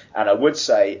engage. And I would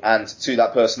say, and to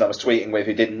that person I was tweeting with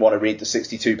who didn't want to read the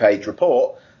 62-page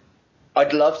report,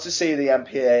 I'd love to see the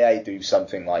MPAA do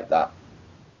something like that.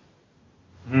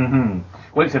 Mm-hmm.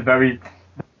 Well,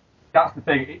 that's the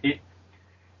thing.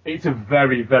 It's a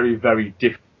very, very, very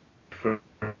different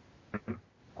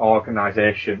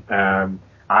organisation, and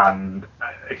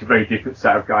it's a very different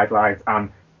set of guidelines.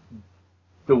 And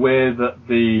the way that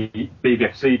the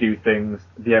BBFC do things,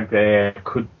 the MPAA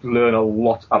could learn a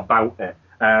lot about it.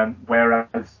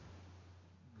 Whereas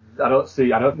I don't think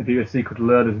the BBFC could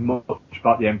learn as much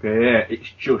about the MPAA.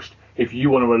 It's just, if you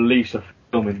want to release a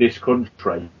film in this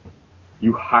country,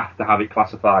 you have to have it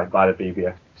classified by the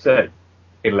BBFC,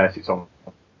 unless it's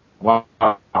online.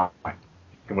 You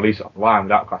can release it online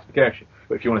without classification.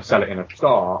 But if you want to sell it in a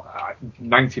store,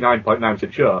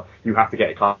 99.9% sure, you have to get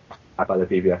it classified by the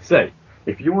BBFC.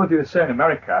 If you want to do the same in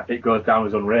America, it goes down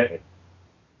as unrated.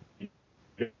 You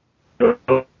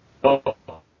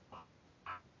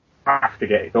have to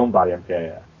get it done by the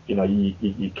MPAA. You know,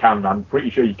 you can, I'm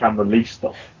pretty sure you can release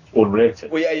stuff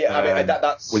unrated. Well, yeah. I mean,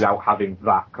 that's without having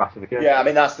that classification. Yeah, I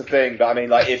mean that's the thing. But I mean,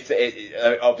 like,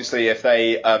 obviously if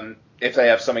they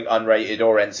have something unrated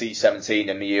or NC-17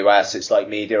 in the US, it's like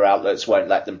media outlets won't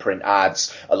let them print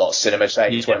ads. A lot of cinema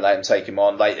chains won't let them take them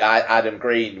on. Like Adam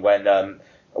Green,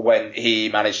 when he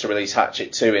managed to release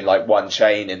Hatchet 2 in like one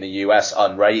chain in the US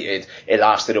unrated, it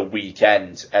lasted a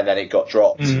weekend and then it got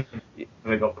dropped. Mm-hmm.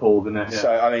 And it got pulled, didn't it? Yeah.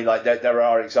 So I mean, like there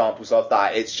are examples of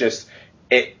that. It's just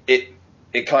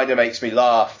it kind of makes me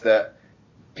laugh that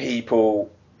people,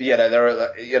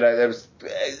 there was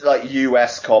like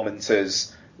US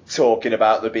commenters talking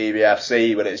about the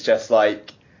BBFC, but it's just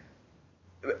like,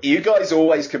 you guys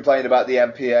always complain about the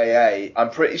MPAA. I'm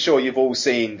pretty sure you've all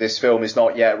seen This Film Is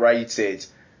Not Yet Rated.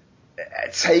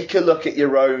 Take a look at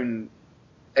your own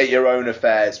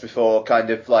affairs before kind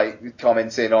of like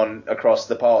commenting on across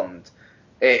the pond.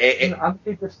 Actually,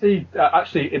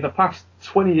 in the past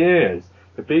 20 years,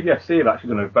 the BBFC have actually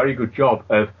done a very good job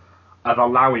of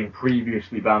allowing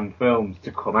previously banned films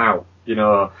to come out. You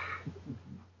know,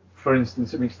 for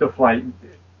instance, I mean, stuff like,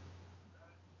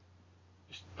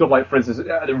 for instance,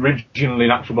 originally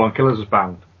Natural Born Killers was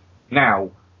banned. Now,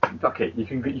 okay, you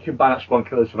can ban Natural Born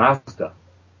Killers from Asda.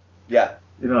 Yeah.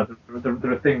 You know,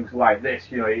 there are things like this.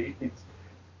 You know,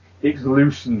 it's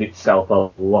loosened itself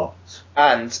a lot.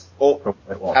 And also,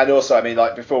 I mean,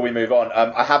 like, before we move on,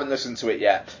 I haven't listened to it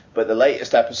yet, but the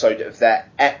latest episode of their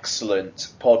excellent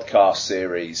podcast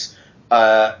series,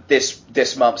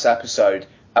 this month's episode,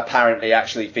 apparently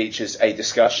actually features a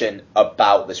discussion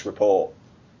about this report.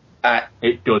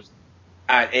 It does.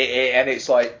 And it's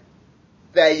like,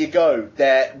 there you go.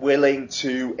 They're willing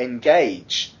to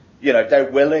engage. You know, they're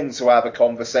willing to have a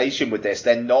conversation with this.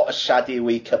 They're not a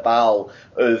shadowy cabal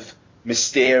of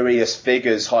mysterious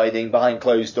figures hiding behind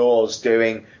closed doors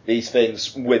doing these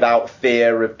things without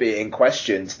fear of being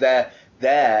questioned. They're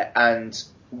there and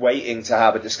waiting to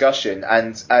have a discussion.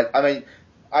 And I mean,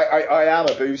 I am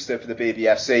a booster for the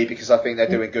BBFC because I think they're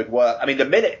doing good work. I mean, the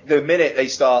minute they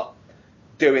start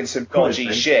doing some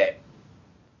dodgy shit,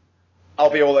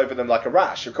 I'll be all over them like a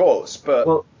rash, of course. But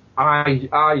well, I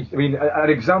mean, an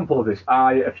example of this,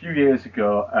 a few years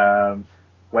ago,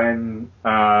 when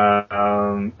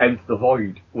Enter the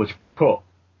Void was put,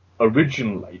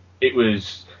 originally it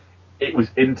was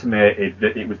intimated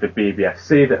that it was the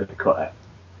BBFC that had cut it.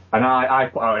 And I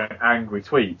put out an angry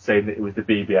tweet saying that it was the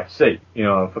BBFC. You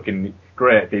know, fucking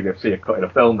great, BBFC are cutting a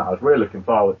film now. I was really looking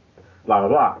forward, blah,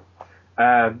 blah,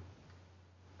 blah.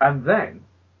 And then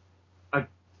I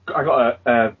got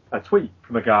a tweet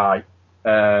from a guy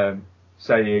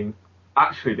saying,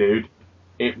 actually, dude,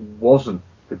 it wasn't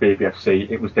the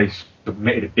BBFC, it was they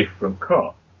submitted a different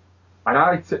cut. And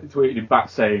I tweeted him back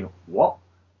saying, what?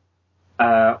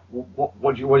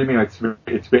 What do you mean it's a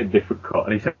bit different cut?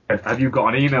 And he said, have you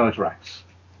got an email address?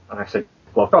 And I said,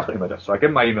 well, I've got an email address. So I gave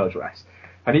him my email address.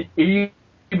 And he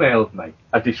emailed me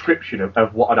a description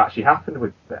of what had actually happened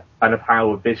with it, and of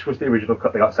how this was the original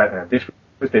cut they got sent in, this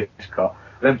was this cut.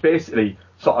 And then basically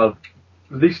sort of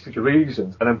listed the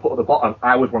reasons, and then put at the bottom,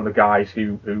 I was one of the guys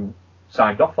who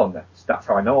signed off on this. That's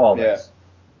how I know all this.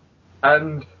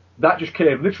 And that just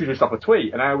came literally just off a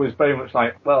tweet, and I was very much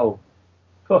like, well,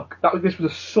 fuck, this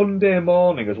was a Sunday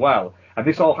morning as well, and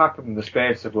this all happened in the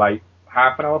space of like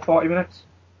half an hour, 40 minutes.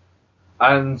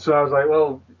 And so I was like,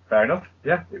 well, fair enough.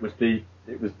 Yeah, it was the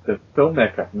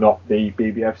filmmaker, not the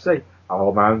BBFC. I'll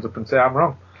hold my hands up and say I'm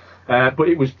wrong. But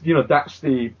it was, that's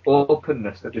the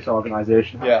openness that this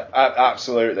organisation has. Yeah,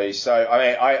 absolutely. So, I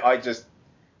mean,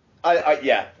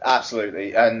 yeah,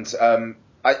 absolutely. And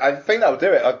I think that would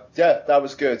do it. Yeah, that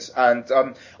was good. And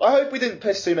I hope we didn't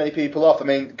piss too many people off. I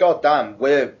mean, goddamn,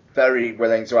 we're very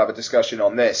willing to have a discussion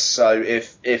on this. So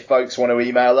if folks want to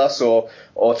email us or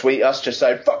tweet us, just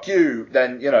say, fuck you,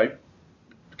 then,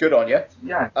 good on you.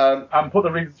 Yeah. And put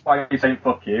the reasons why you say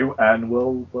fuck you, and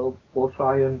we'll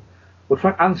try and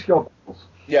answer your calls.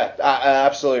 Yeah,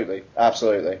 absolutely.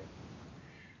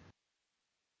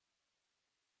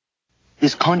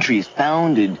 This country is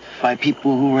founded by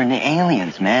people who were in the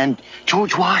aliens, man.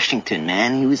 George Washington,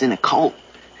 man, he was in a cult,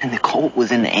 and the cult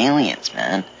was in the aliens,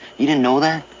 man. You didn't know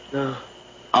that? No.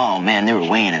 Oh, man, they were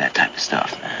way into that type of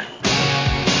stuff, man.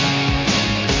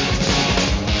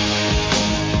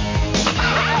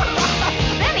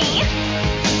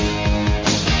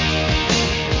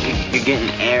 You're getting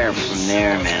air from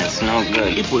there, man. It's no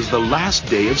good. It was the last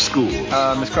day of school.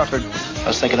 Miss Crawford, I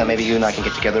was thinking that maybe you and I can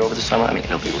get together over the summer. I mean,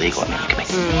 it'll be legal. I mean, we can make...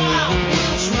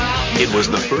 It was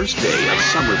the first day of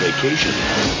summer vacation.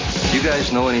 You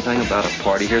guys know anything about a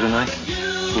party here tonight?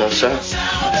 No, sir.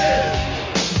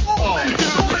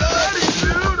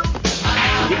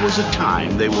 It was a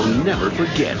time they will never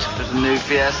forget. There's a new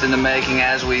Fiesta in the making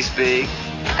as we speak.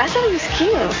 I thought he was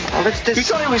cute. Oh, that's this. You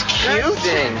thought he was cute?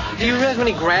 Then. Do you realize when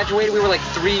he graduated, we were like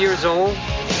 3 years old?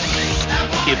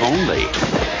 If only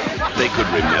they could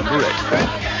remember it.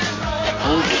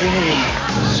 Okay.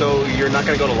 So you're not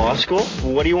going to go to law school?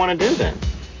 What do you want to do then?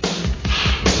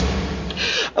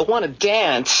 I want to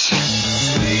dance.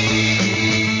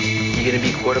 You going to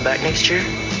be quarterback next year?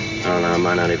 I don't know. I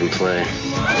might not even play.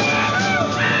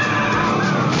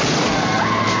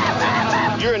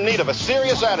 You're in need of a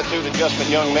serious attitude adjustment,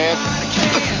 young man.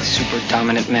 Super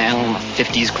dominant male in a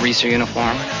 50s greaser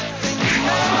uniform.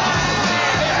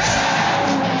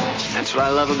 That's what I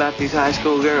love about these high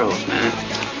school girls, man.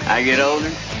 I get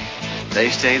older, they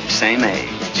stay the same age.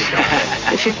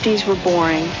 The 50s were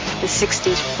boring. The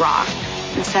 60s rocked.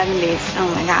 The 70s, oh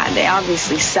my God, they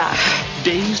obviously suck.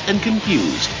 Dazed and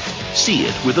confused. See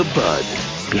it with a bud.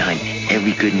 Behind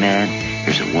every good man,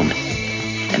 there's a woman.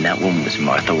 And that woman was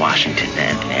Martha Washington,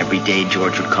 man. And every day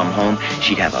George would come home,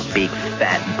 she'd have a big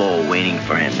fat bowl waiting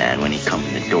for him, man, when he'd come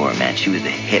in the door, man. She was a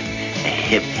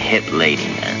hip lady,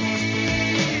 man.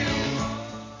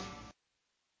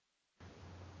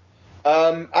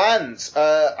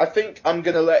 I think I'm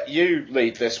going to let you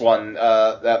lead this one,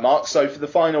 Mark. So for the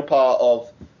final part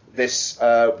of this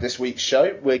week's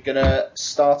show, we're going to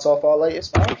start off our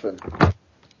latest marathon.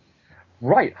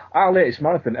 Right, our latest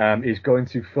marathon is going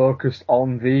to focus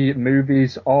on the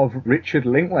movies of Richard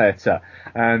Linklater.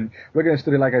 And we're going to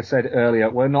study, like I said earlier,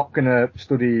 we're not going to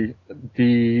study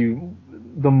the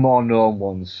more known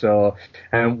ones. So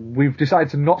we've decided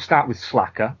to not start with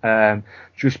Slacker,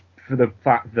 just for the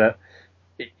fact that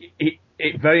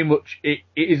it very much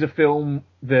is a film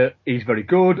that is very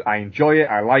good. I enjoy it,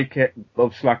 I like it,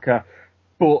 love Slacker,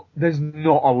 but there's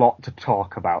not a lot to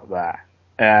talk about there.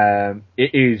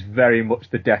 It is very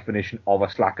much the definition of a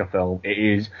Slacker film. It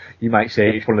is, you might say,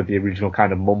 it's one of the original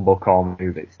kind of mumblecore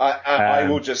movies. I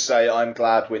will just say I'm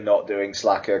glad we're not doing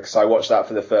Slacker, because I watched that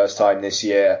for the first time this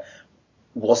year.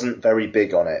 Wasn't very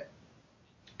big on it.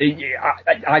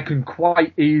 I can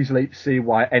quite easily see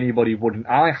why anybody wouldn't.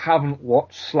 I haven't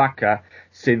watched Slacker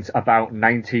since about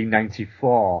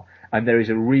 1994, and there is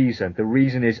a reason. The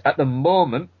reason is, at the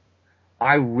moment,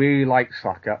 I really like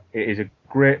Slacker. It is a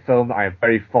great film that I have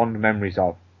very fond memories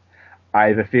of. I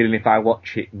have a feeling if I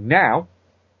watch it now,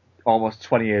 almost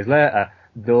 20 years later,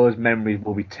 those memories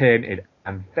will be tainted.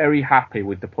 I'm very happy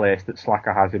with the place that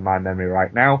Slacker has in my memory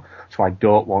right now, so I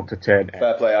don't want to turn it.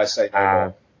 Fair play, I say no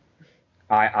more.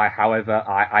 However,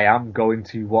 I am going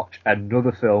to watch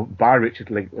another film by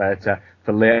Richard Linklater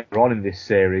for later on in this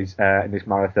series, in this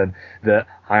marathon, that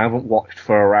I haven't watched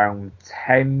for around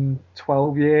 10,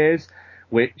 12 years,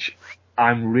 which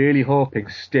I'm really hoping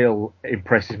still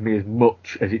impresses me as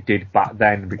much as it did back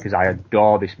then, because I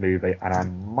adore this movie, and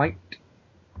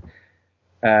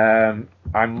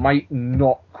I might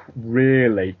not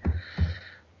really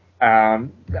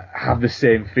have the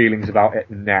same feelings about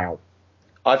it now.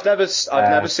 I've never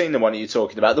seen the one that you're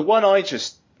talking about. The one I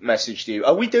just messaged you.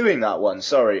 Are we doing that one?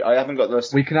 Sorry, I haven't got the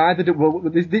list. We can either do. Well,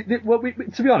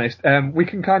 to be honest, we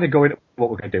can kind of go into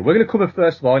what we're going to do. We're going to cover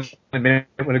first of all in a minute.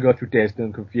 We're going to go through Dazed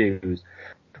and Confused.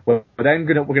 We're going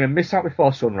to miss out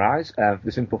Before Sunrise.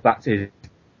 The simple fact is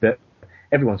that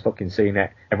everyone's fucking seen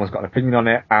it. Everyone's got an opinion on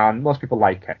it, and most people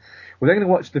like it. We're then going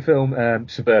to watch the film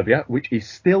Suburbia, which is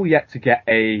still yet to get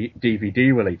a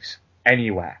DVD release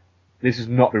anywhere. This has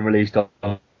not been released on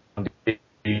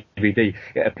DVD.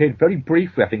 It appeared very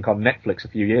briefly, I think, on Netflix a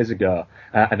few years ago,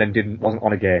 and then wasn't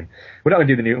on again. We're not going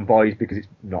to do The Newton Boys because it's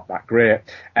not that great.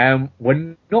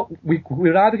 We're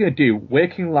either going to do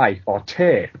Waking Life or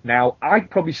Tape. Now, I'd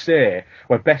probably say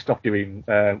we're best off doing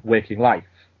Waking Life,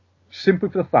 simply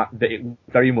for the fact that it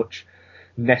very much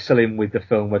nestle in with the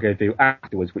film we're going to do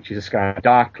afterwards, which is A Sky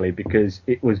Darkly, because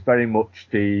it was very much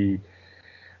the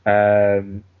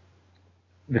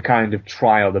kind of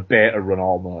trial, the beta run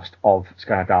almost of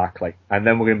Sky Darkly, and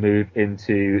then we're going to move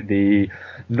into the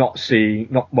not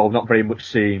very much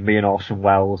seeing Me and Orson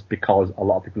Welles, because a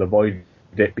lot of people avoided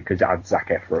it because it had Zac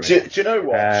Efron. Do you know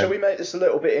what? Shall we make this a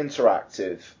little bit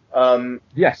interactive?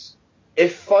 Yes.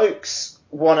 If folks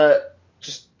want to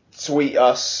just tweet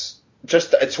us,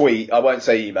 just a tweet, I won't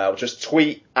say email, just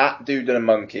tweet at Dude and a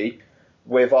Monkey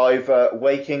with either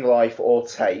Waking Life or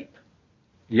Tape.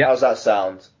 Yeah. How's that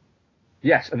sound?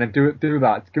 Yes, and then do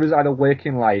that. Give us either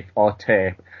Waking Life or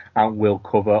Tape, and we'll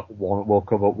cover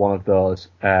one of those,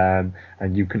 and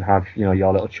you can have your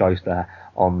little choice there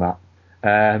on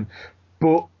that.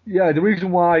 But yeah, the reason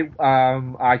why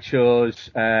I chose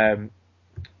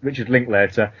Richard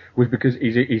Linklater was because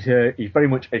he's very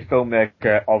much a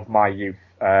filmmaker of my youth.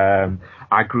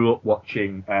 I grew up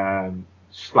watching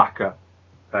Slacker,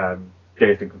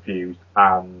 Dazed and Confused,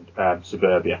 and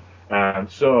Suburbia,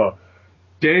 so.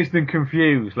 Dazed and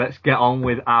Confused, let's get on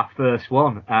with our first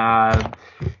one.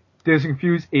 Dazed and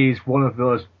Confused is one of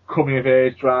those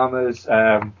coming-of-age dramas,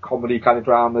 comedy kind of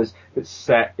dramas, that's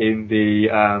set in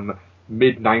the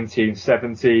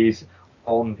mid-1970s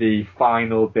on the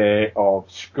final day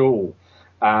of school.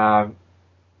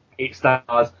 It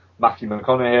stars Matthew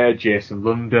McConaughey, Jason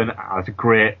London, as a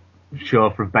great show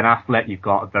from Ben Affleck. You've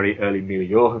got a very early Mila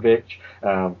Jovovich,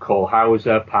 Cole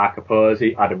Hauser, Parker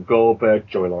Posey, Adam Goldberg,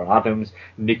 Joey Lauren Adams,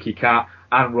 Nicky Katt,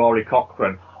 and Rory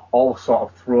Cochrane, all sort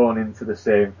of thrown into the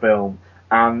same film.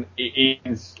 And it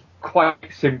is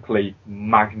quite simply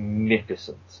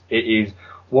magnificent. It is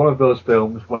one of those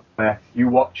films where you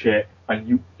watch it and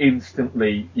you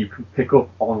can pick up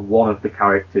on one of the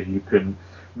characters, you can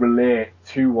relate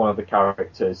to one of the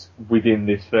characters within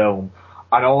this film,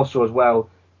 and also as well,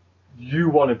 you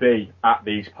want to be at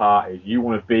these parties. You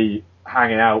want to be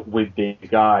hanging out with these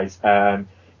guys. I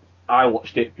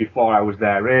watched it before I was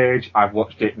their age. I've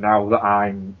watched it now that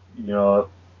I'm,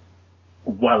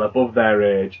 well above their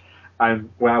age. And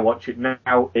when I watch it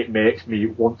now, it makes me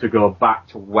want to go back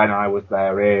to when I was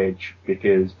their age,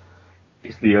 because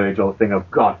it's the age-old thing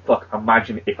of, God, fuck,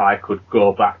 imagine if I could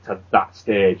go back to that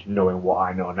stage knowing what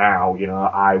I know now.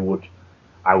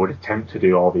 I would attempt to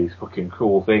do all these fucking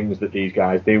cool things that these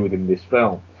guys do within this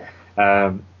film.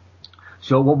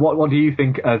 So what do you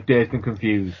think of Dazed and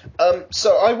Confused?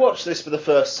 So I watched this for the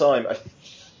first time, I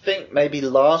think maybe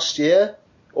last year,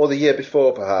 or the year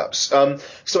before perhaps.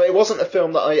 So it wasn't a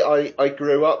film that I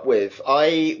grew up with.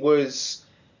 I was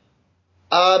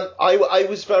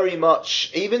very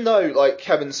much, even though like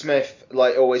Kevin Smith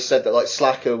always said that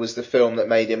Slacker was the film that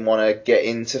made him want to get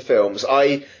into films,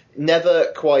 I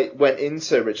never quite went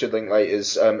into Richard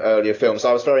Linklater's earlier films.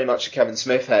 I was very much a Kevin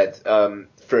Smith head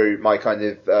through my kind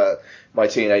of my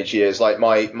teenage years. Like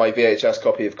my VHS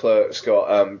copy of Clerks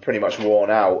got pretty much worn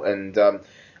out, and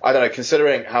I don't know,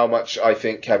 considering how much I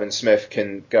think Kevin Smith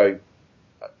can go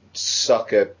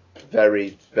suck a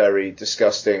very, very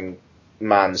disgusting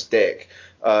man's dick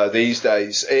these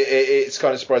days, it's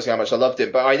kind of surprising how much I loved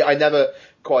him. But I never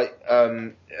quite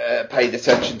paid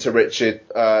attention to Richard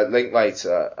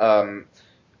Linklater.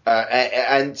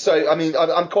 And so, I mean,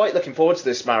 I'm quite looking forward to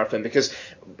this marathon because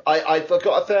I've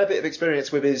got a fair bit of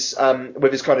experience with his kind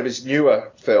of his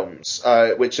newer films,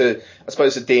 which are, I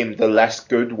suppose, are deemed the less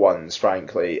good ones,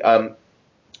 frankly.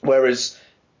 Whereas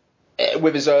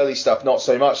with his early stuff, not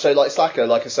so much. So like Slacker,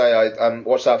 like I say, I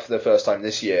watched that for the first time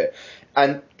this year,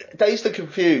 and Dazed and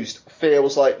Confused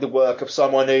feels like the work of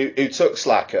someone who took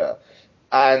Slacker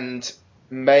and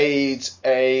made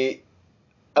a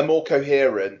more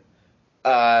coherent,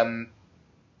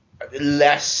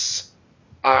 less.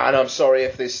 And I'm sorry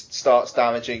if this starts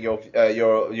damaging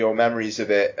your memories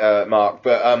of it, Mark,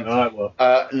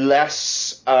 but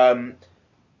less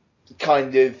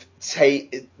kind of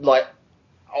like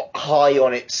high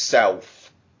on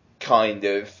itself kind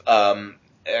of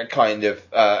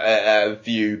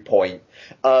viewpoint.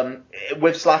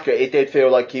 With Slacker, it did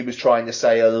feel like he was trying to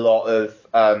say a lot of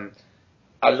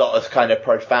kind of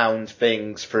profound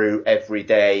things through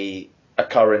everyday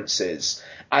occurrences,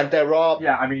 and there are.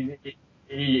 Yeah, I mean,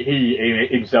 he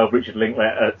himself, Richard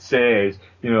Linklater, says,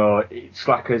 you know,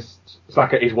 Slacker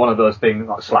is one of those things.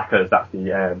 Not Slackers, that's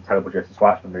the terrible Jason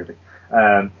Schwartzman movie.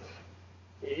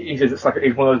 He says that Slacker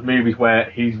is one of those movies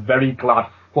where he's very glad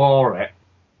for it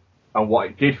and what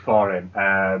it did for him,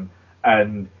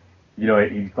 and you know,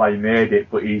 he's glad he made it,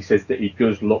 but he says that he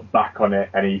does look back on it,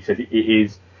 and he says it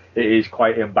is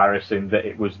quite embarrassing that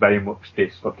it was very much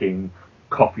this fucking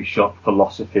coffee shop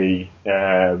philosophy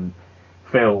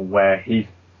film where he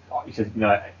says, you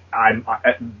know, I'm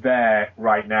there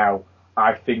right now.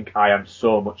 I think I am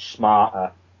so much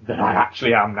smarter than I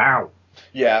actually am now.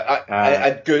 Yeah,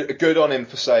 and good on him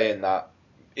for saying that.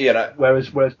 You know,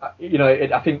 whereas you know,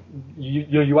 I think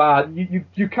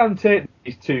you can take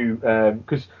these two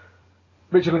because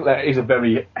Richard Linklater is a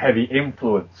very heavy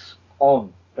influence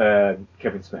on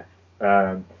Kevin Smith,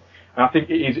 and I think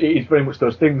it is very much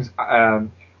those things.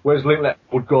 Whereas Linklater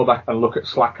would go back and look at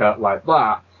Slacker like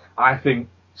that, I think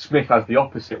Smith has the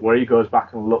opposite, where he goes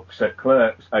back and looks at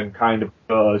Clerks and kind of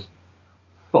goes,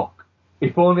 "Fuck!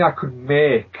 If only I could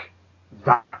make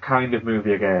that kind of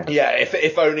movie again." Yeah,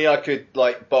 if only I could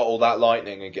like bottle that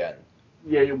lightning again.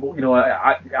 Yeah, you know,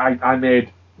 I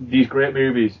made these great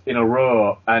movies in a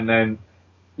row, and then,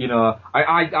 you know,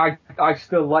 I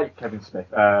still like Kevin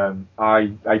Smith.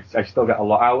 I still get a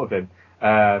lot out of him,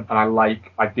 and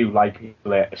I do like his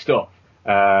later stuff.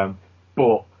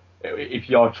 But if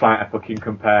you're trying to fucking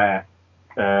compare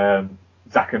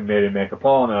Zack and Miri Make a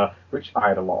Porno, which I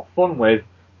had a lot of fun with,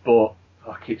 but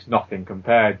fuck, it's nothing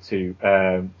compared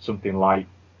to something like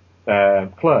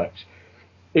Clerks.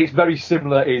 It's very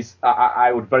similar.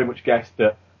 I would very much guess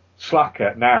that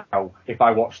Slacker now, if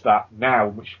I watched that now,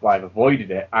 which is why I've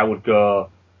avoided it, I would go,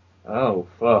 oh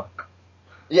fuck.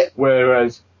 Yeah.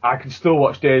 Whereas I can still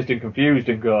watch Dazed and Confused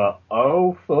and go,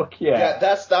 oh fuck yeah. Yeah,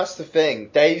 that's the thing.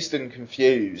 Dazed and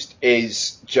Confused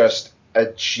is just a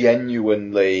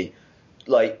genuinely,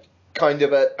 like, kind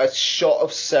of a shot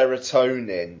of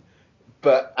serotonin,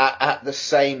 but at the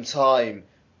same time,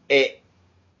 it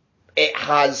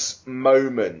has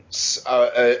moments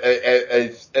of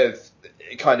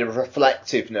kind of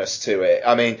reflectiveness to it.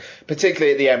 I mean,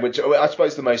 particularly at the end, which I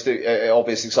suppose the most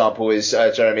obvious example is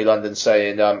Jeremy London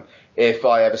saying, if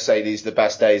I ever say these are the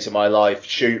best days of my life,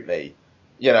 shoot me.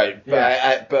 You know,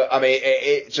 yeah. but I mean,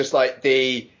 it's just like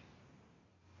I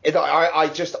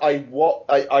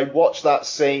watched that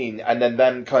scene and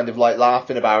then kind of like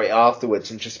laughing about it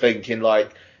afterwards and just thinking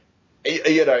like,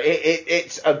 you know,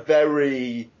 it's a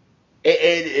very,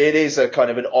 it is a kind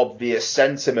of an obvious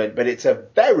sentiment, but it's a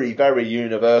very, very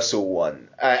universal one.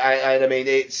 And I mean,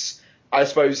 I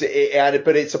suppose but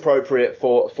it's appropriate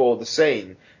for the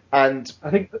scene. And I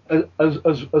think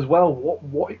as well,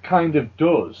 what it kind of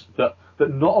does that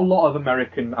not a lot of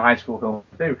American high school films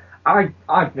do.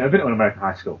 I've never been to an American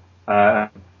high school.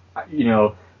 You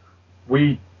know,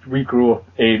 we grew up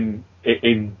in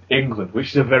England,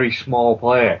 which is a very small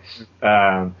place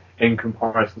in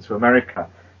comparison to America.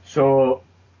 So,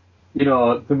 you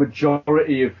know, the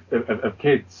majority of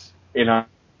kids in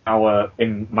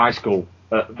my school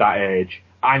at that age,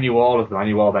 I knew all of them. I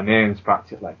knew all their names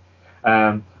practically.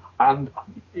 And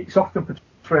it's often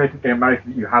portrayed in America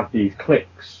that you have these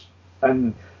cliques,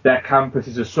 and their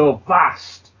campuses are so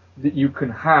vast that you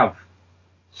can have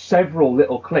several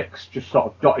little cliques just sort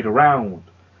of dotted around.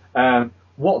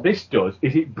 What this does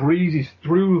is it breezes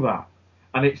through that,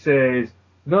 and it says,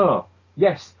 no,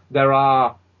 yes, there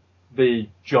are the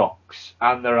jocks,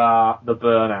 and there are the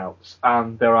burnouts,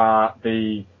 and there are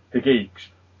the geeks,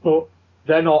 but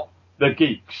they're not the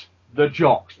geeks, the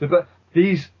jocks.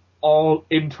 These all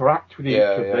interact with each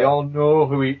other. Yeah. They all know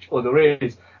who each other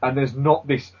is, and there's not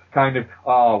this kind of,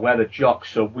 we're the jocks,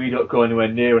 so we don't go anywhere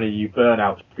near any of you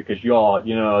burnouts because you're,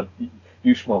 you know,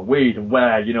 you smoke weed, and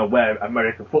we're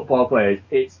American football players.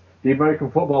 It's the American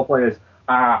football players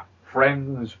are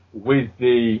friends with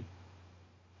the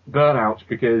burnouts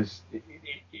because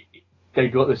they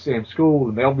go to the same school,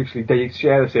 and they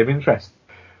share the same interests.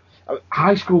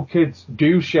 High school kids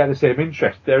do share the same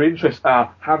interests. Their interests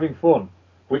are having fun,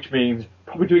 which means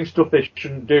probably doing stuff they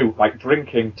shouldn't do, like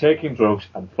drinking, taking drugs,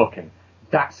 and fucking.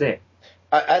 That's it.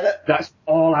 That's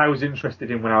all I was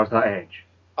interested in when I was that age.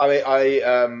 I mean,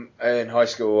 in high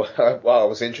school, well, I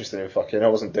was interested in fucking. I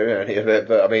wasn't doing any of it,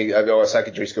 but I mean, I was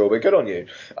secondary school, but good on you.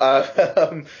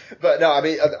 But no, I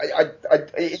mean,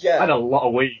 yeah. I had a lot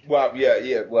of weed. Well,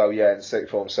 yeah, in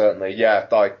sixth form, certainly. Yeah,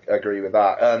 I agree with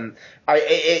that.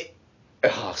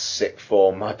 Sixth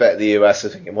form. I bet the US are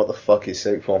thinking, what the fuck is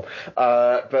sixth form?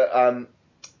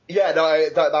 Yeah, no,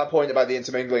 that point about the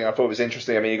intermingling I thought was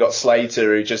interesting. I mean, you got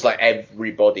Slater, who just like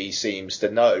everybody seems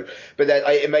to know. But then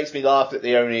it makes me laugh that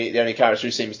the only character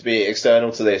who seems to be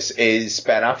external to this is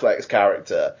Ben Affleck's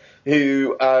character,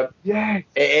 who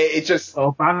it just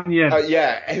Banyan.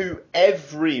 Who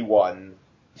everyone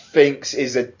thinks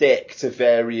is a dick to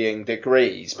varying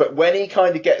degrees. But when he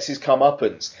kind of gets his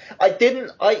comeuppance, I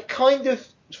kind of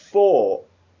thought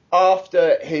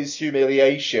after his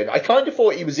humiliation, I kind of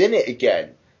thought he was in it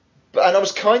again. And I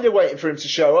was kind of waiting for him to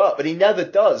show up, but he never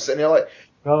does. And you're like,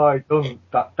 no, he doesn't.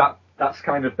 That's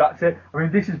it. I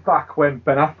mean, this is back when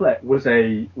Ben Affleck was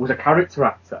a character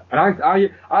actor, and I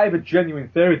have a genuine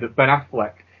theory that Ben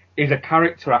Affleck is a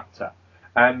character actor,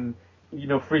 and you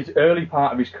know, for his early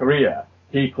part of his career,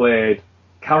 he played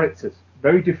characters,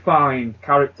 very defined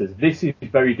characters. This is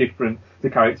very different to the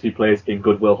character he plays in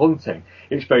Good Will Hunting.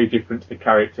 It's very different to the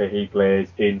character he plays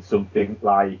in something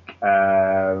like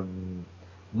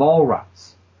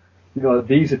Mallrats. You know,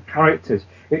 these are characters.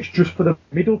 It's just for the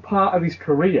middle part of his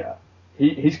career,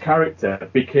 his character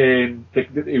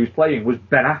that he was playing was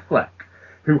Ben Affleck,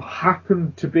 who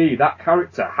happened to be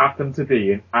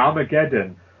in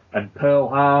Armageddon and Pearl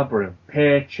Harbor and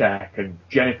Paycheck and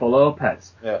Jennifer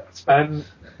Lopez. Yeah. And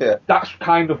that's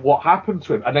kind of what happened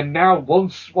to him. And then now,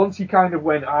 once he kind of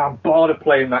went, I'm bored of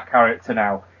playing that character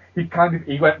now, he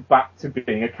went back to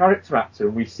being a character actor,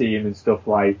 and we see him in stuff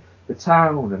like The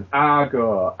Town and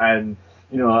Argo and,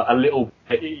 you know, a little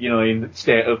bit, you know, in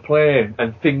State of Play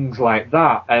and things like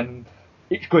that. And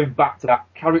it's going back to that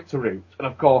character route. And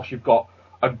of course, you've got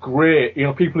a great, you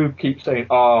know, people who keep saying,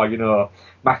 oh, you know,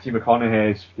 Matthew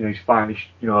McConaughey's, you know, he's finally,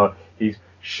 you know, he's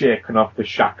shaken off the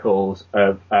shackles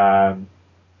of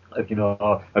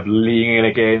leaning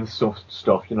against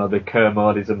stuff, you know, the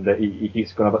Kermodism that he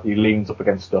keeps going about, he leans up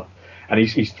against stuff. And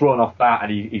he's thrown off that,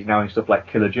 and he's now in stuff like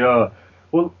Killer Joe.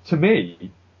 Well, to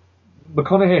me,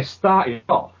 McConaughey started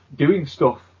off doing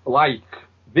stuff like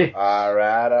this. All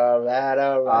right.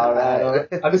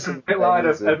 And this is a bit line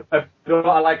of you know what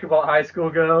I like about high school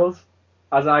girls?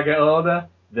 As I get older,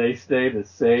 they stay the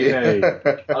same age.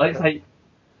 And it's like,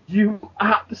 you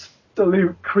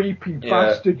absolute creepy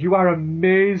bastard, you are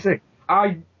amazing.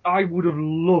 I would have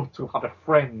loved to have had a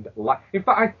friend like... In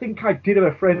fact, I think I did have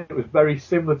a friend that was very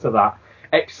similar to that,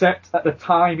 except at the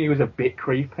time he was a bit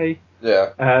creepy.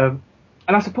 Yeah. And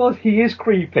I suppose he is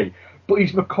creepy, but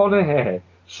he's McConaughey,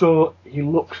 so he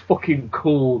looks fucking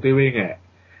cool doing it.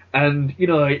 And, you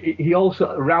know, he also,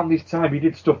 around this time, he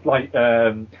did stuff like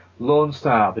Lone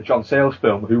Star, the John Sayles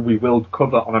film, who we will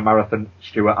cover on a marathon,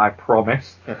 Stuart, I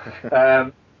promise.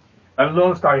 And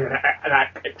Lone Star is an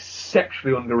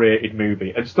exceptionally underrated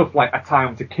movie. And stuff like A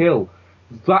Time to Kill.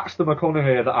 That's the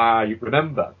McConaughey that I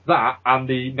remember. That, and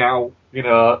the now, you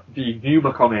know, the new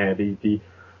McConaughey, the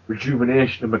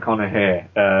rejuvenation of McConaughey.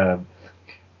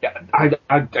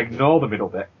 I ignore the middle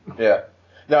bit. Yeah.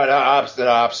 No,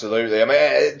 absolutely. I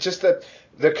mean, just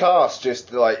the cast,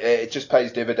 just like it just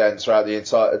pays dividends throughout the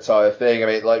entire thing. I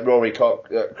mean, like Rory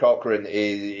Cochrane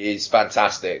is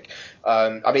fantastic.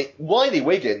 I mean, Wiley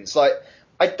Wiggins, like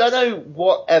I don't know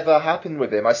what ever happened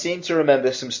with him. I seem to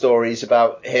remember some stories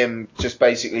about him just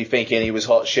basically thinking he was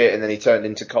hot shit, and then he turned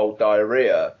into cold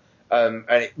diarrhea.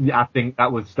 I think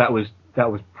that was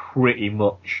pretty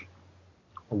much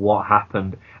what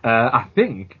happened. I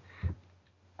think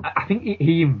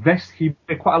he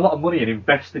made quite a lot of money and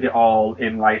invested it all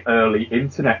in like early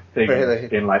internet things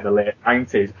in like the late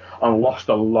 90s and lost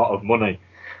a lot of money.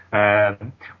 But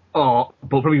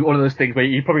probably one of those things where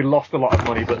he probably lost a lot of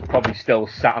money but probably still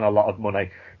sat on a lot of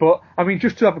money. But I mean,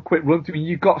 just to have a quick run through,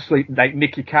 you got like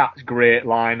Nicky Katt's great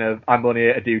line of, I'm only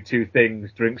here to do two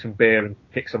things, drink some beer and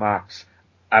kick some ass,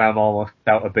 and I'm almost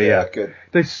out of beer. Yeah, good.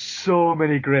 There's so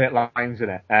many great lines in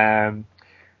it.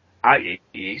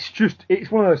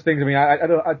 It's one of those things. I mean,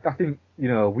 I think, you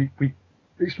know,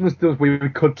 it's one of those we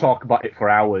could talk about it for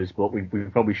hours, but we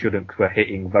probably shouldn't, because we're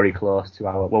hitting very close to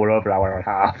we're over an hour and a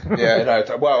half. Yeah,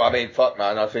 no, well, I mean, fuck,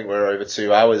 man, I think we're over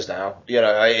 2 hours now. You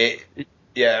know, but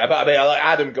I mean, I like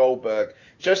Adam Goldberg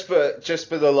just for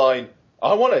the line,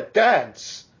 I want to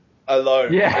dance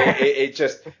alone. Yeah. It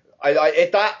just,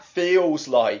 that feels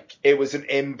like it was an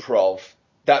improv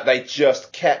that they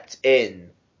just kept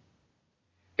in.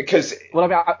 Because, well, I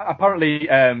mean, apparently,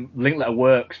 Linklater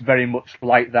works very much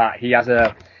like that. He has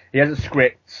a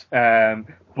script,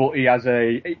 but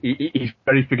he's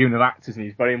very forgiving of actors, and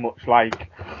he's very much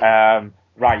like,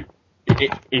 right,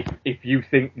 if you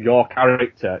think your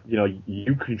character,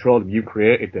 you control them, you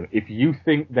created them. If you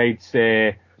think they'd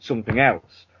say something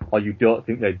else, or you don't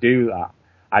think they'd do that,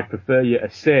 I'd prefer you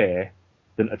to say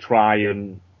than to try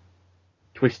and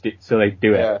twist it so they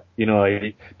do it.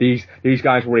 These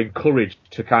guys were encouraged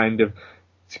to kind of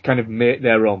make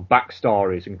their own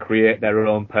backstories and create their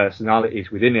own personalities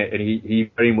within it, and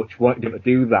he very much wanted them to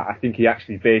do that. I think he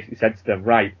actually basically said to them,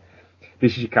 right,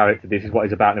 this is your character, this is what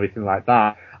he's about and everything like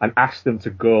that, and asked them to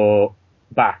go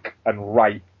back and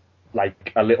write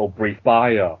like a little brief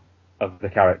bio of the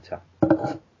character,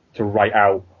 to write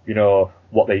out,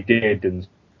 what they did and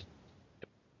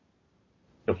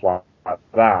stuff like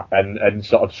that, and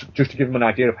sort of just to give them an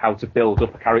idea of how to build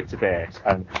up a character base,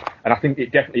 and I think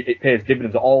it definitely pays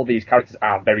dividends. All these characters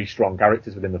are very strong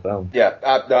characters within the film. Yeah,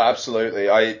 no, absolutely.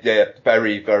 I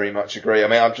very, very much agree. I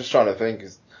mean, I'm just trying to think.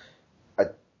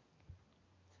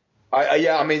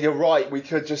 I mean, you're right. We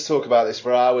could just talk about this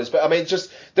for hours, but I mean, just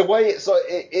the way it's like,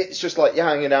 it's just like you're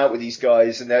hanging out with these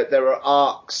guys, and there are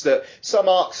arcs that, some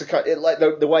arcs are kind of, like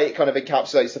the way it kind of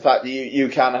encapsulates the fact that you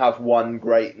can have one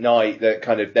great night that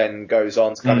kind of then goes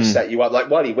on to kind of set you up, like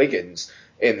Wiley Wiggins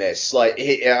in this, like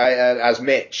as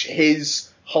Mitch, his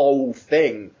whole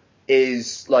thing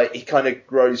is like he kind of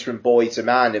grows from boy to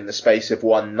man in the space of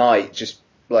one night, just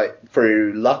like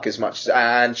through luck as much as,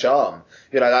 and charm.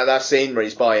 That scene where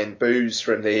he's buying booze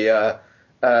from the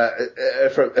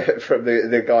from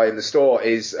the guy in the store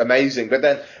is amazing. But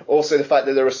then also the fact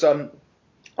that there are some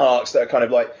arcs that are kind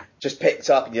of like just picked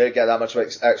up and you don't get that much of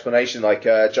explanation. Like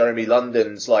Jeremy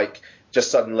London's like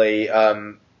just suddenly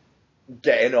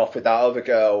getting off with that other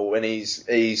girl when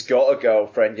he's got a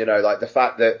girlfriend. Like the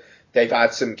fact that they've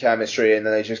had some chemistry and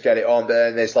then they just get it on. But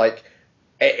then there's like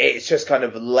it's just kind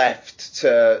of left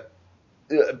to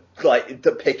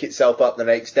pick itself up the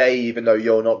next day, even though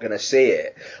you're not going to see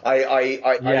it.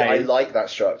 I like that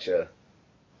structure.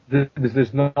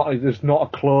 There's not a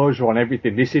closure on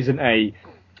everything. This isn't a.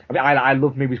 I mean, I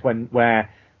love movies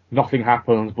where nothing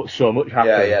happens but so much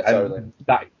happens. Yeah, totally. And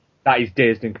that is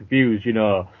Dazed and Confused.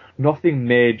 Nothing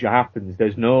major happens.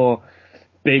 There's no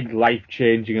big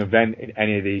life-changing event in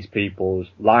any of these people's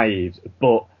lives,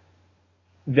 but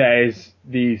there's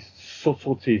these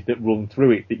subtleties that run through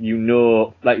it that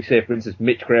like you say, for instance,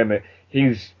 Mitch Kramer,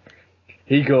 he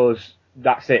goes,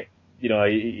 that's it,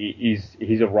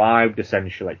 he's arrived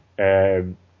essentially.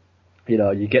 You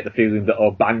get the feeling that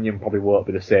O'Banion probably won't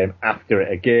be the same after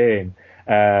it again.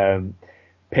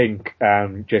 Pink,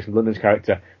 Jason London's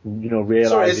character, realizes.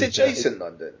 Sorry, is it Jason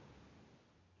London?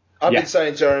 I've been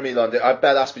saying Jeremy London. I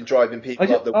bet that's been driving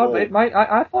people up the wall. It might.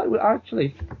 I thought it was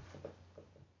actually.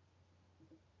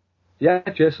 Yeah,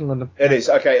 Jason London. It is.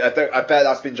 Okay, I bet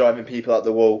that's been driving people up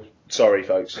the wall. Sorry,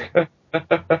 folks. But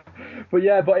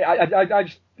I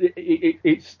just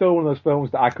it's still one of those films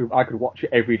that I could watch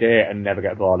it every day and never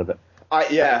get bored of it.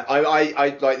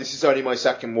 I like, this is only my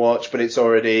second watch, but it's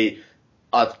already,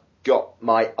 I've got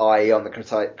my eye on the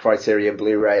Criterion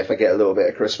Blu-ray if I get a little bit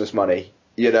of Christmas money.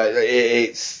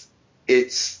 It's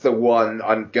the one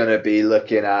I'm gonna be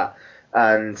looking at,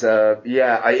 and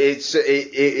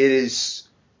it is.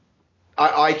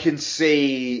 I can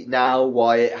see now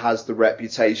why it has the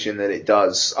reputation that it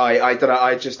does. I don't know.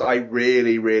 I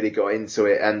really, really got into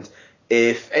it, and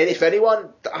if anyone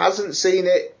hasn't seen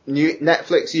it,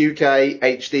 Netflix UK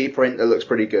HD print, it looks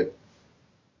pretty good.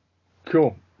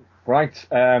 Cool. Right.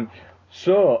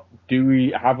 So, do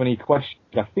we have any questions?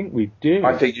 I think we do.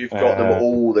 I think you've got them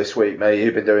all this week, mate.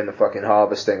 You've been doing the fucking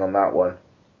harvesting on that one.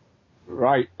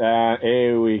 Right.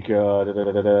 Here we go.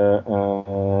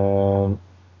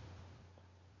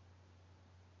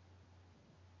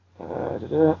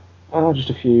 Just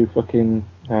a few fucking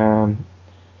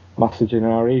massaging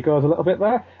our egos a little bit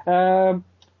there.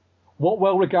 What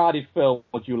well-regarded film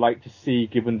would you like to see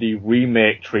given the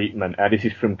remake treatment? This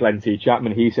is from Glenn T.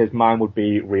 Chapman. He says, mine would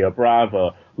be Rio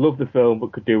Bravo. Love the film,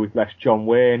 but could do with less John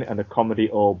Wayne and the comedy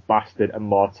Old Bastard and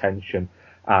more tension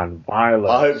and violence.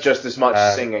 I hope just as much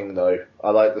singing, though. I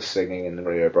like the singing in the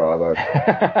Rio Bravo.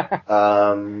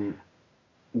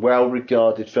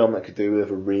 Well-regarded film that could do with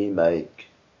a remake.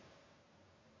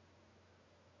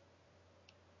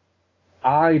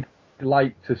 I'd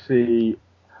like to see...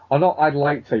 or not I'd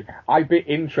like to, I'd be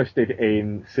interested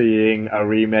in seeing a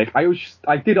remake.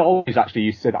 I did always actually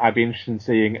used to say that I'd be interested in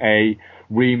seeing a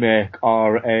remake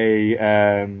or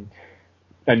a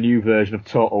new version of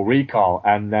Total Recall,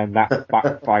 and then that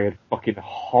backfired fucking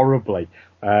horribly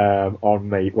on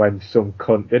me when some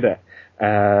cunt did it.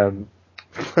 So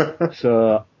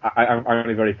I'm going to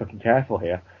be very fucking careful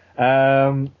here.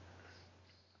 I'd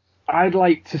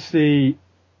like to see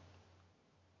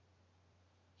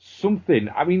something.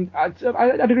 I mean, I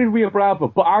don't agree with Rio Bravo,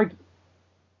 but I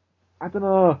don't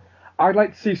know. I'd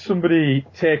like to see somebody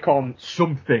take on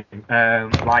something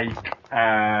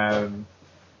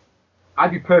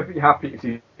I'd be perfectly happy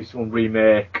to see someone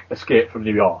remake Escape from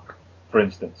New York, for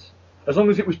instance. As long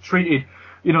as it was treated,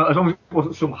 as long as it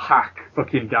wasn't some hack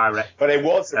fucking director. But it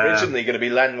was originally going to be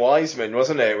Len Wiseman,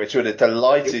 wasn't it? Which would have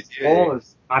delighted you. It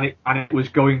was, and it was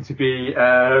going to be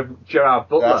Gerard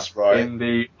Butler. That's right. In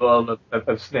the role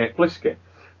of Snake Plissken.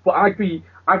 But I'd be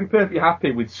perfectly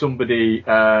happy with somebody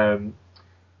who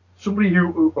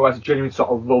has a genuine sort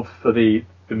of love for the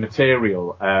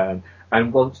material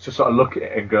and wants to sort of look at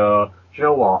it and go, do you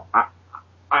know what?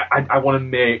 I want to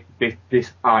make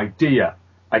this idea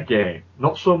again.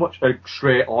 Not so much a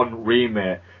straight-on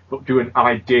remake, but do an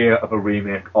idea of a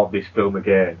remake of this film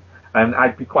again. And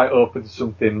I'd be quite open to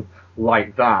something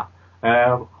like that.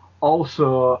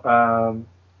 Also,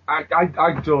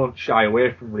 I don't shy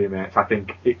away from remakes. I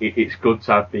think it's good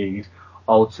to have these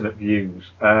alternate views.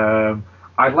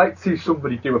 I'd like to see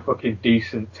somebody do a fucking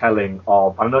decent telling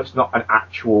of, I know it's not an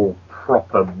actual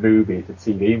proper movie, it's a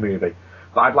TV movie,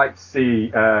 but I'd like to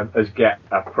see us get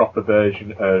a proper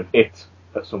version of It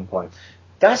at some point.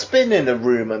 That's been in the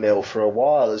rumour mill for a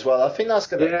while as well. I think that's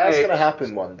gonna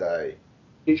happen one day.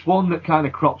 It's one that kind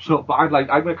of crops up, but I'm going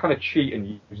to kind of cheat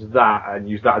and use that as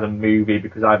a movie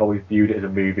because I've always viewed it as a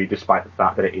movie, despite the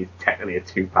fact that it is technically a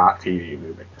 2-part TV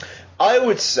movie. I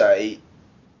would say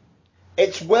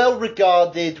it's well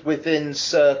regarded within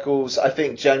circles, I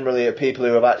think, generally of people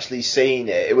who have actually seen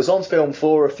it. It was on Film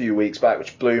 4 a few weeks back,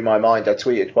 which blew my mind. I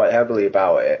tweeted quite heavily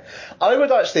about it. I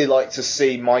would actually like to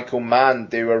see Michael Mann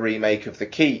do a remake of The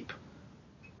Keep.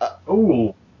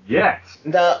 Oh, yes.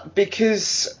 Now,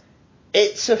 because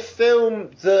it's a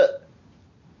film that,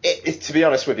 to be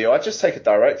honest with you, I'd just take a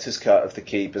director's cut of The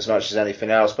Keep as much as anything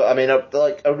else. But I mean,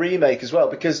 a remake as well,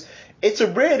 because it's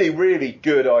a really, really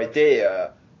good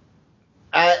idea.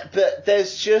 But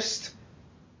there's it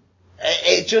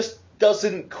just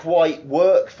doesn't quite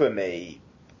work for me.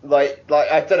 Like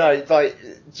I don't know,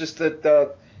 just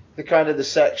the kind of the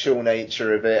sexual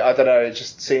nature of it. I don't know, it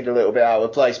just seemed a little bit out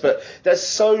of place. But there's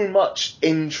so much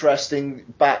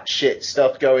interesting batshit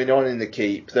stuff going on in The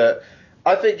Keep that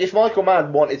I think if Michael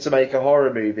Mann wanted to make a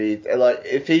horror movie, like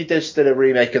if he just did a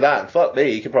remake of that, and fuck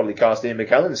me, he could probably cast Ian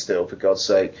McKellen still, for God's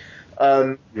sake.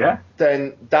 Then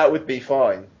that would be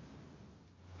fine.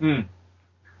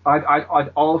 I'd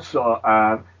also,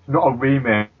 not a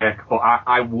remake, but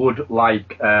I would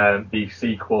like the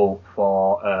sequel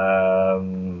for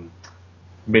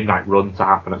Midnight Run to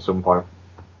happen at some point.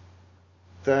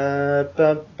 Oh,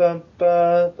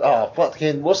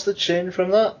 fucking, what's the tune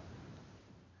from that?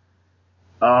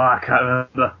 Oh, I can't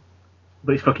remember.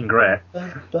 But it's fucking great.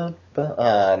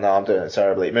 Oh, no, I'm doing it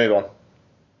terribly. Move on.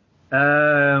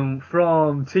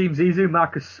 From Team Zizu,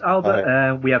 Marcus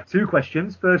Albert, we have 2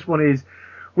 questions. First one is,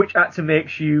 which actor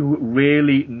makes you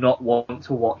really not want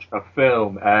to watch a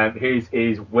film? His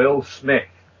is Will Smith.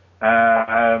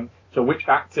 So which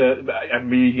actor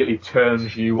immediately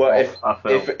turns you off a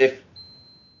film?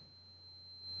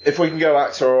 If we can go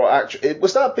actor or actress,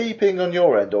 was that beeping on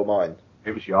your end or mine?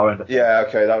 It was your end. Yeah,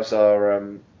 okay, that was our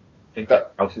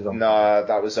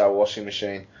that was our washing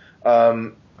machine.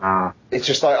 It's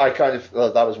just like I kind of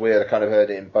that was weird. I kind of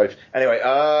heard it in both. Anyway,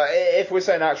 if we're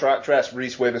saying actor or actress,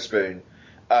 Reese Witherspoon.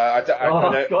 I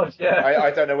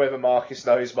don't know whether Marcus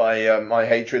knows my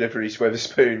hatred of Reese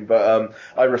Witherspoon, but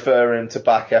I refer him to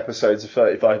back episodes of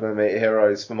 35mm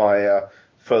Heroes for my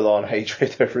full-on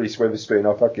hatred of Reese Witherspoon.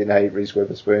 I fucking hate Reese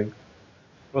Witherspoon.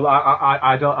 Well,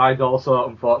 I'd also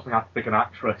unfortunately have to pick an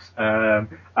actress, and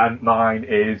mine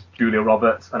is Julia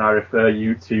Roberts, and I refer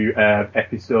you to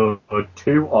episode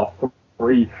 2 or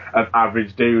 3 of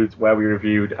Average Dudes, where we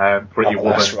reviewed Pretty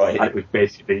Woman. That's right. And it was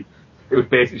basically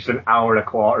just an hour and a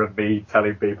quarter of me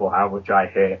telling people how much I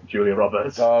hate Julia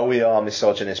Roberts. Oh, we are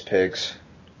misogynist pigs.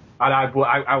 And I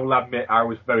will admit I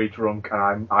was very drunk,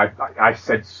 and I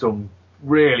said some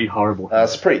really horrible things.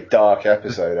 That's a pretty dark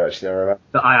episode, actually, I remember.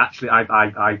 That I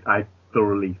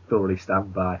thoroughly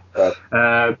stand by.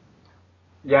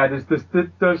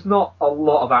 There's not a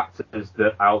lot of actors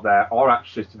that out there, or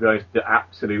actresses to be honest, that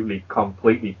absolutely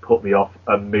completely put me off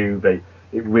a movie.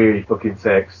 it really fucking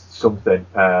takes something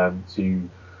to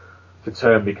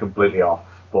turn me completely off.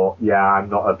 But yeah, I'm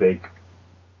not a big.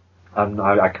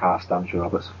 I can't stand Julia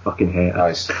Roberts. I fucking hate her.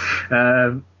 Nice.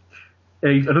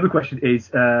 Another question is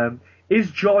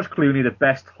George Clooney the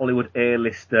best Hollywood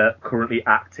A-lister currently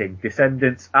acting?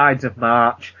 Descendants, Ides of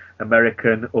March,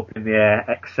 American, Up in the Air,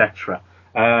 etc.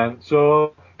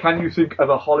 So, can you think of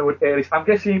a Hollywood A-lister? I'm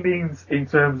guessing he means in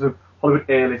terms of Hollywood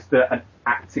A-lister and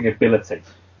acting ability.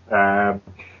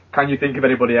 Can you think of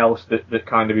anybody else that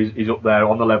kind of is up there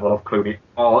on the level of Clooney?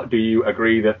 Or do you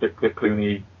agree that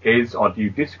Clooney is, or do you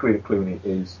disagree that Clooney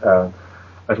is,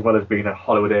 as well as being a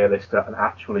Hollywood A-lister and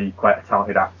actually quite a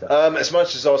talented actor? As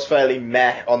much as I was fairly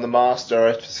meh on The Master,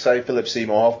 I'd say Philip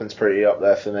Seymour Hoffman's pretty up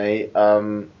there for me.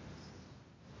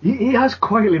 He has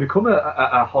quietly become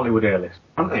a Hollywood A-list,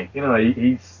 hasn't he? You know,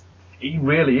 he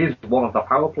really is one of the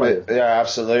power players. Yeah,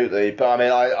 absolutely. But I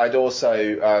mean, I'd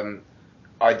also,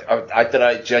 I don't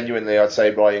know, genuinely, I'd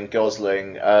say Ryan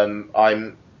Gosling.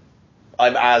 I'm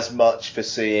as much for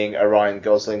seeing a Ryan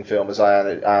Gosling film as I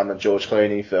am a George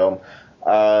Clooney film.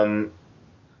 I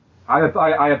have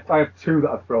two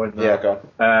that I'd throw in there. Yeah, go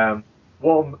on.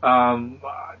 One,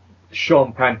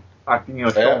 Sean Penn. I think,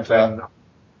 Sean Penn,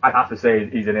 I'd have to say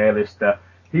he's an A-lister.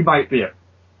 He might be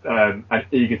an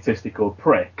egotistical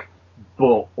prick,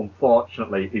 but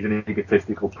unfortunately he's an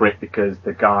egotistical prick because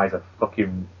the guy's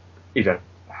he's a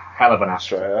hell of an actor.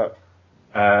 Straight up.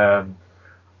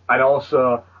 And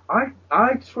also,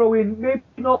 I'd throw in, maybe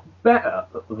not better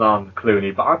than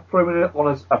Clooney, but I'd throw in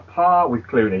one as a par with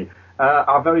Clooney,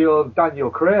 our very own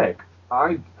Daniel Craig.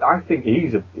 I think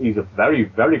he's a very,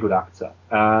 very good actor.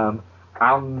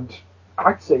 And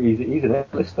I'd say he's an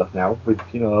A-lister now, with,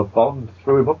 Bond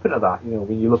threw him up into that.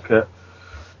 When you look at,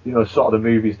 sort of the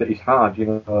movies that he's had, he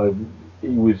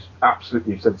was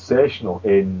absolutely sensational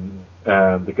in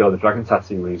The Girl with the Dragon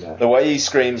Tattoo remake. The way he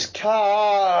screams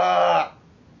 "Car"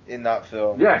 in that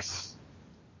film. Yes,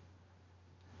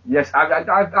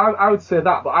 I would say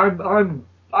that, but I'm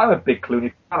a big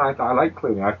Clooney fan. I like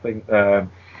Clooney. I think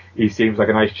he seems like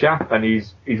a nice chap, and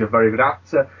he's a very good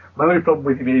actor. My only problem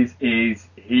with him is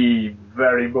he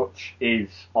very much is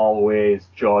always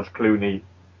George Clooney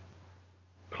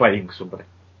playing somebody.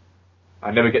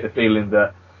 I never get the feeling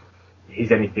that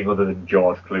he's anything other than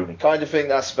George Clooney. Kind of think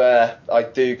that's fair. I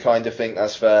do kind of think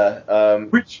that's fair.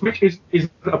 Which is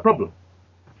a problem.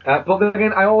 But then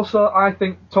again, I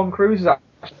think Tom Cruise is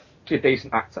actually a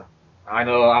decent actor. I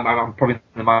know I'm probably in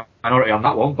the minority on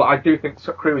that one, but I do think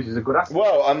Cruise is a good actor.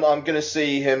 Well, I'm going to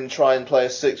see him try and play a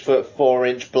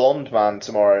 6'4" blonde man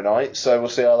tomorrow night, so we'll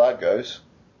see how that goes.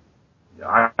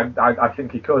 I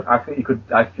think he could. I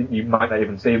think you might not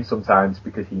even see him sometimes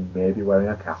because he may be wearing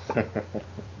a cap.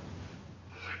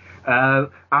 And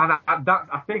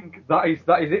I think that is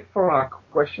it for our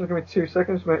questions. Give me 2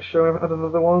 seconds to make sure I haven't had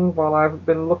another one while I haven't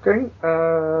been looking.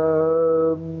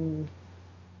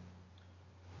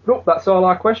 Nope, that's all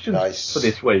our questions for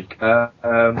this week.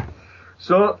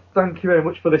 So, thank you very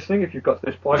much for listening. If you've got to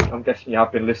this point, I'm guessing you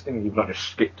have been listening. You've not just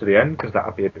skipped to the end, because that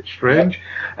would be a bit strange.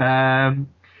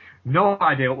 No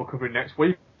idea what we're covering next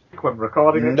week when we're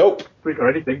recording it. Nope. Or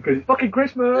anything, because it's fucking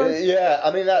Christmas.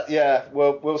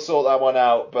 We'll sort that one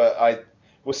out, but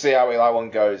we'll see how that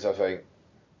one goes, I think.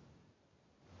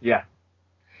 Yeah.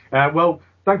 Well,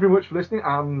 thank you very much for listening,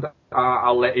 and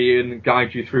I'll let Ian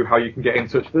guide you through how you can get in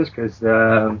touch with us, because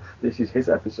this is his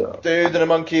episode.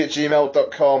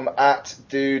 dudeandamonkey@gmail.com,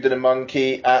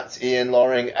 @dudeandamonkey, @Ian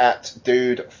Loring,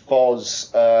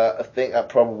 @dudefoz. I think that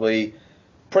probably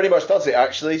pretty much does it,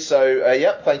 actually. So,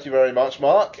 thank you very much,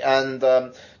 Mark. And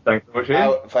thank you very much,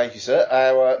 Ian. Thank you, sir.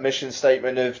 Our mission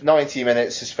statement of 90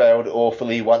 minutes has failed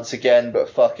awfully once again, but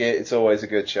fuck it, it's always a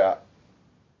good chat.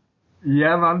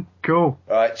 Yeah, man. Cool.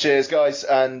 Alright, cheers, guys.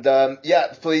 And,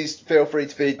 please feel free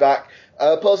to feedback.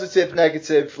 Positive,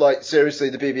 negative,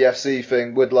 seriously, the BBFC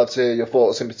thing, would love to hear your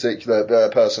thoughts in particular,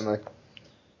 personally.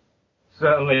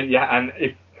 Certainly, yeah. And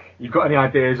if you've got any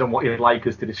ideas on what you'd like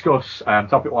us to discuss,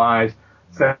 topic-wise,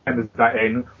 send us that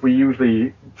in. We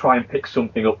usually try and pick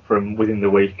something up from within the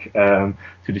week to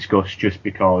discuss, just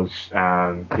because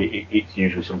it's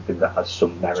usually something that has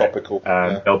some merit. Topical.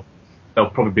 There'll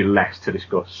probably be less to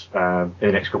discuss in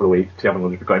the next couple of weeks, because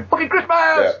everyone's going, fucking Christmas!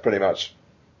 Yeah, pretty much.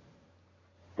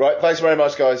 Right, thanks very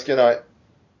much, guys. Good night.